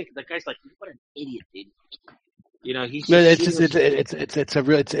 I'm just thinking the guy's like, what an idiot, dude. You know, he's No, just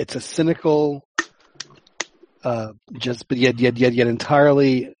it's a cynical, but yet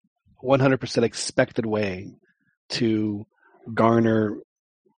entirely 100% expected way to garner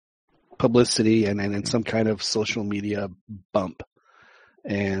publicity and some kind of social media bump.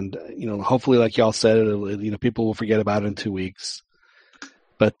 And, hopefully, like y'all said, people will forget about it in 2 weeks.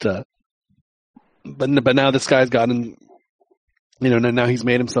 But now this guy's gotten, now he's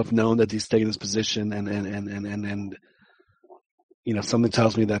made himself known that he's taken his position and something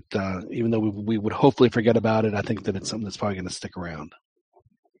tells me that, even though we would hopefully forget about it, I think that it's something that's probably going to stick around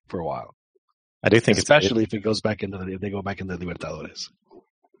for a while. I do think, especially if it goes back if they go back into the Libertadores.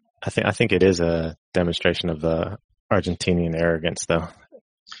 I think it is a demonstration of the Argentinian arrogance, though.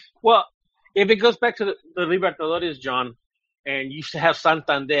 Well, if it goes back to the Libertadores, John, and you have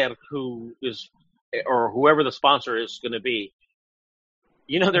Santander, who is, or whoever the sponsor is going to be,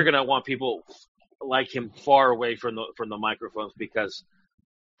 they're going to want people like him far away from the microphones, because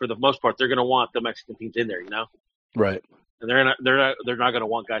for the most part they're going to want the Mexican teams in there, Right. And they're not going to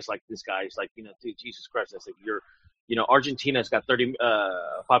want guys like this guy. It's like, dude, Jesus Christ, I said, Argentina's got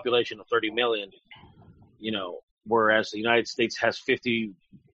population of 30 million, whereas the United States has 50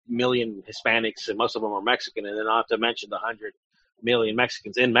 million Hispanics, and most of them are Mexican, and then not to mention the 100 million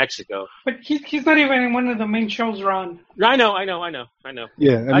Mexicans in Mexico. But he's not even in one of the main shows, Ron. I know.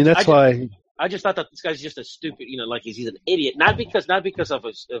 Yeah, I mean that's why. I just thought that this guy's just a stupid, like he's an idiot. Not because of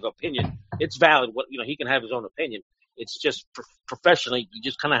his opinion. It's valid. What he can have his own opinion. It's just professionally, you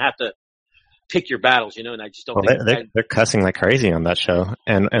just kind of have to pick your battles, And I just don't think they're cussing like crazy on that show.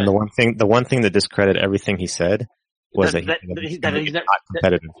 And the one thing that discredited everything he said was that he's not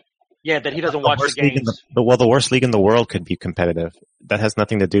competitive. Yeah, that he doesn't watch the games. The worst league in the world could be competitive. That has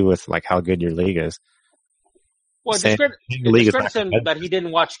nothing to do with like how good your league is. Well, it discredits him that he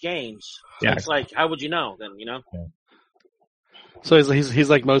didn't watch games. Yeah. It's like, how would you know then? Yeah. So he's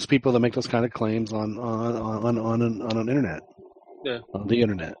like most people that make those kind of claims on an internet. Yeah. On the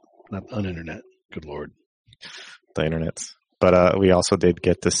internet, not on internet. Good Lord. The internets. But we also did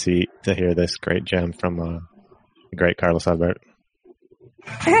get to hear this great gem from the great Carlos Albert.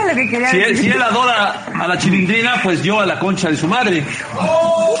 Si él adora a la Chilindrina, pues yo a la concha de su madre.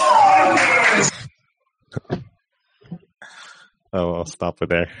 Oh, I'll stop it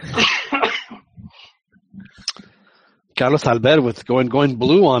there. Carlos Albert with going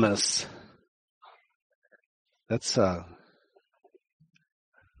blue on us. That's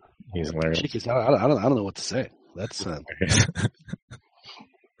he's hilarious. I don't know what to say. That's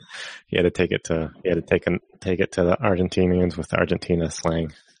he had to take it to the Argentinians with Argentina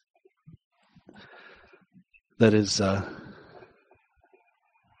slang. That is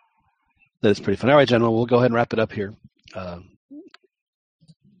pretty fun. All right, General, we'll go ahead and wrap it up here.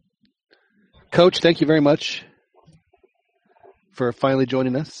 Coach, thank you very much for finally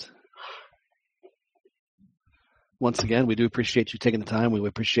joining us. Once again, we do appreciate you taking the time. We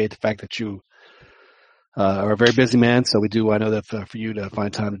appreciate the fact that you are a very busy man. So I know that for you to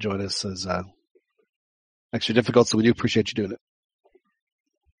find time to join us is extra difficult. So we do appreciate you doing it.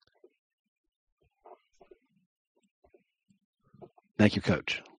 Thank you,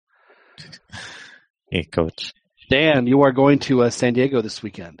 Coach. Hey, Coach. Dan, you are going to San Diego this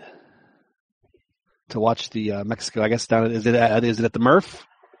weekend to watch the Mexico. I guess down is it at the Murph?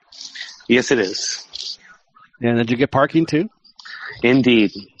 Yes, it is. And did you get parking too?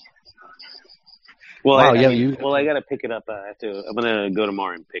 Indeed. Well, wow, I got to pick it up. I'm gonna go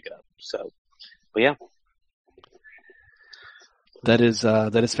tomorrow and pick it up. So, but yeah, that is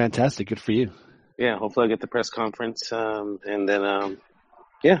fantastic. Good for you. Yeah, hopefully I get the press conference, and then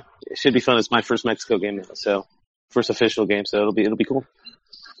yeah, it should be fun. It's my first Mexico game now, so first official game, so it'll be cool.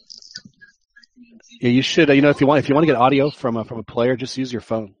 Yeah, you should. If you want to get audio from a player, just use your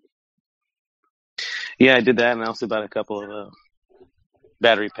phone. Yeah, I did that, and I also bought a couple of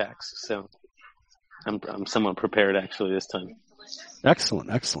battery packs. So I'm somewhat prepared actually this time.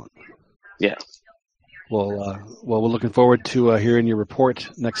 Excellent. Yeah. Well, we're looking forward to hearing your report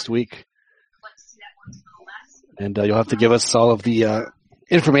next week, and you'll have to give us all of the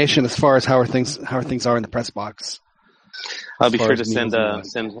information as far as how things are in the press box. I'll be sure to send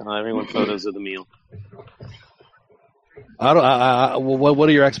everyone photos of the meal. What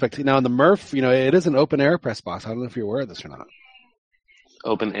are your expectations now in the Murph? It is an open air press box. I don't know if you're aware of this or not.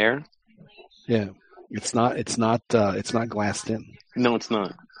 Open air? Yeah, it's not glassed in. No, it's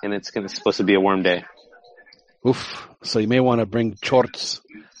not, and it's supposed to be a warm day. Oof! So you may want to bring shorts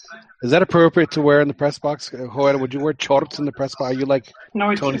Is that appropriate to wear in the press box? Joel, would you wear shorts in the press box? Are you like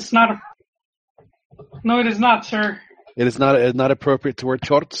No, Tony? it's not. No, it is not, sir. It is not appropriate to wear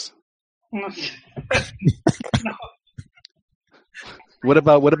shorts. No. What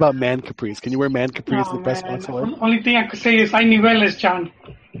about man capris? Can you wear man capris in the press man. box? Joel? Only thing I could say is hay niveles, John.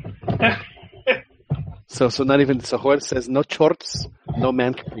 So not even. So Joel says no shorts, no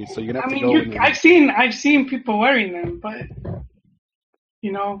man capris. So you're gonna have I to mean, go. I've seen people wearing them, but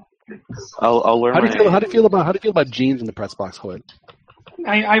you know, I'll wear How do my. you feel about jeans in the press box, Joel?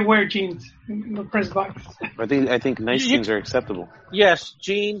 I wear jeans in the press box. I think nice jeans are acceptable. Yes,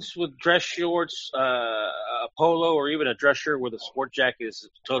 jeans with dress shorts, a polo, or even a dress shirt with a sport jacket is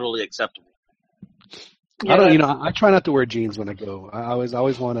totally acceptable. Yeah, I don't. I try not to wear jeans when I go. I always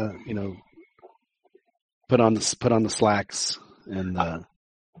want to, put on the slacks and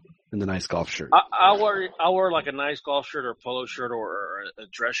the nice golf shirt. I wear like a nice golf shirt or a polo shirt or a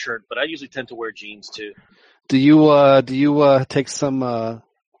dress shirt, but I usually tend to wear jeans too. Do you take some Guaco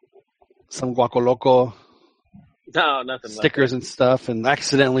Loco No, nothing. stickers and stuff, and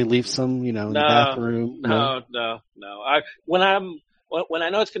accidentally leave some, in the bathroom? No. When I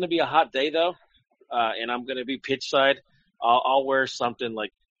know it's going to be a hot day though, and I'm going to be pitch side, I'll wear something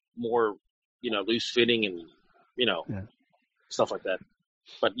like more, loose fitting and stuff like that.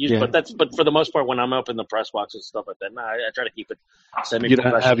 But for the most part, when I'm up in the press box and stuff like that, I try to keep it semi-professional. You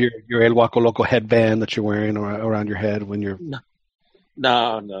don't have your El Guaco Loco headband that you're wearing around your head when you're.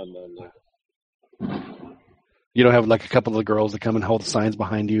 No. You don't have like a couple of the girls that come and hold the signs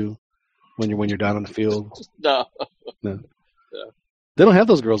behind you when you're down on the field. No. No. They don't have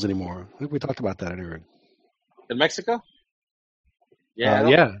those girls anymore. I think we talked about that earlier. In Mexico? Yeah.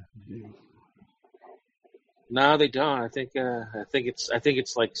 Yeah. No, they don't. I think it's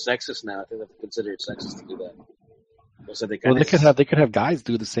like sexist now. I think they consider it sexist to do that. So they could have guys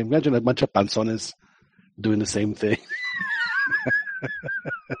do the same. Imagine a bunch of panzones doing the same thing.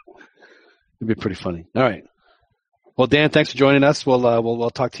 It'd be pretty funny. All right. Well, Dan, thanks for joining us. We'll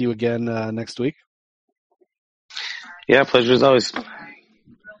talk to you again next week. Yeah, pleasure as always.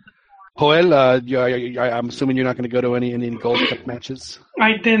 Joel, I'm assuming you're not going to go to any Indian Gold Cup matches.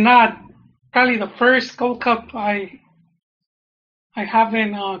 I did not. Probably the first Gold Cup I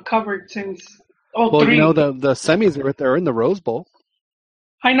haven't covered since 2003. Well, the semis are in the Rose Bowl.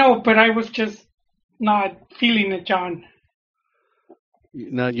 I know, but I was just not feeling it, John.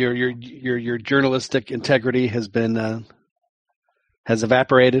 Your journalistic integrity has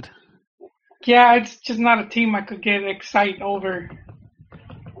evaporated. Yeah, it's just not a team I could get excited over.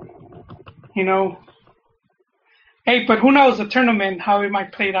 Hey, but who knows the tournament, how it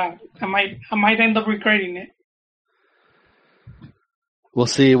might play out. I might end up regretting it. We'll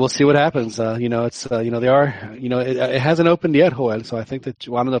see what happens. It's they are, it hasn't opened yet, Joel. So I think that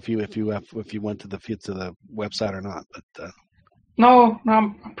I don't know if you went to the website or not, but No,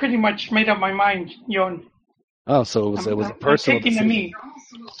 I'm pretty much made up my mind, Yon. Oh, so it was a personal I'm taking a knee.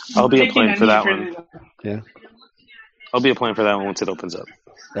 I'll be applying for that one. Yeah. I'll be applying for that one once it opens up.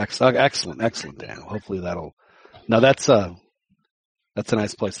 Excellent, Dan. Hopefully that'll. Now that's a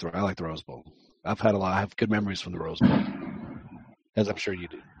nice place I like the Rose Bowl. I have good memories from the Rose Bowl, as I'm sure you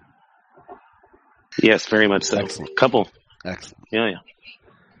do. Yes, very much so. Excellent. Couple. Excellent. Yeah.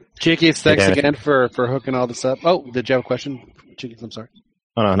 Chiquis, thanks again for hooking all this up. Oh, did you have a question, Chiquis? I'm sorry.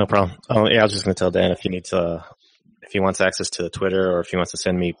 Oh, no problem. Oh, yeah, I was just going to tell Dan if he wants access to Twitter or if he wants to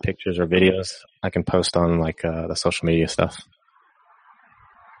send me pictures or videos, I can post on the social media stuff.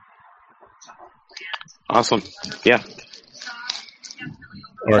 Awesome. Yeah.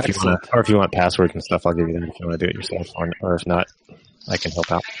 Or if you want passwords and stuff, I'll give you them if you want to do it yourself, or if not, I can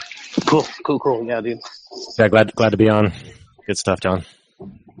help out. Cool. Yeah, dude. Yeah, glad to be on. Good stuff, John.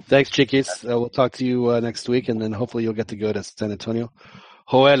 Thanks, Chiquis. We'll talk to you next week, and then hopefully you'll get to go to San Antonio.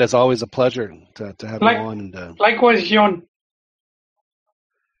 Joel, it's always a pleasure to have you on. And likewise, John.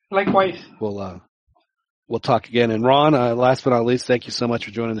 Likewise. We'll talk again. And Ron, last but not least, thank you so much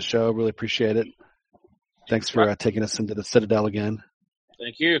for joining the show. Really appreciate it. Thanks for taking us into the Citadel again.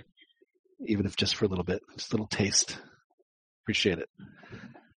 Thank you. Even if just for a little bit, just a little taste. Appreciate it.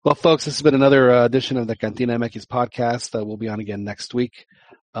 Well, folks, this has been another edition of the Cantina MX podcast. We'll be on again next week.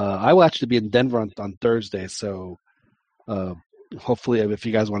 I will actually be in Denver on Thursday, so hopefully if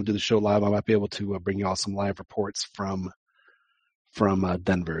you guys want to do the show live, I might be able to bring you all some live reports from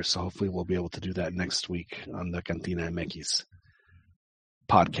Denver. So hopefully we'll be able to do that next week on the Cantina MX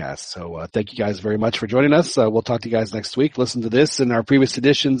podcast. So thank you guys very much for joining us. We'll talk to you guys next week. Listen to this and our previous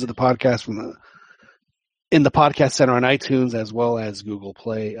editions of the podcast in the podcast center on iTunes as well as Google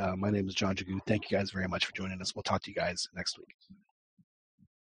Play. My name is John Jagu. Thank you guys very much for joining us. We'll talk to you guys next week.